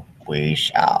well, we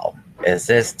shall. Is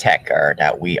this Tekkrr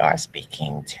that we are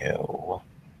speaking to?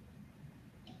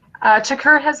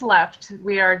 Tekkrr has left.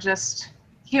 We are just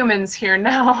humans here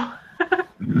now.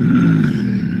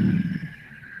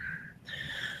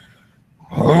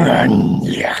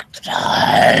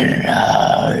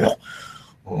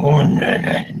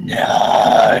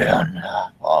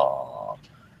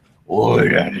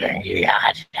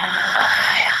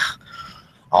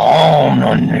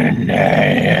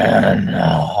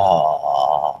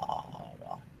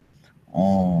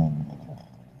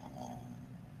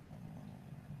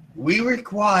 We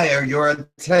require your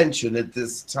attention at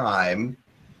this time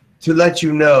to let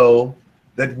you know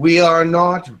that we are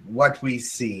not what we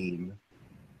seem.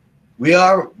 We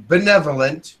are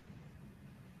benevolent,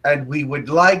 and we would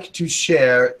like to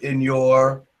share in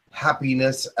your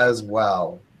happiness as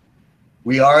well.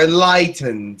 We are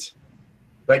enlightened,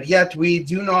 but yet we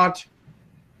do not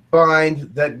find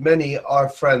that many are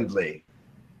friendly.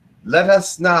 Let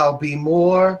us now be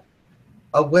more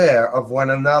aware of one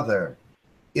another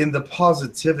in the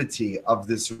positivity of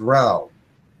this realm.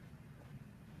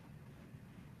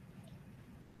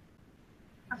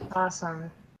 Awesome.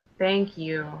 Thank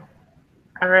you.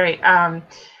 All right.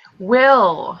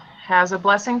 Will has a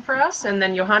blessing for us, and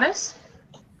then Johannes.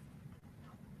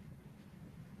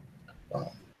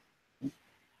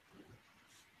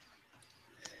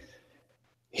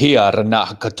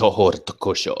 Hiarna katohort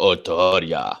kosho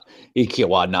otoria.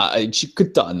 Ikiwana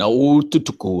chikatana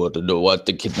ututukur no at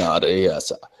the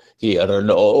kinariasa. Here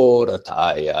no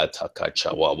orataya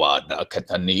takachawana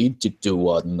katani to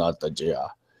do another ja.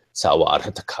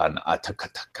 Sawaratakan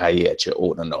atakatakaya che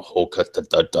ona no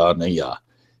hokatadanaya.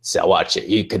 Sawache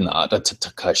ikana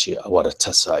takashi awara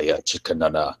tasaya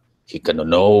chikanana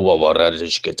hikano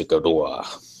wawarajiketikadua.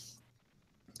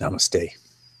 Namaste.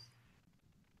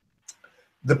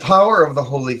 The power of the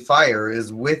holy fire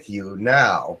is with you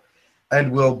now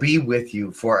and will be with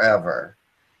you forever.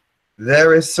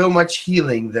 There is so much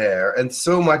healing there and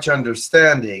so much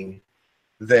understanding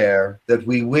there that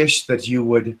we wish that you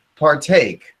would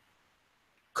partake.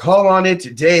 Call on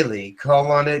it daily,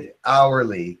 call on it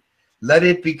hourly. Let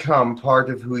it become part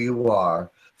of who you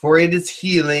are, for it is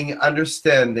healing,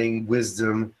 understanding,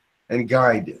 wisdom, and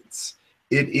guidance.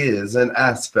 It is an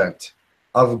aspect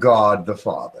of God the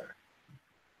Father.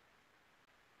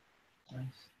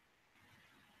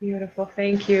 Beautiful,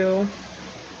 thank you.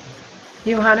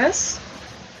 Johannes?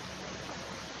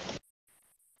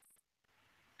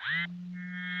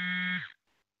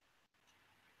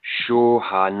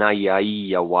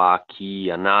 Shohanayaya waki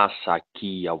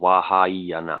anasaki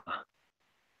wahayana.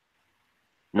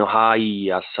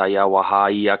 Nohaya saya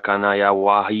wahaya kanaya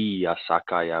wahia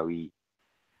sakayawi.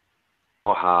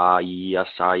 Nohaya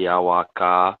saya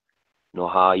waka.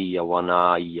 Nohaya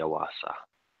wanaya wasa.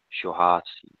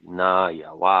 Shohasi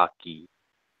naya waki.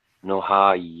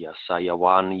 Nohaya saya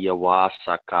wanya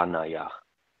wasa kanaya.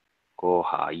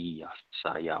 Kohaya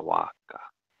saya waka.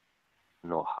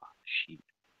 Nohashi.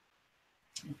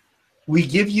 We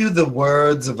give you the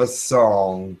words of a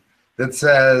song that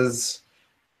says,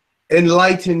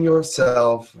 enlighten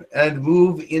yourself and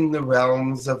move in the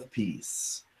realms of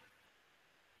peace.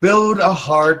 Build a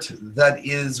heart that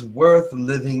is worth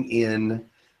living in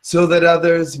so that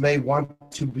others may want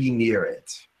to be near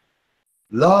it.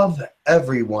 Love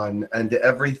everyone and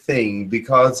everything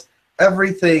because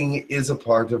everything is a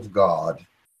part of God.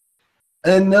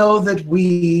 And know that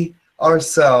we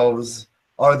ourselves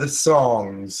are the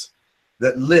songs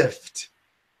that lift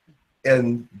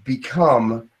and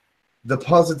become the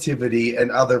positivity in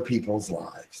other people's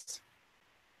lives.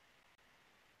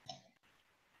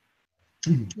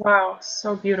 Wow,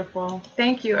 so beautiful.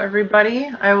 Thank you, everybody.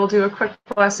 I will do a quick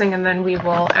blessing and then we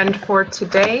will end for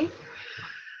today.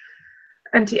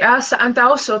 Anti asa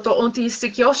antao soto onti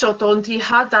stikyo soto onti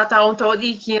hata ta onto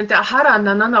ikiente hara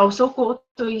nanana osoko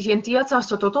to ihentia ta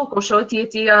soto toko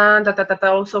shoti tia ta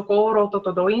osoko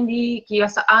to do indi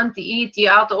kiasa anti iti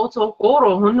auto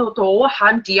osokoro huno to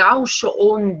hanti au sho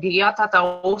on dia ta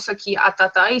osaki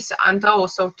atata is anta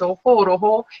soto horo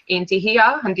ho inti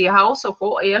hia hanti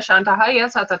hausoko e shanta haya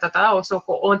ta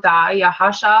osoko onta ya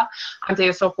hasha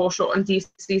ante soko sho anti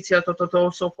sitio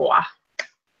to soko.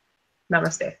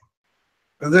 Namaste.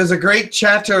 There's a great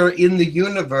chatter in the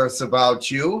universe about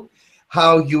you,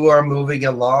 how you are moving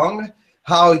along,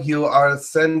 how you are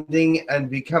ascending and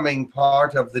becoming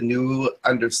part of the new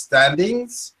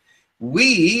understandings.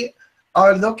 We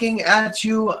are looking at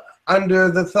you under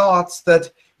the thoughts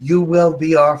that you will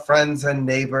be our friends and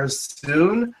neighbors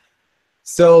soon.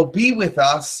 So be with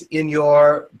us in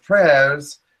your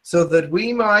prayers so that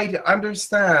we might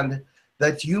understand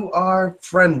that you are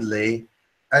friendly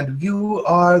and you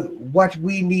are what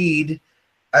we need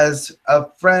as a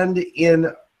friend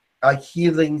in a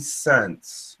healing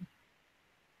sense.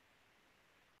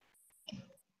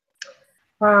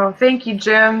 Wow, thank you,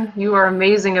 Jim. You are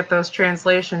amazing at those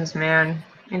translations, man.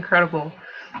 Incredible.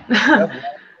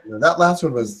 That last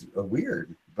one was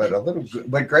weird, but a little,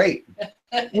 but great.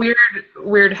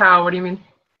 Weird how? What do you mean?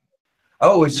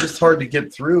 Oh, it's just hard to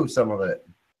get through some of it.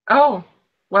 Oh,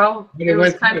 well, it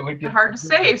was kind of hard to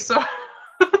say, so.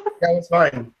 That was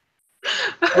fine.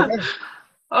 Okay.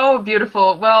 Oh,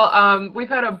 beautiful. Well, we've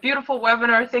had a beautiful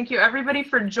webinar. Thank you, everybody,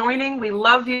 for joining. We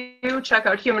love you. Check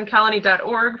out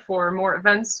humancolony.org for more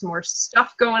events, more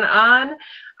stuff going on.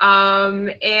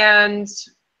 And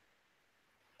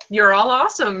you're all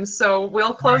awesome. So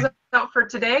we'll close out for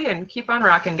today and keep on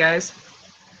rocking, guys.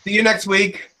 See you next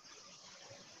week.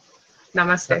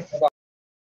 Namaste.